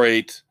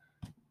celebrate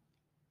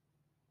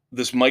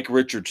this Mike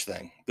Richards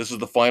thing. This is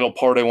the final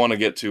part I want to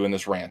get to in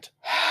this rant.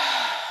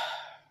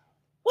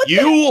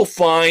 You will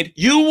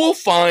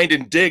find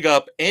and dig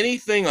up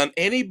anything on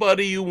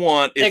anybody you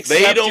want if Except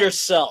they don't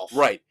yourself.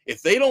 Right.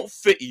 If they don't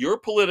fit your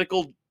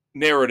political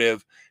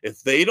narrative,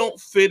 if they don't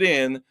fit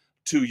in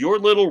to your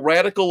little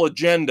radical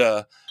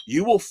agenda,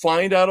 you will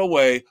find out a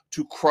way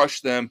to crush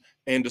them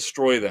and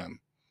destroy them.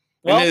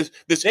 Well, and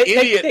this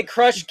idiot they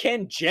crushed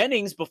Ken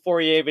Jennings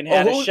before he even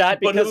had a shot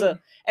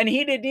and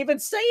he didn't even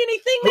say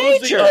anything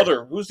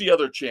major. Who's the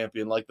other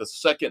champion? Like the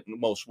second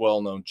most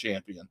well-known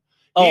champion.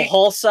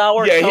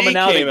 Holzhauer coming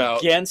out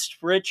against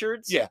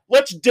Richards? Yeah,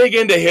 let's dig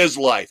into his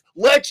life.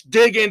 Let's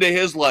dig into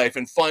his life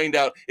and find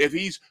out if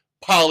he's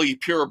poly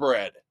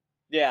purebred.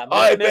 Yeah,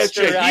 I bet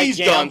you he's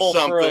done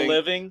something for a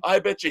living. I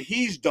bet you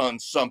he's done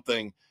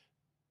something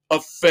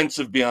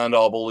offensive beyond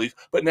all belief.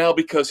 But now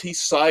because he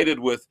sided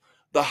with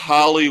the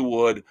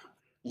Hollywood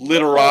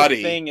literati.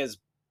 The whole thing is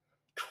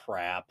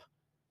crap.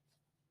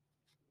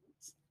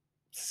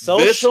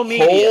 Social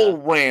media, whole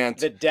rant,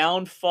 the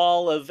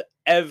downfall of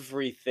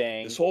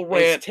everything, this whole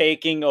rant is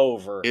taking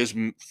over. Is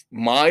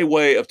my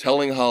way of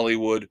telling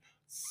Hollywood,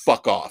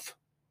 fuck off.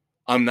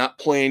 I'm not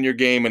playing your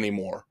game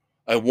anymore.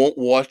 I won't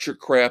watch your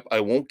crap. I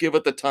won't give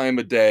it the time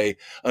of day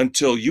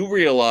until you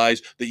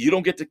realize that you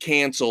don't get to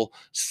cancel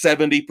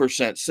 70%,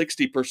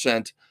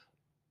 60%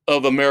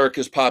 of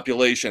America's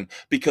population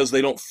because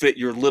they don't fit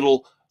your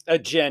little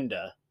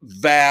agenda.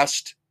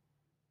 Vast,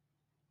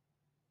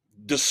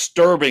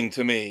 disturbing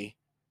to me,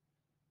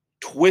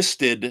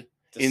 twisted,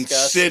 disgusting,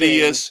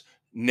 insidious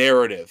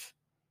narrative.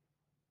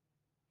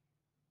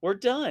 We're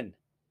done.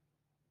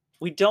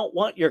 We don't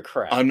want your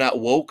crap. I'm not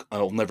woke.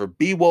 I'll never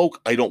be woke.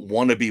 I don't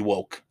want to be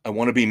woke. I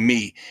want to be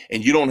me.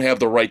 And you don't have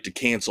the right to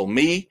cancel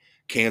me,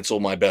 cancel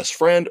my best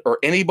friend, or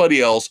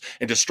anybody else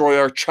and destroy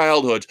our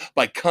childhoods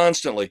by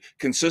constantly,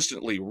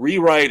 consistently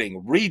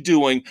rewriting,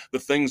 redoing the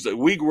things that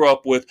we grew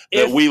up with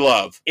that we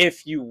love.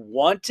 If you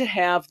want to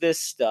have this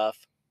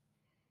stuff,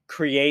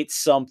 create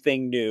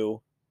something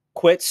new.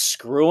 Quit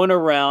screwing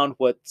around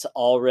what's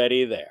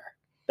already there.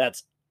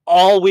 That's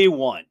all we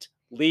want.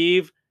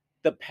 Leave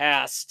the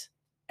past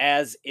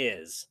as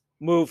is.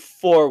 Move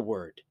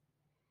forward.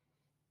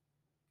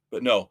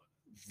 But no,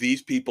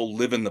 these people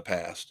live in the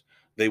past.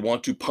 They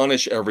want to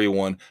punish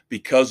everyone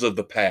because of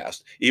the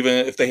past, even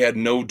if they had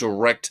no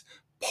direct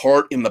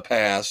part in the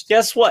past.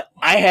 Guess what?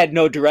 I had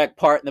no direct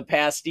part in the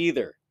past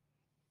either.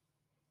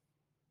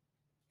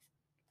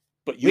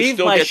 But you leave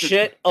still my get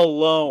shit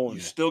alone.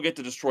 You still get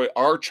to destroy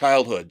our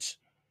childhoods.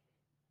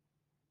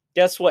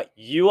 Guess what?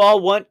 You all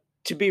want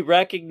to be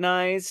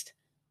recognized.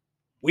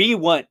 We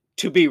want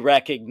to be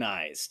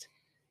recognized.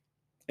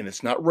 And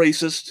it's not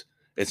racist.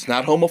 It's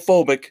not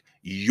homophobic.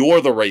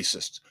 You're the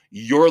racists.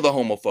 You're the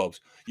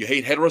homophobes. You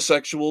hate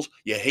heterosexuals.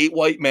 You hate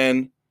white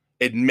men.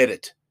 Admit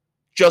it.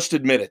 Just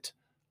admit it.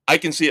 I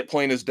can see it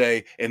plain as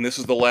day, and this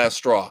is the last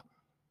straw.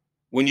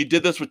 When you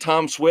did this with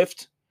Tom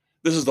Swift,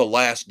 this is the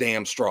last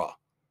damn straw.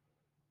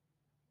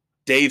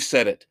 Dave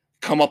said it.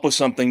 Come up with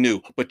something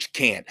new, but you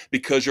can't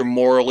because you're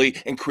morally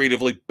and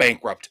creatively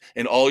bankrupt.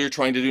 And all you're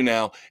trying to do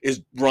now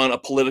is run a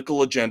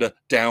political agenda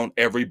down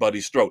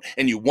everybody's throat.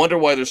 And you wonder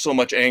why there's so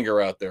much anger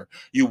out there.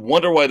 You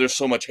wonder why there's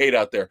so much hate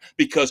out there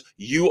because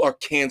you are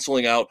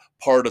canceling out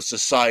part of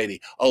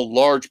society, a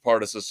large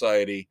part of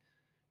society,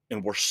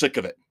 and we're sick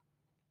of it.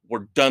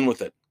 We're done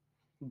with it.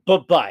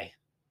 Bye-bye.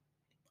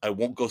 I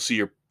won't go see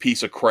your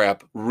piece of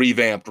crap,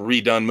 revamped,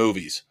 redone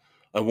movies.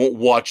 I won't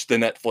watch the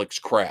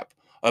Netflix crap.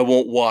 I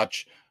won't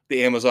watch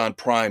the Amazon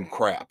Prime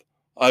crap.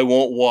 I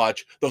won't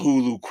watch the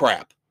Hulu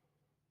crap.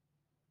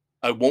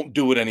 I won't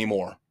do it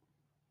anymore.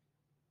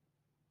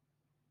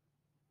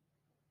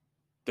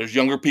 There's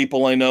younger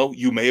people I know.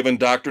 You may have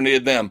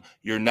indoctrinated them.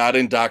 You're not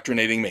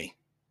indoctrinating me.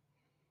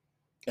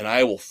 And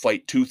I will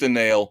fight tooth and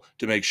nail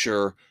to make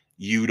sure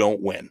you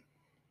don't win.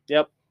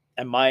 Yep.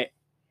 And my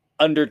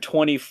under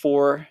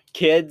 24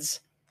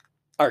 kids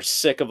are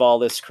sick of all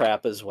this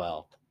crap as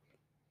well.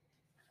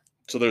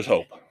 So there's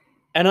hope.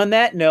 And on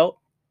that note,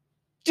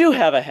 do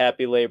have a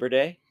happy Labor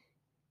Day.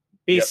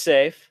 Be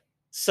safe.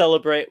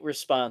 Celebrate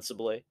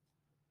responsibly.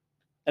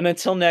 And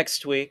until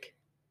next week,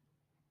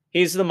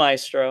 he's the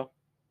maestro.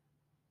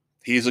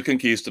 He's a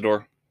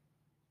conquistador.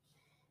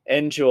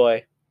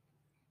 Enjoy.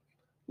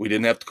 We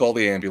didn't have to call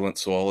the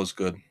ambulance, so all is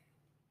good.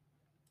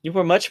 You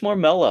were much more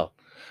mellow.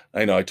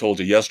 I know. I told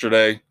you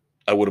yesterday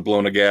I would have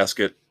blown a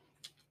gasket.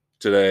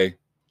 Today,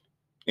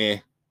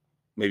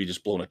 maybe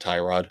just blown a tie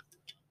rod.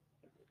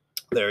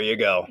 There you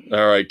go.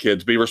 All right,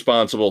 kids, be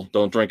responsible.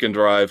 Don't drink and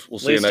drive. We'll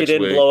see you next week. At least you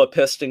didn't blow a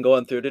piston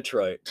going through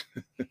Detroit.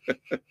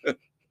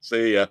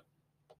 See ya.